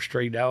 the first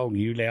tree dog,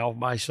 usually off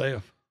by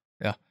himself.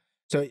 Yeah.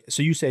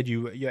 So you said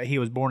he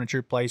was born at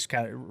your place,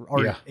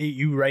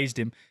 you raised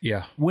him.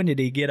 Yeah. When did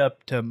he get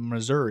up to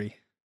Missouri?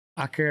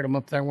 I carried them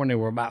up there when they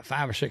were about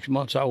 5 or 6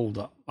 months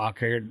old. I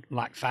carried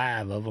like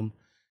 5 of them,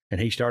 and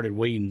he started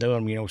weeding through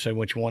them, you know, say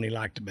which one he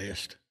liked the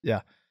best.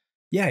 Yeah.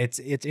 Yeah, it's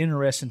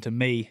interesting to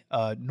me.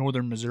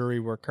 Northern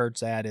Missouri, where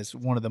Kurt's at, is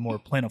one of the more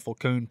plentiful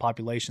coon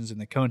populations in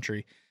the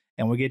country.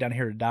 And we get down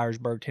here to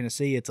Dyersburg,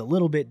 Tennessee, it's a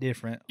little bit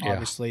different. Yeah.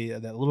 Obviously, a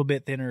little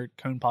bit thinner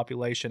coon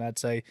population, I'd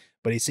say.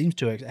 But he seems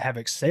to have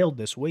excelled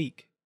this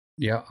week.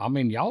 Yeah, I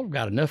mean, y'all have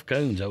got enough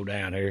coons,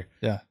 down here.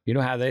 Yeah. You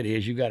know how that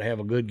is. You got to have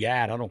a good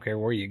guide. I don't care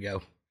where you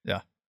go.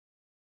 Yeah.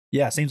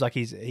 Yeah, it seems like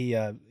he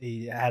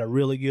had a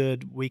really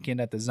good weekend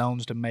at the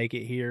zones to make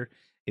it here.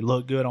 He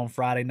looked good on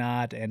Friday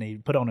night, and he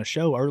put on a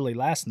show early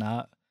last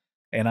night.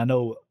 And I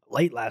know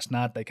late last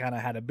night they kind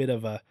of had a bit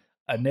of a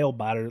nail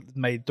biter.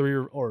 Made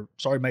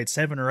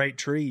 7 or 8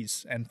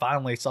 trees, and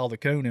finally saw the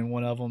coon in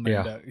one of them.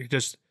 Yeah. And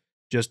just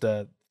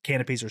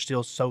canopies are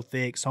still so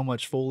thick, so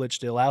much foliage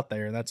still out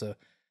there, and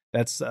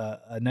that's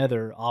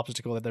another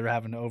obstacle that they're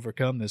having to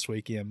overcome this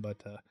weekend.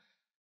 But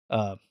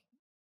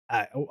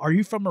are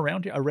you from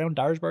around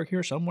Dyersburg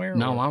here somewhere?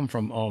 No, or? I'm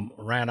from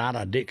around out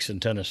of Dixon,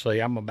 Tennessee.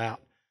 I'm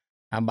about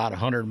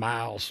 100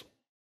 miles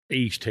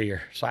east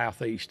here,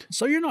 southeast.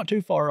 So you're not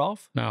too far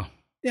off. No.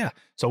 Yeah.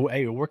 So,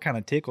 hey, we're kind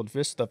of tickled.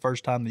 This is the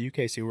first time the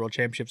UKC World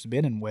Championship's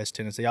been in West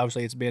Tennessee.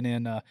 Obviously, it's been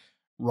in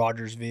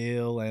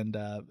Rogersville and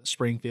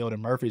Springfield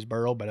and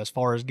Murfreesboro, but as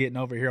far as getting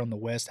over here on the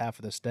west half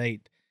of the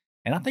state,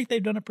 and I think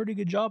they've done a pretty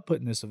good job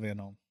putting this event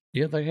on.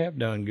 Yeah, they have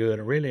done good,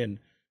 really, and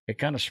it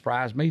kind of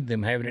surprised me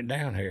them having it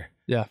down here.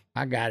 Yeah.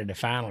 I guided the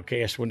final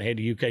cast when they had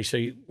the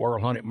UKC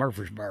World Hunt at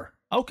Murfreesboro.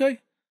 Okay.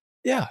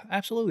 Yeah,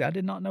 absolutely. I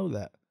did not know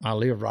that. I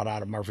lived right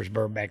out of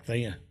Murfreesboro back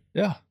then.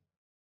 Yeah.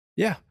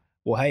 Yeah.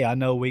 Well, hey, I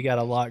know we got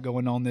a lot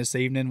going on this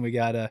evening. We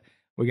got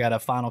a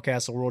final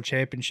cast of World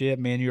Championship.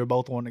 Me and you are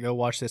both wanting to go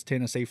watch this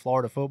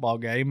Tennessee-Florida football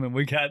game, and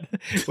we got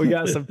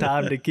some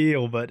time to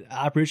kill. But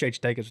I appreciate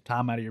you taking some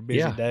time out of your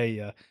busy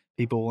day.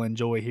 People will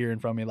enjoy hearing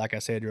from you. Like I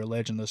said, you're a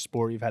legend of the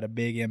sport. You've had a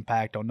big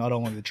impact on not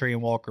only the tree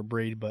and walker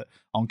breed, but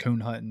on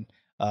coon hunting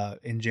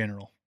in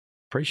general.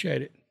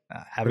 Appreciate it.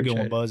 Have a good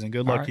one, Buzz, and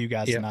good luck to you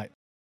guys tonight.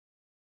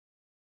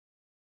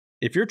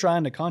 If you're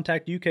trying to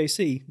contact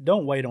UKC,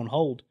 don't wait on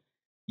hold.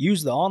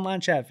 Use the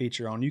online chat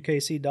feature on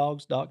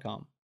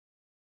ukcdogs.com.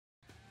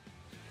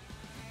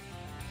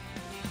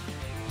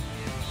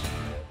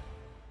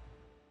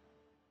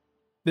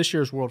 This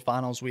year's World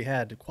Finals, we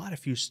had quite a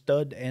few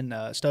stud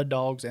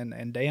dogs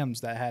and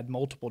dams that had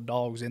multiple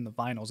dogs in the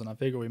finals, and I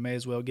figure we may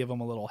as well give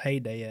them a little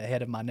heyday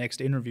ahead of my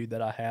next interview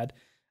that I had.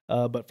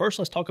 But first,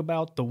 let's talk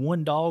about the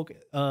one dog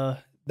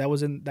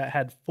that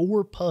had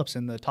 4 pups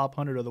in the top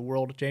 100 of the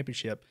World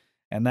Championship.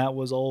 And that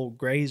was old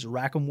Gray's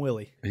Rackham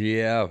Willie.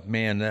 Yeah,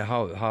 man,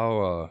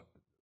 how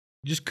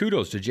just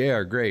kudos to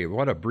J.R. Gray.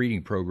 What a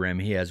breeding program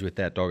he has with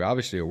that dog.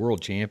 Obviously a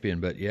world champion,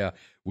 but yeah,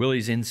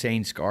 Willie's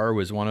Insane Scar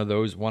was one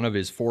of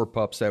his 4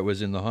 pups that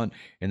was in the hunt.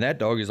 And that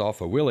dog is off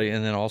of Willie.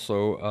 And then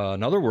also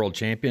another world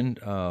champion,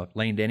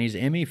 Lane Denny's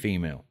Emmy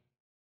female.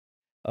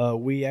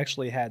 We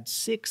actually had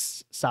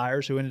 6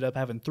 sires who ended up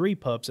having 3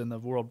 pups in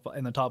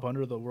the top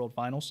 100 of the World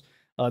Finals.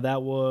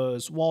 That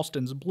was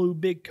Walston's Blue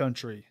Big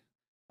Country,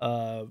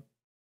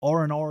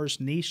 R&R's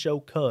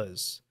Nisho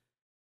Cuz,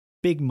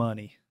 Big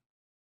Money,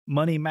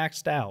 Money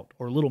Maxed Out,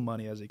 or Little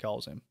Money as he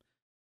calls him,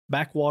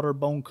 Backwater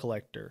Bone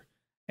Collector,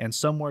 and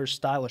Somewhere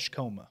Stylish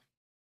Coma.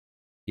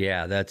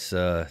 Yeah, that's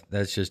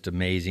just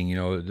amazing. You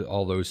know,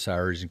 all those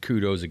sires, and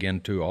kudos again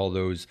to all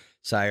those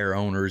sire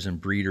owners and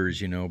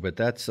breeders. You know, but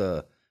that's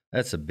a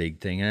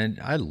big thing, and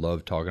I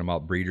love talking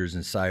about breeders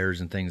and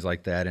sires and things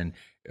like that. And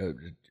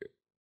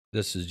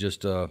this is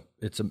just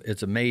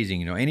it's amazing.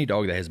 You know, any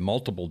dog that has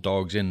multiple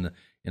dogs in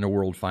a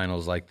world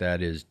finals like that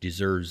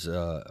deserves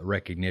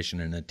recognition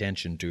and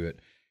attention to it.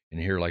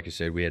 And here, like I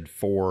said, we had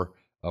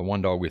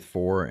one dog with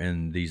 4,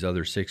 and these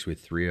other 6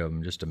 with 3 of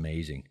them. Just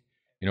amazing.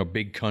 You know,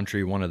 Big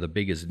Country, one of the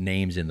biggest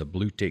names in the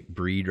blue tick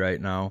breed right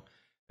now,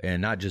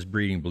 and not just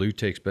breeding blue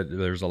ticks, but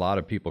there's a lot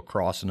of people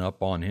crossing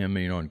up on him,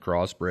 you know, in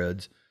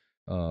crossbreds.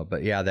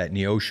 But yeah, that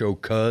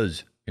Neosho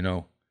Cuz, you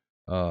know,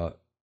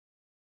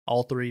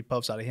 all 3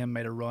 pups out of him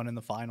made a run in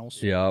the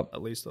finals. Yep.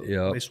 At least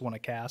won a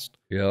cast.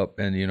 Yep.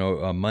 And, you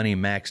know, Money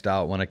Maxed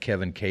Out, one of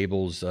Kevin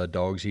Cable's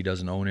dogs. He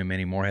doesn't own him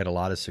anymore. Had a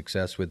lot of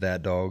success with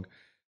that dog.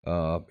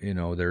 You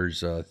know,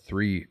 there's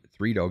 3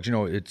 dogs. You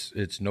know,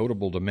 it's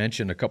notable to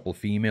mention a couple of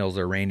females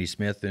there, Randy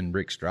Smith and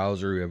Rick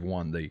Strouser, who have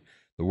won the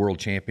World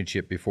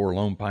Championship before.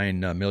 Lone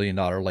Pine $1 Million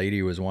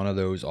Lady was one of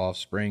those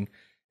offspring.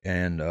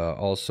 And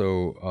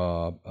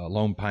also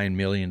Lone Pine $1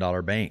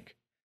 Million Bank.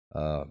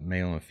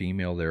 Male and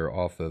female there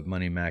off of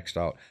Money Maxed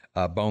Out.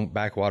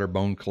 Backwater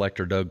Bone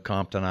Collector Doug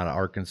Compton out of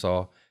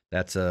Arkansas.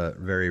 That's a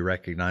very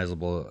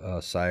recognizable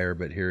sire.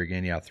 But here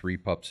again, yeah, 3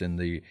 pups in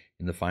the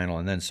final,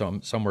 and then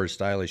somewhere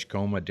Stylish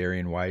Coma,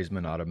 Darian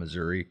Wiseman out of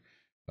Missouri.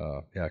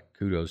 Yeah,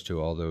 kudos to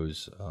all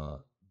those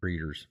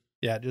breeders.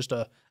 Yeah, just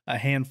a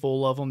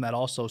handful of them that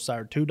also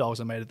sired 2 dogs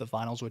that made it to the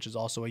finals, which is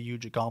also a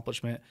huge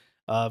accomplishment.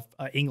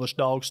 English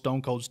dog,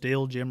 Stone Cold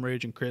Steel, Jim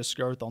Ridge and Chris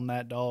Skirth on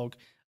that dog.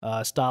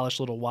 Stylish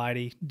Little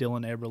Whitey,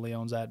 Dylan Eberly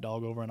owns that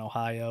dog over in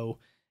Ohio.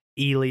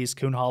 Ely's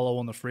Coon Hollow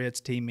on the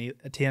Fritz,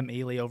 Tim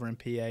Ely over in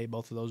PA.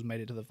 Both of those made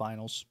it to the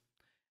finals.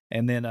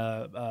 And then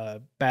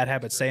Bad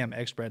Habit Sam,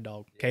 ex-bred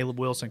dog. Caleb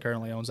Wilson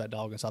currently owns that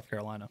dog in South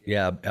Carolina.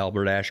 Yeah,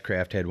 Albert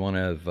Ashcraft had one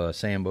of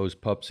Sambo's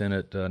pups in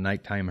it,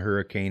 Nighttime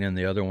Hurricane, and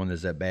the other one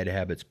is that Bad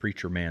Habits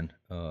Preacher Man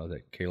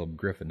that Caleb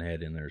Griffin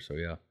had in there. So,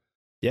 yeah.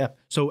 Yeah.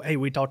 So, hey,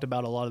 we talked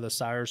about a lot of the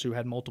sires who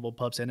had multiple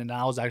pups in, and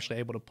I was actually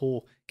able to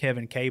pull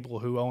Kevin Cable,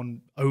 who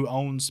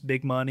owns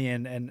Big Money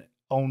and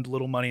owned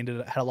Little Money and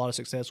had a lot of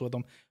success with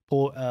them.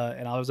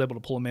 And I was able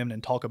to pull him in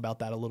and talk about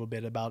that a little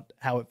bit, about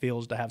how it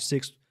feels to have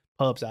 6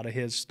 pups out of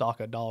his stock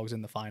of dogs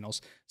in the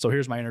finals. So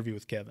here's my interview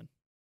with Kevin.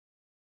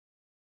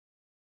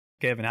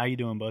 Kevin, how you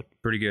doing, bud?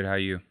 Pretty good. How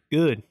you?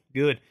 Good.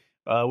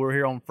 We're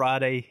here on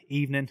Friday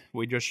evening.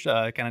 We just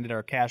kind of did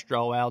our cash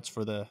draw outs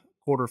for the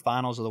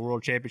quarterfinals of the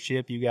World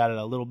Championship. You got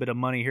a little bit of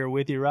money here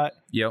with you, right?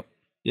 Yep.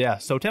 Yeah.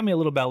 So tell me a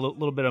little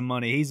bit of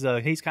money.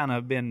 He's kind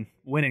of been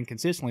winning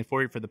consistently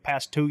for you for the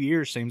past 2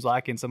 years, seems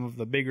like, in some of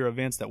the bigger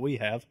events that we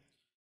have.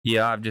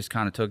 Yeah, I've just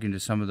kind of took him to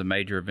some of the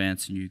major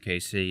events in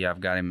UKC.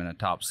 I've got him in the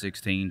top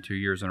 16 2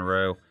 years in a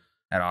row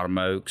at Autumn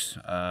Oaks.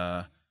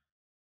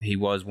 He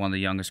was one of the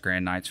youngest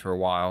Grand Knights for a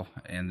while,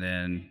 and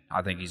then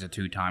I think he's a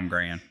 2-time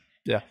Grand.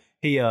 Yeah.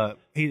 He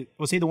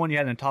was he the one you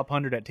had in the top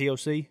 100 at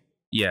TOC?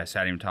 Yes,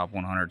 had him top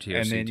 100 TOC.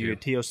 And then you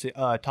had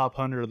TOC top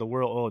 100 of the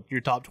world. Well,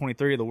 you're top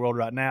 23 of the world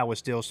right now with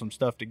still some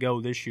stuff to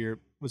go this year.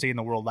 Was he in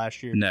the world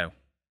last year? No.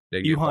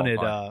 You hunted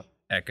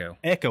Echo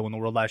in the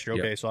world last year.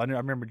 Okay, yep. So I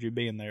remembered you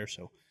being there.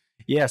 So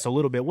yeah, so a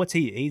little bit. What's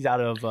he? He's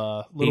out of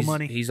Little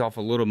Money. He's off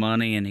of Little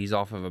Money, and he's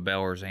off of a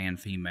Bellers and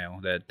female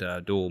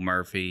that Dual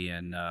Murphy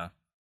and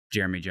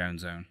Jeremy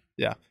Jones own.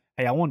 Yeah.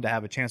 Hey, I wanted to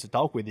have a chance to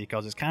talk with you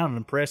because it's kind of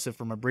impressive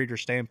from a breeder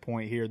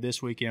standpoint here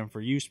this weekend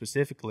for you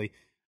specifically.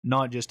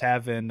 Not just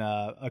having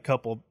a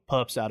couple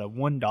pups out of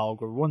one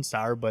dog or one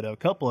sire, but a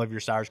couple of your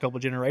sires, a couple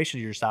generations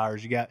of your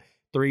sires. You got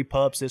 3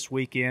 pups this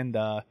weekend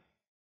out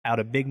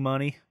of Big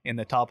Money in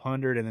the top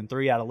 100, and then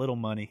 3 out of Little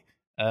Money.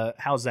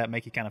 How does that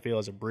make you kind of feel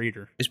as a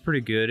breeder? It's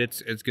pretty good.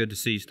 It's good to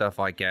see stuff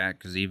like that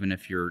because even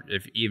if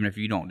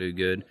you don't do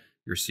good,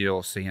 you're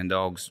still seeing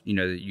dogs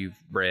that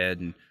you've bred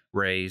and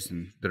raised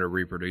and that are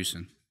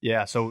reproducing.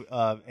 Yeah. So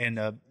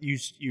you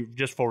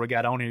just before we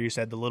got on here, you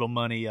said the Little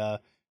Money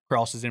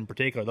crosses in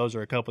particular. Those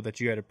are a couple that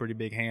you had a pretty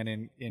big hand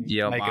in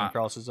making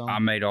crosses on. I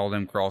made all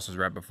them crosses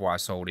right before I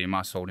sold him.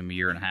 I sold him a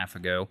year and a half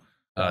ago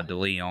to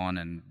Leon,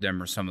 and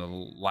them are some of the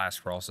last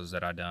crosses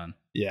that I done.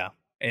 Yeah.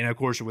 And, of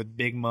course, with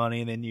Big Money,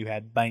 and then you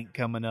had Bank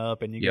coming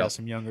up, and you got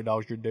some younger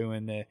dogs you're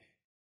doing.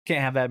 Can't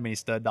have that many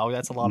stud dogs.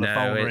 That's a lot of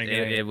phone ringing.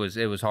 It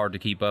was hard to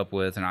keep up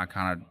with, and I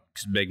kind of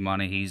 – Big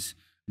Money, he's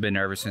been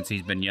there ever since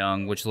he's been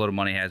young, which Little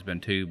Money has been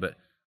too, but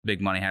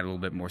Big Money had a little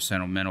bit more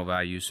sentimental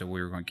value, so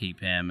we were going to keep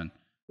him, and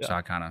so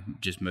I kind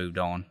of just moved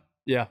on.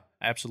 Yeah,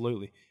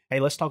 absolutely. Hey,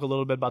 let's talk a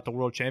little bit about the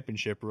World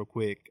Championship real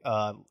quick.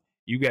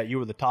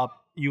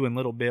 You and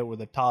Little Bit were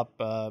the top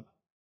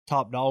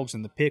dogs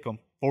in the pick'em.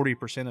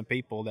 40% of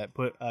people that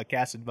put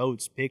casted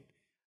votes picked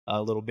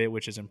a Little Bit,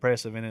 which is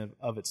impressive in and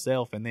of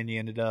itself. And then you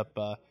ended up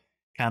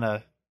kind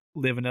of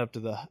living up to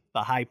the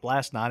hype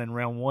last night in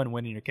round 1,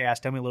 winning your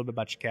cast. Tell me a little bit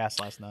about your cast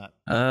last night.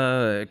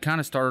 It kind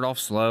of started off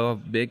slow.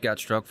 Big got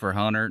struck for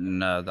 100,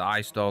 and the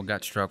Ice Dog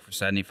got struck for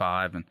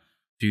 75, and a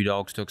few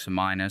dogs took some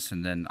minus,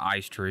 and then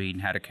Ice Tree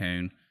and had a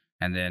coon,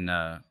 and then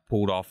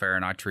pulled off there,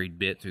 and I treed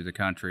bit through the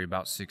country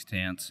about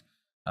 6/10.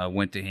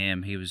 Went to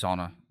him. He was on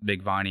a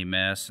big viney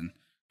mess and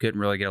couldn't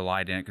really get a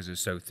light in it because it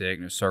was so thick,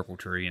 and it was circle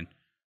tree, and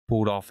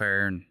pulled off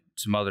there, and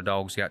some other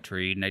dogs got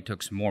treed, and they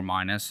took some more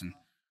minus, and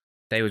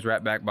they was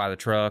right back by the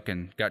truck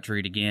and got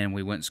treed again.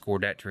 We went and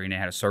scored that tree, and they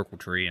had a circle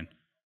tree, and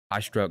I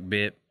struck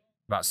bit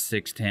about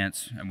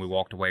 6/10, and we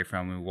walked away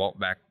from him. We walked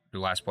back to the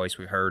last place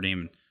we heard him,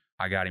 and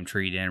I got him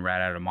treed in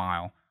right out of a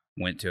mile.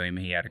 Went to him,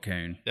 and he had a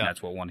coon. Yeah. And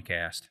that's what won the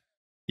cast.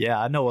 Yeah,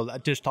 I know.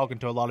 Just talking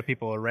to a lot of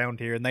people around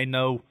here, and they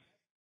know,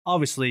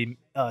 obviously,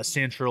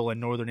 central and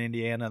northern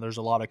Indiana, there's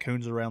a lot of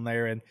coons around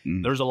there, and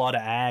there's a lot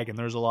of ag, and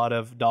there's a lot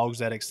of dogs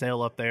that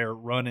excel up there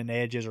running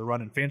edges or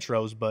running fence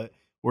rows. But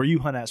where you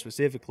hunt at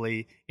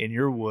specifically in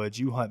your woods,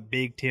 you hunt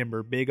big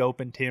timber, big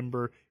open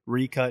timber,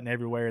 recutting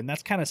everywhere, and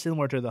that's kind of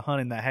similar to the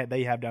hunting that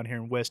they have down here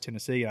in West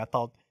Tennessee. And I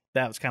thought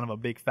that was kind of a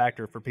big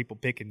factor for people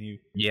picking you.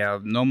 Yeah,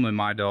 normally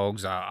my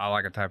dogs, I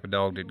like a type of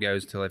dog that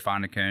goes till they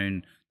find a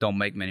coon, don't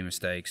make many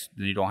mistakes.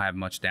 You don't have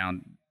much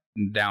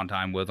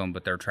downtime with them,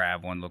 but they're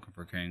traveling looking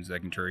for coons they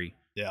can tree.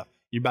 Yeah.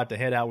 You're about to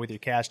head out with your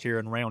cast here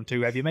in round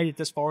 2. Have you made it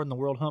this far in the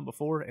World Hunt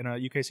before, in a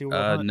UKC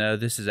World Hunt? No,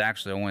 this is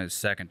actually only the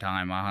second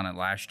time. I hunted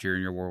last year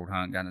in your World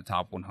Hunt, got in the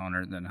top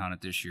 100, then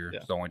hunted this year. Yeah.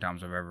 It's the only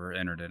times I've ever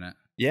entered in it.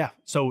 Yeah.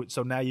 So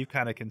now you've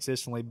kind of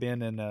consistently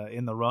been in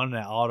the run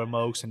at Autumn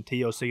Oaks and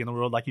TOC in the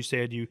world. Like you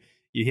said, you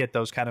hit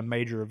those kind of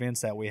major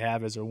events that we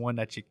have. Is there one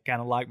that you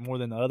kind of like more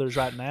than the others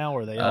right now,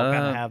 or they all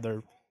kind of have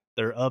their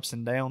ups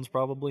and downs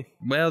probably?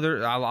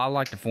 Well, I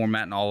like the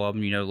format in all of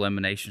them,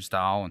 elimination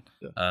style.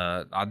 And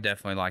I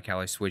definitely like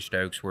how they switched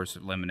Oaks where it's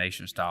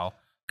elimination style.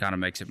 Kind of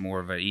makes it more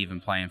of an even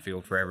playing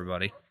field for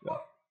everybody.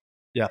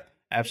 Yeah,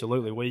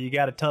 absolutely. Well, you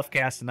got a tough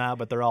cast tonight,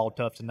 but they're all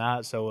tough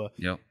tonight. So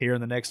here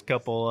in the next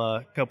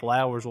couple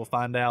hours, we'll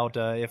find out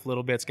if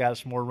Little Bit's got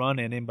some more run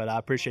in him. But I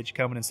appreciate you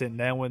coming and sitting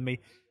down with me.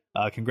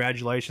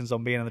 Congratulations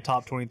on being in the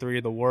top 23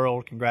 of the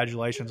world.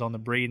 Congratulations on the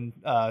breeding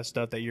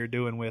stuff that you're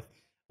doing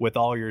with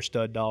all your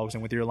stud dogs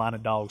and with your line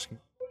of dogs,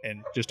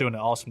 and just doing an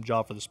awesome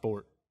job for the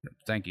sport.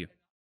 Thank you.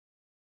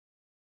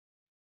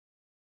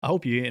 I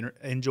hope you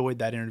enjoyed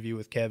that interview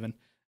with Kevin.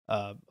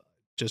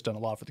 Just done a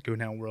lot for the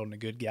Coonhound world and a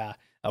good guy.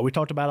 We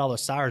talked about all the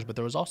sires, but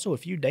there was also a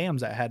few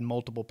dams that had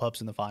multiple pups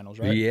in the finals,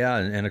 right? Yeah,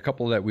 and a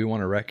couple that we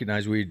want to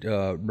recognize. We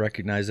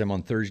recognize them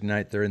on Thursday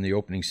night. They're in the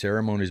opening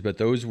ceremonies, but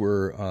those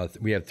were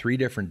we have 3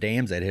 different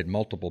dams that had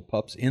multiple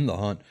pups in the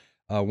hunt.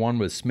 One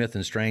was Smith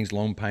and Strang's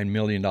Lone Pine $1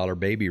 Million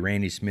Baby,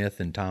 Randy Smith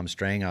and Tom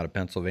Strang out of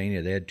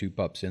Pennsylvania. They had 2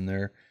 pups in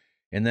there.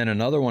 And then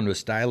another one was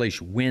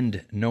Stylish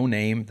Wind No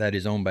Name, that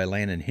is owned by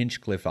Landon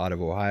Hinchcliffe out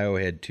of Ohio,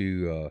 had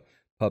 2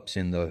 pups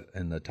in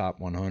the top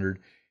 100.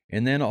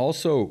 And then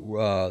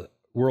also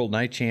World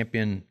Nite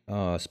Champion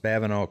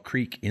Spavinaw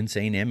Creek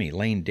Insane Emmy,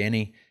 Lane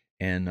Denny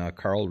and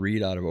Carl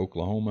Reed out of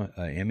Oklahoma.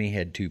 Emmy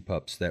had 2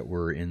 pups that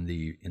were in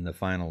the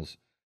finals.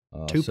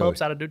 2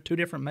 pups out of 2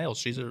 different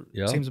males. Seems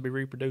to be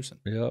reproducing.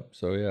 Yep.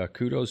 So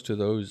kudos to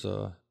those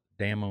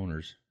dam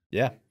owners.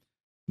 Yeah,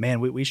 man,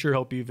 we sure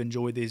hope you've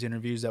enjoyed these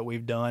interviews that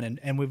we've done,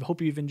 and we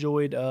hope you've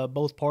enjoyed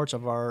both parts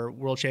of our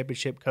World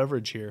Championship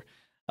coverage here.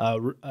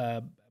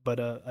 But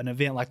an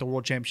event like the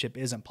World Championship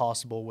isn't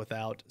possible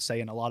without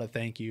saying a lot of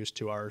thank yous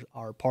to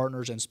our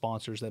partners and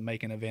sponsors that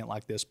make an event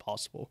like this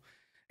possible.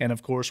 And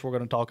of course, we're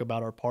going to talk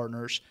about our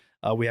partners.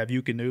 We have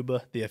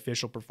Eukanuba, the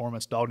official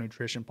performance dog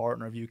nutrition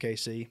partner of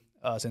UKC.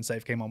 Since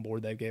they've came on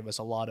board, they've gave us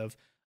a lot of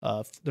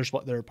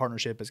their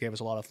partnership has gave us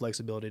a lot of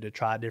flexibility to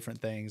try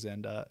different things,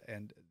 and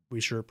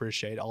we sure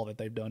appreciate all that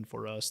they've done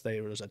for us.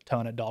 There was a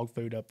ton of dog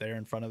food up there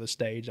in front of the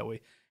stage that we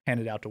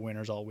handed out to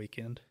winners all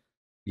weekend.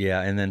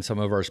 Yeah, and then some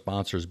of our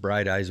sponsors,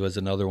 Bright Eyes was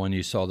another one.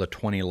 You saw the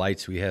 20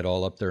 lights we had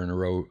all up there in a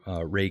row.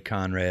 Ray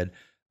Conrad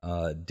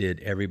did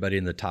everybody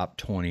in the top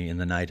 20 in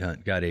the night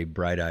hunt got a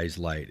Bright Eyes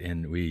light,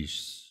 and we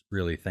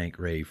really thank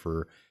Ray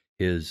for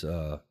his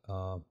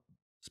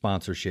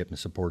sponsorship and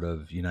support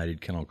of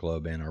United Kennel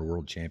Club and our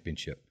World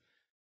Championship.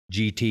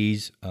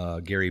 GT's,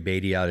 Gary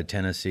Beatty out of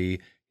Tennessee,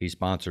 he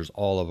sponsors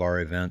all of our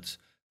events,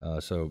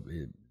 so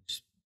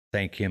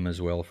thank him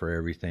as well for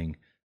everything.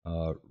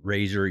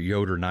 Razor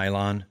Yoder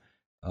Nylon,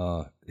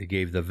 they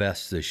gave the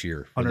vests this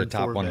year for the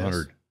top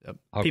 100. Yep.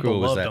 How People cool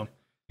was loved that? them.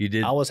 You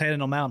did? I was handing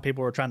them out, and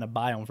people were trying to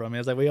buy them from me.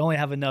 I was like, we only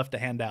have enough to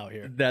hand out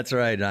here. That's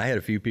right. And I had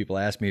a few people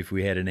ask me if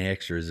we had any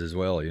extras as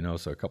well,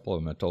 so a couple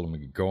of them, I told them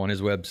to go on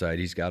his website.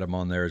 He's got them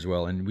on there as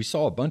well. And we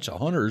saw a bunch of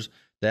hunters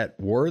that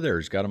were there.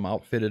 He's got them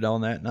outfitted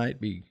on that night,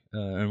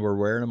 and we're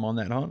wearing them on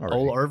that hunt already.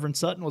 Old Irvin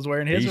Sutton was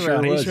wearing his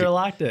around. He sure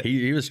liked it.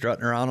 He was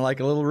strutting around like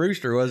a little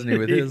rooster, wasn't he,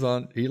 with his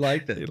on? He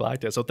liked it. He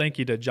liked it. So thank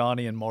you to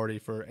Johnny and Marty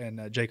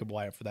and Jacob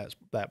Wyatt for that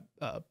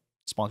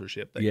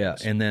sponsorship. Yeah,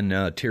 and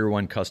then Tier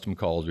 1 Custom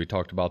Calls. We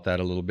talked about that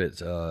a little bit.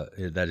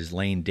 That is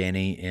Lane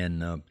Denny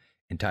and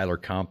Tyler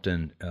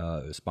Compton,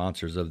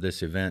 sponsors of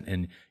this event.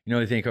 And,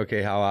 you think,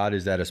 okay, how odd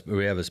is that?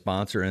 We have a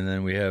sponsor, and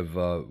then we have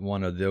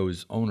one of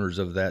those owners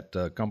of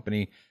that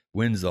company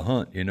wins the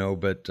hunt,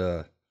 but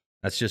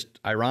that's just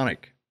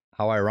ironic.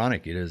 How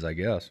ironic it is, I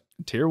guess.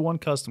 Tier 1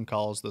 Custom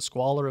Calls, the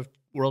squalor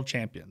World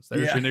Champions.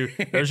 There's your new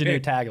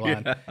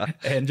tagline.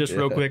 And just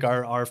real quick,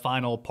 our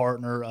final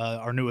partner,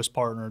 our newest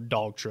partner,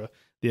 Dogtra,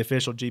 the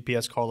official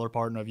GPS collar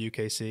partner of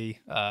UKC.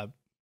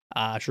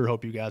 I sure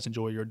hope you guys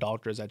enjoy your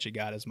Dogtras that you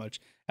got as much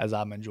as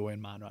I'm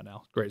enjoying mine right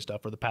now. Great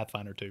stuff for the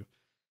Pathfinder too.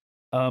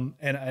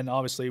 And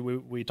obviously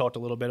we talked a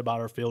little bit about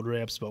our field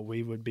reps, but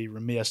we would be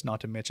remiss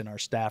not to mention our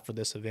staff for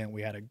this event.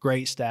 We had a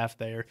great staff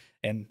there,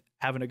 and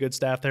having a good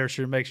staff there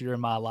sure makes your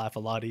and my life a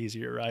lot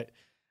easier, right?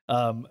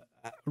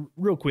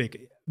 Real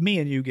quick, me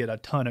and you get a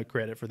ton of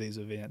credit for these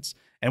events,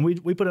 and we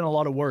put in a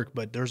lot of work,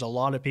 but there's a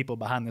lot of people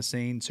behind the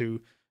scenes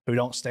who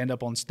don't stand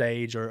up on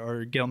stage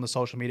or get on the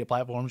social media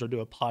platforms or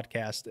do a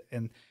podcast.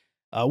 And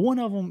one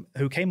of them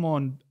who came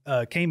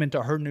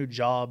into her new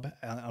job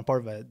on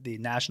part of the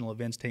national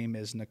events team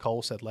is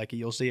Nicole Sedlecki.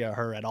 You'll see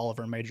her at all of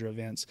her major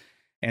events.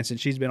 And since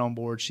she's been on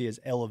board, she has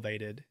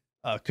elevated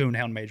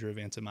Coonhound major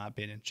events, in my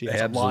opinion. She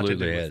has a lot to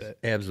do with it.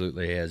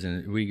 Absolutely has.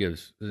 And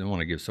I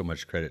want to give so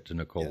much credit to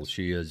Nicole.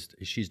 Yes.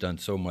 She's done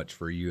so much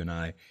for you and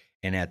I.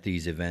 And at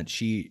these events,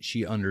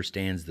 she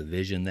understands the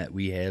vision that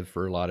we have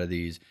for a lot of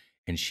these,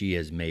 and she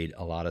has made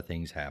a lot of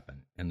things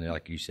happen. And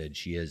like you said,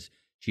 she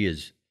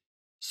is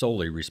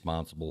solely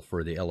responsible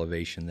for the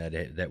elevation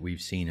that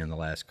we've seen in the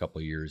last couple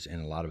of years,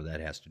 and a lot of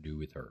that has to do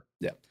with her.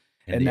 Yeah.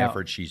 And the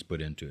effort she's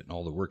put into it and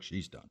all the work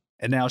she's done.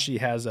 And now she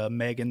has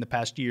Megan the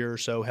past year or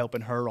so helping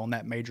her on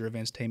that major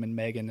events team, and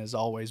Megan is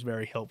always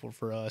very helpful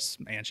for us,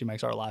 and she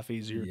makes our life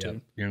easier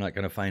too. You're not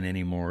going to find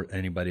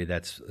anybody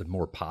that's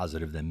more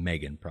positive than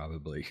Megan,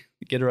 probably.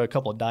 Get her a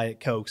couple of Diet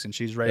Cokes and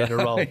she's ready to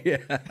roll.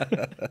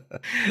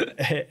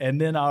 And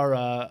then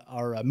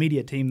our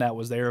media team that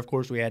was there, of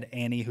course, we had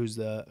Annie, who's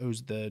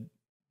the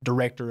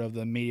director of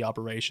the media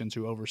operations,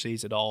 who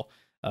oversees it all.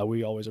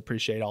 We always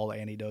appreciate all that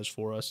Annie does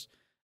for us.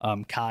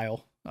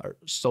 Kyle, our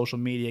social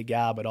media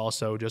guy, but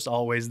also just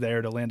always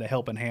there to lend a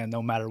helping hand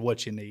no matter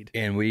what you need.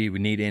 And we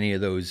need any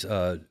of those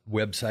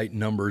website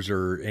numbers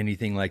or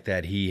anything like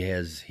that. He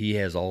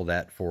has all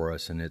that for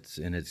us, and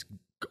it's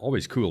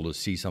always cool to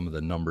see some of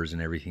the numbers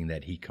and everything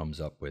that he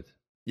comes up with.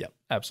 Yeah,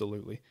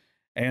 absolutely.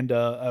 And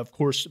of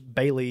course,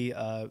 Bailey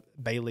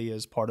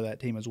is part of that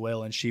team as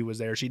well, and she was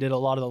there. She did a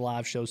lot of the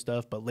live show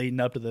stuff, but leading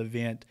up to the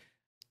event,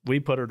 we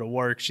put her to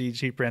work.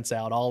 She prints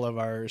out all of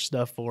our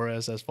stuff for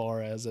us as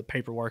far as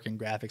paperwork and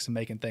graphics and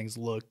making things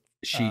look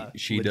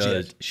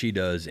She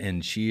does,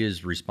 and she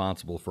is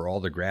responsible for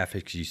all the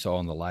graphics you saw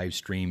in the live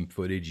stream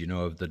footage,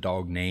 of the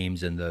dog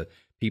names and the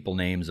people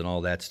names and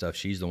all that stuff.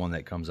 She's the one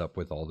that comes up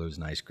with all those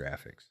nice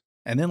graphics.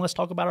 And then let's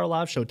talk about our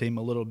live show team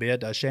a little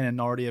bit. Shannon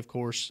Nardi, of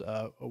course,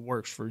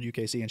 works for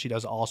UKC, and she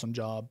does an awesome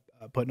job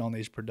putting on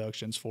these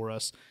productions for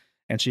us.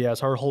 And she has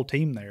her whole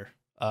team there.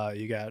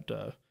 You got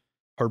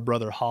her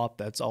brother Hop,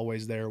 that's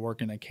always there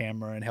working the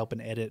camera and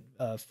helping edit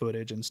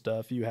footage and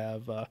stuff. You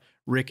have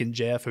Rick and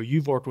Jeff, who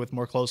you've worked with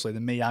more closely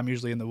than me. I'm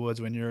usually in the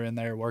woods when you're in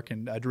there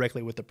working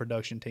directly with the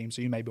production team.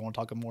 So you maybe want to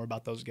talk more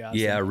about those guys.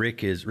 Yeah,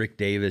 Rick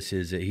Davis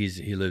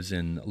he lives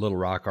in Little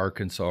Rock,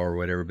 Arkansas or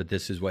whatever, but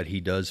this is what he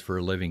does for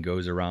a living.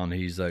 Goes around.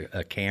 He's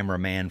a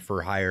cameraman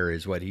for hire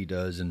is what he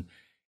does.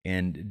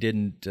 And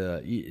didn't,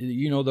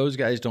 those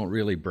guys don't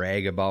really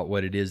brag about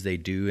what it is they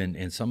do.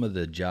 And some of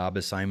the job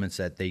assignments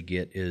that they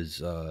get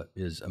is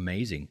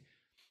amazing.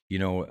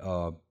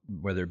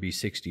 Whether it be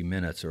 60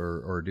 Minutes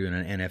or doing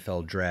an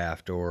NFL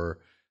draft or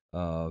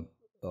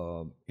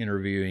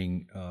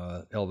interviewing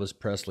Elvis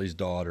Presley's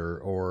daughter,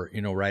 or,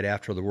 right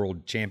after the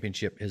World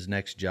Championship, his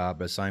next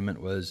job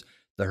assignment was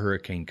the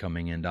hurricane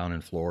coming in down in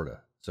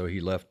Florida. So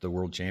he left the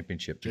World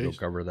Championship to go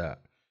cover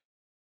that.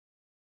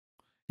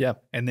 Yeah,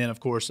 and then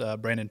of course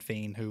Brandon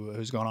Fiend,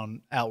 who's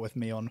gone out with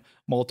me on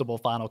multiple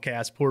final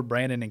casts. Poor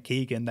Brandon and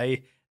Keegan,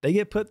 they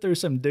get put through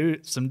some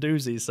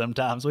doozies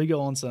sometimes. We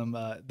go on some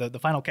the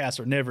final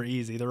casts are never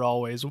easy. They're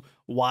always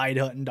wide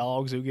hunting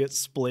dogs who get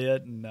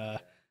split, and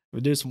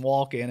we do some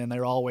walk-in, and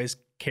they're always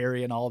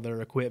carrying all their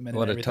equipment.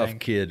 What and a tough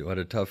kid! What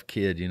a tough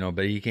kid! But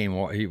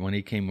when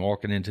he came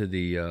walking into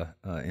the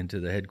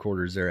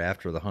headquarters there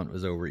after the hunt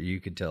was over, you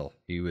could tell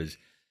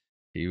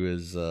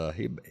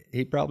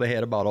he probably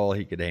had about all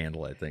he could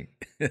handle, I think.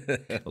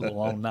 A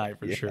long night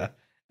for sure.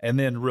 And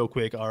then real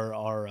quick, our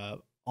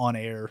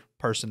on-air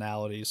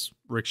personalities,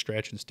 Rick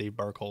Stretch and Steve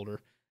Burkholder,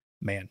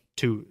 man,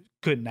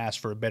 couldn't ask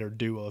for a better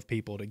duo of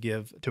people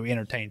to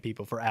entertain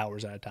people for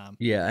hours at a time.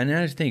 Yeah, and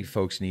I think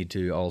folks need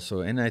to also,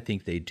 and I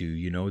think they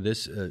do,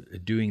 this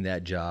doing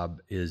that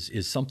job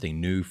is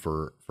something new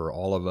for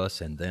all of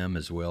us and them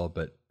as well,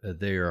 but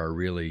they've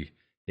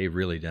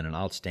really done an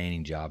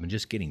outstanding job and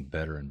just getting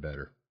better and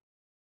better.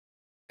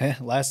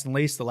 Last and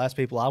least, the last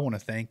people I want to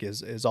thank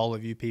is all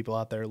of you people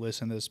out there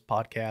listening to this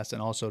podcast,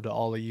 and also to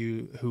all of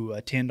you who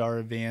attend our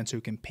events,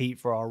 who compete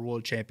for our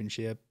World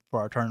Championship, for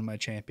our Tournament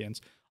Champions,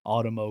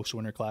 Autumn Oaks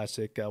Winter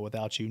Classic.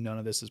 Without you, none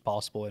of this is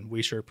possible, and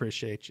we sure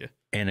appreciate you.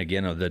 And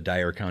again, the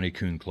Dyer County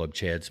Coon Club,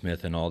 Chad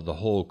Smith, and the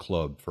whole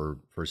club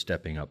for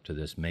stepping up to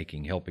this,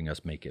 helping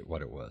us make it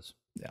what it was.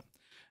 Yeah.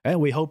 And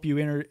we hope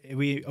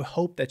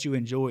that you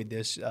enjoyed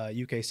this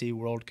UKC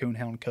World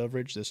Coonhound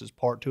coverage. This is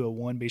part 2 of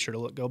 1. Be sure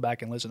to go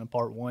back and listen to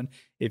part 1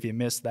 if you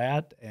missed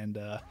that. And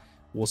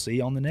We'll see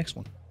you on the next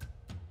one.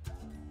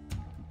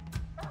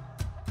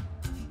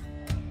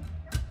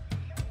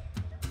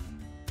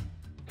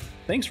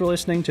 Thanks for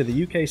listening to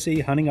the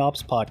UKC Hunting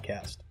Ops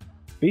Podcast.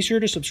 Be sure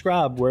to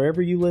subscribe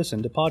wherever you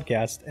listen to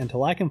podcasts and to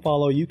like and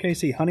follow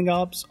UKC Hunting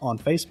Ops on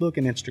Facebook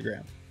and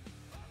Instagram.